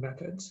momentum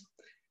methods.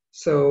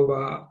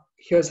 So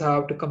here's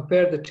how to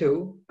compare the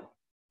two.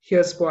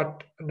 Here's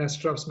what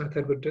Nesterov's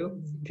method would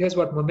do. Here's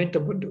what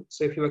momentum would do.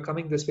 So if you were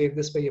coming this way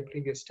your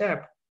previous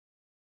step,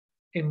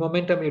 in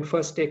momentum, you'd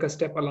first take a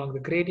step along the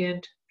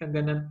gradient and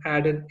then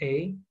add in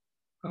a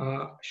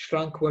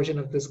shrunk version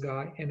of this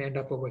guy and end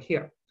up over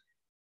here.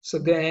 So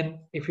then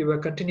if you were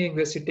continuing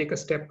this, you take a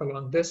step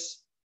along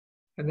this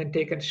and then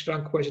take a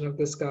shrunk version of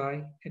this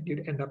guy and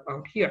you'd end up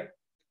out here.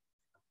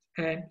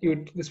 And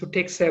this would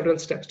take several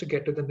steps to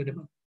get to the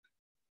minimum.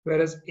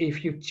 Whereas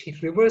if you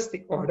reverse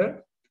the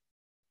order,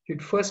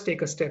 you'd first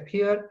take a step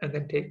here and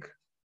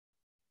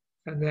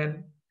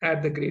then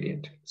add the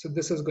gradient. So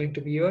this is going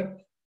to be your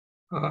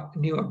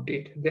new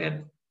update.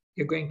 Then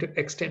you're going to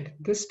extend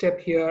this step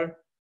here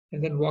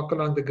and then walk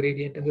along the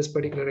gradient. In this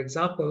particular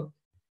example,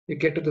 you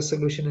get to the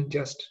solution in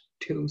just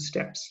 2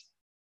 steps.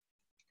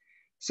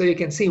 So you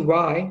can see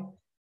why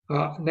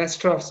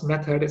Nestrov's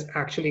method is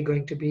actually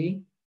going to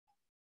be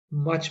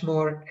much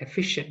more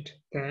efficient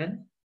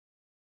than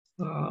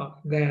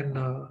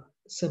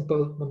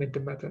simple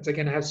momentum methods.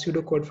 Again, I have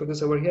pseudocode for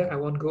this over here. I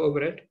won't go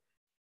over it.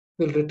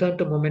 We'll return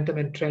to momentum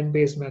and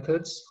trend-based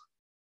methods.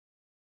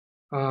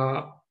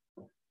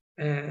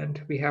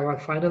 And we have our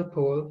final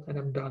poll, and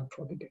I'm done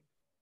for the day.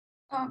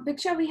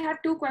 Bhiksha, we had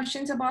two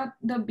questions about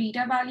the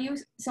beta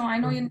values. So I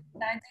know that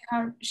they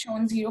have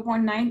shown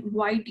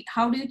 0.9.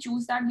 How do you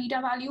choose that beta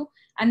value?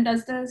 And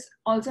does this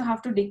also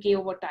have to decay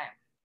over time?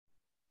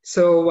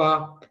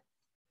 So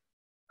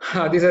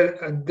these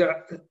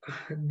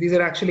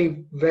are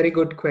actually very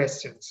good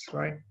questions,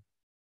 right?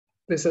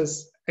 This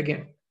is,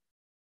 again,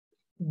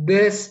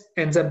 this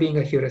ends up being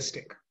a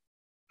heuristic,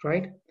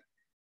 right?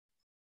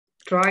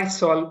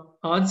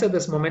 Answer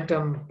this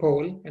momentum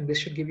poll, and this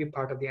should give you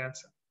part of the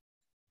answer.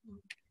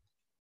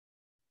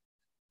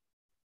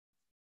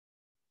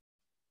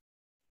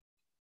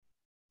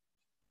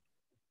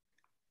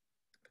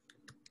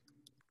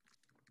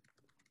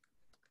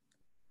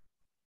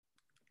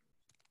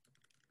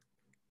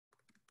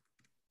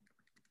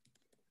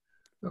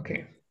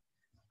 Okay.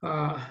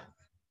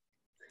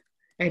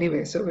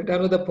 Anyway, so we're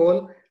done with the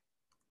poll.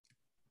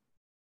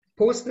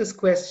 Post this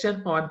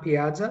question on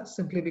Piazza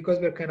simply because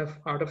we're kind of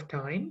out of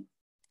time.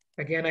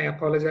 Again, I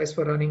apologize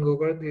for running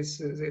over.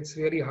 It's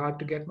really hard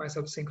to get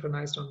myself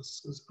synchronized on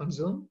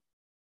Zoom.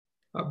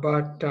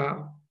 And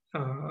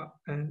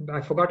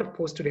I forgot to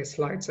post today's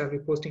slides. I'll be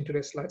posting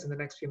today's slides in the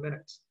next few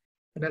minutes.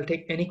 And I'll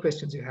take any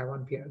questions you have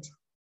on Piazza.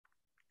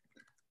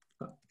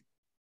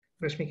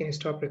 Rashmi, can you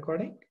stop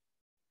recording?